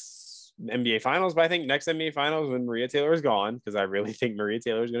this NBA Finals, but I think next NBA Finals when Maria Taylor is gone, because I really think Maria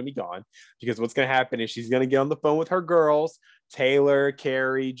Taylor is going to be gone, because what's going to happen is she's going to get on the phone with her girls, Taylor,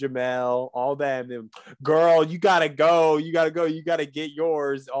 Carrie, Jamel, all them. Girl, you got to go. You got to get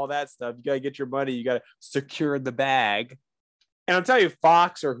yours, all that stuff. You got to get your money. You got to secure the bag. And I'm telling you,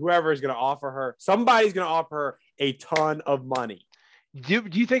 Fox or whoever is going to offer her, somebody's going to offer her a ton of money. Do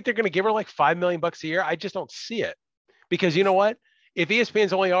you think they're going to give her $5 million a year? I just don't see it, because you know what? If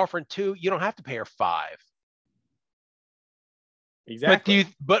ESPN's only offering $2 million, you don't have to pay her $5 million. Exactly.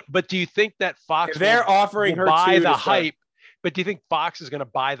 But do you think that Fox they're offering her buy the hype? But do you think Fox is going to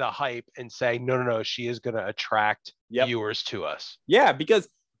buy the hype and say no, she is going to attract viewers to us? Yeah, because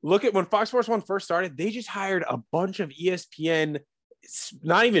look at when Fox Sports 1 first started, they just hired a bunch of ESPN,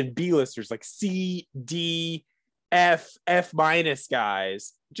 not even B-listers, C, D, F minus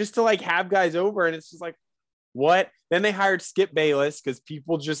guys, just to have guys over, and it's just what? Then they hired Skip Bayless because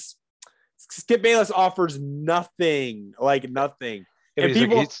Skip Bayless offers nothing, nothing. And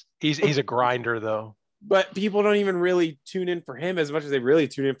people, he's a grinder though. But people don't even really tune in for him as much as they really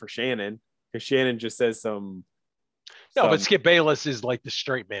tune in for Shannon, because Shannon just says some. No, but Skip Bayless is like the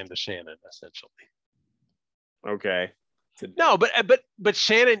straight man to Shannon, essentially. Okay. No, but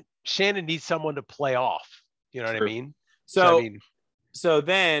Shannon needs someone to play off. You know what I mean? So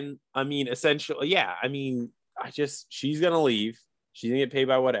then, I mean, essentially, yeah. I mean, she's gonna leave. She's gonna get paid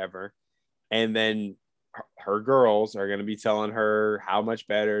by whatever, and then her girls are gonna be telling her how much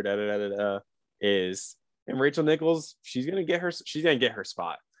better is. And Rachel Nichols, she's gonna get her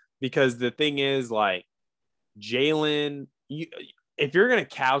spot, because the thing is, like, Jalen, if you're gonna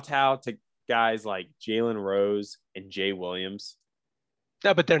kowtow to guys like Jalen Rose and Jay Williams,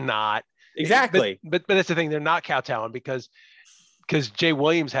 no, but they're not exactly. But that's the thing; they're not kowtowing because Jay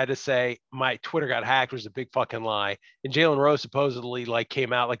Williams had to say my Twitter got hacked was a big fucking lie, and Jalen Rose supposedly like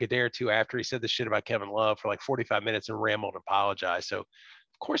came out like a day or two after he said the shit about Kevin Love for like 45 minutes and rambled and apologized. So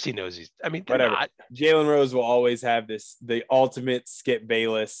of course he knows he's. I mean, whatever. Not. Jalen Rose will always have the ultimate Skip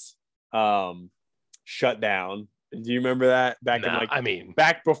Bayless shutdown. Do you remember that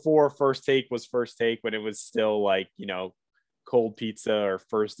back before First Take was First Take, when it was still like, cold pizza or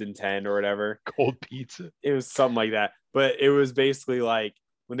first and 10 or whatever. Cold pizza. It was something like that. But it was basically like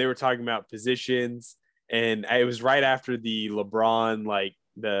when they were talking about positions, and it was right after the LeBron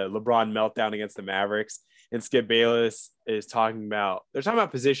meltdown against the Mavericks, and Skip Bayless is talking about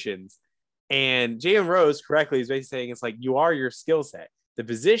positions, and Jalen Rose correctly is basically saying it's like, you are your skill set. The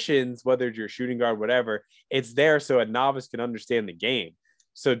positions, whether you're a shooting guard, whatever, it's there so a novice can understand the game.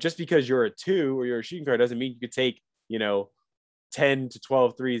 So just because you're a 2 or you're a shooting guard doesn't mean you could take, 10 to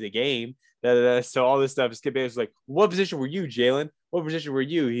 12 threes a game. So all this stuff, Skip Bayless was like, what position were you, Jalen? What position were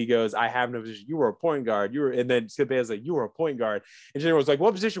you? He goes, I have no position. You were a point guard. And then Skip Bayless was like, you were a point guard. And Jalen was like,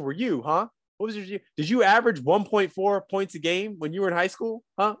 what position were you, huh? What position were you? Did you average 1.4 points a game when you were in high school?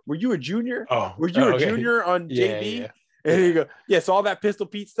 Huh? Were you a junior? Were you a junior on JV? Yeah. And he goes, yeah, so all that Pistol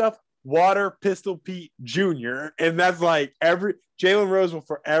Pete stuff, Water Pistol Pete Jr. And that's like Jalen Rose will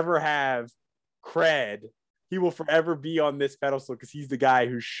forever have cred. He will forever be on this pedestal because he's the guy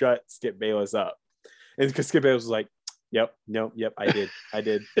who shut Skip Bayless up. And because Skip Bayless was like, yep, I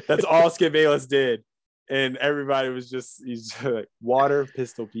did. That's all Skip Bayless did. And everybody was he's like, Water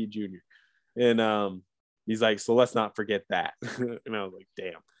Pistol Pete Jr. And he's like, so let's not forget that. And I was like,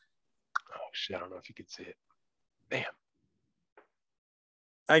 damn. Oh shit, I don't know if you can see it. Damn.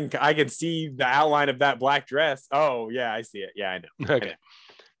 I can see the outline of that black dress. Oh yeah, I see it. Yeah, I know. Okay.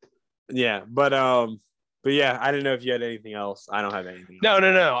 Yeah, but yeah, I didn't know if you had anything else. I don't have anything else.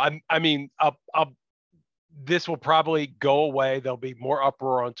 No. I mean, this will probably go away. There'll be more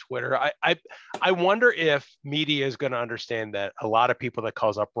uproar on Twitter. I wonder if media is going to understand that a lot of people that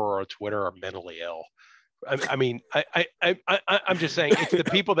cause uproar on Twitter are mentally ill. I mean, I'm just saying, it's the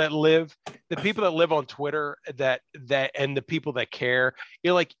people that live on Twitter that and the people that care.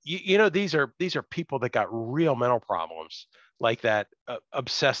 You're like, these are people that got real mental problems like that,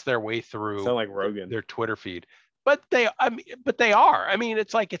 obsess their way through Sound like Rogan. Their Twitter feed. But they are. I mean,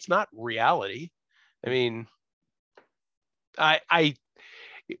 it's like, it's not reality. I mean,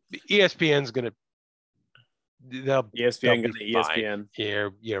 ESPN's going to. ESPN.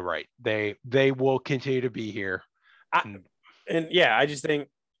 Yeah, right. They will continue to be here. I just think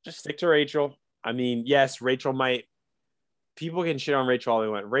just stick to Rachel. I mean, yes, Rachel might. People can shit on Rachel all they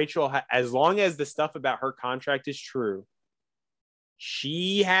want. Rachel, as long as the stuff about her contract is true,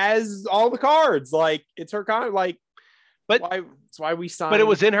 she has all the cards. Like, it's her contract. Like, but that's why we signed. But it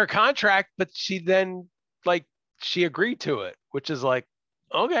was in her contract. But she then she agreed to it, which is like,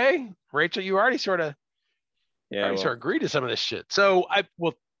 okay, Rachel, you already sort of. Yeah, I agree to some of this shit. So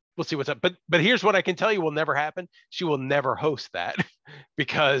we'll see what's up. But here's what I can tell you will never happen. She will never host that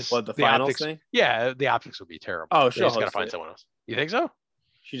because the finals thing? Yeah, the optics will be terrible. Oh, she'll just gotta find someone else. You think so?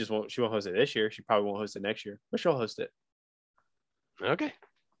 She won't host it this year. She probably won't host it next year, but she'll host it. Okay.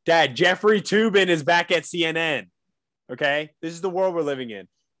 Dad, Jeffrey Toobin is back at CNN. Okay, this is the world we're living in.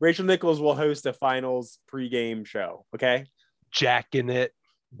 Rachel Nichols will host a finals pregame show. Okay, jacking it.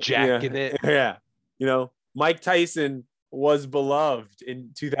 Yeah, Mike Tyson was beloved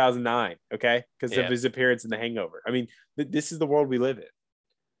in 2009, okay? Because of his appearance in The Hangover. I mean, this is the world we live in.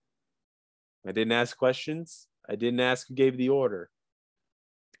 I didn't ask questions. I didn't ask who gave the order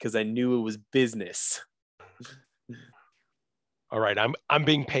because I knew it was business. All right, I'm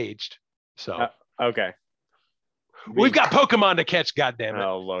being paged. So okay. We've got Pokemon to catch, goddammit.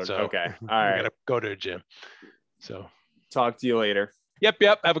 Oh, Lord. So okay. All right. I gotta go to a gym. So talk to you later. Yep.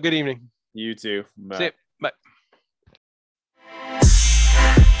 Have a good evening. You too. Bye. See ya.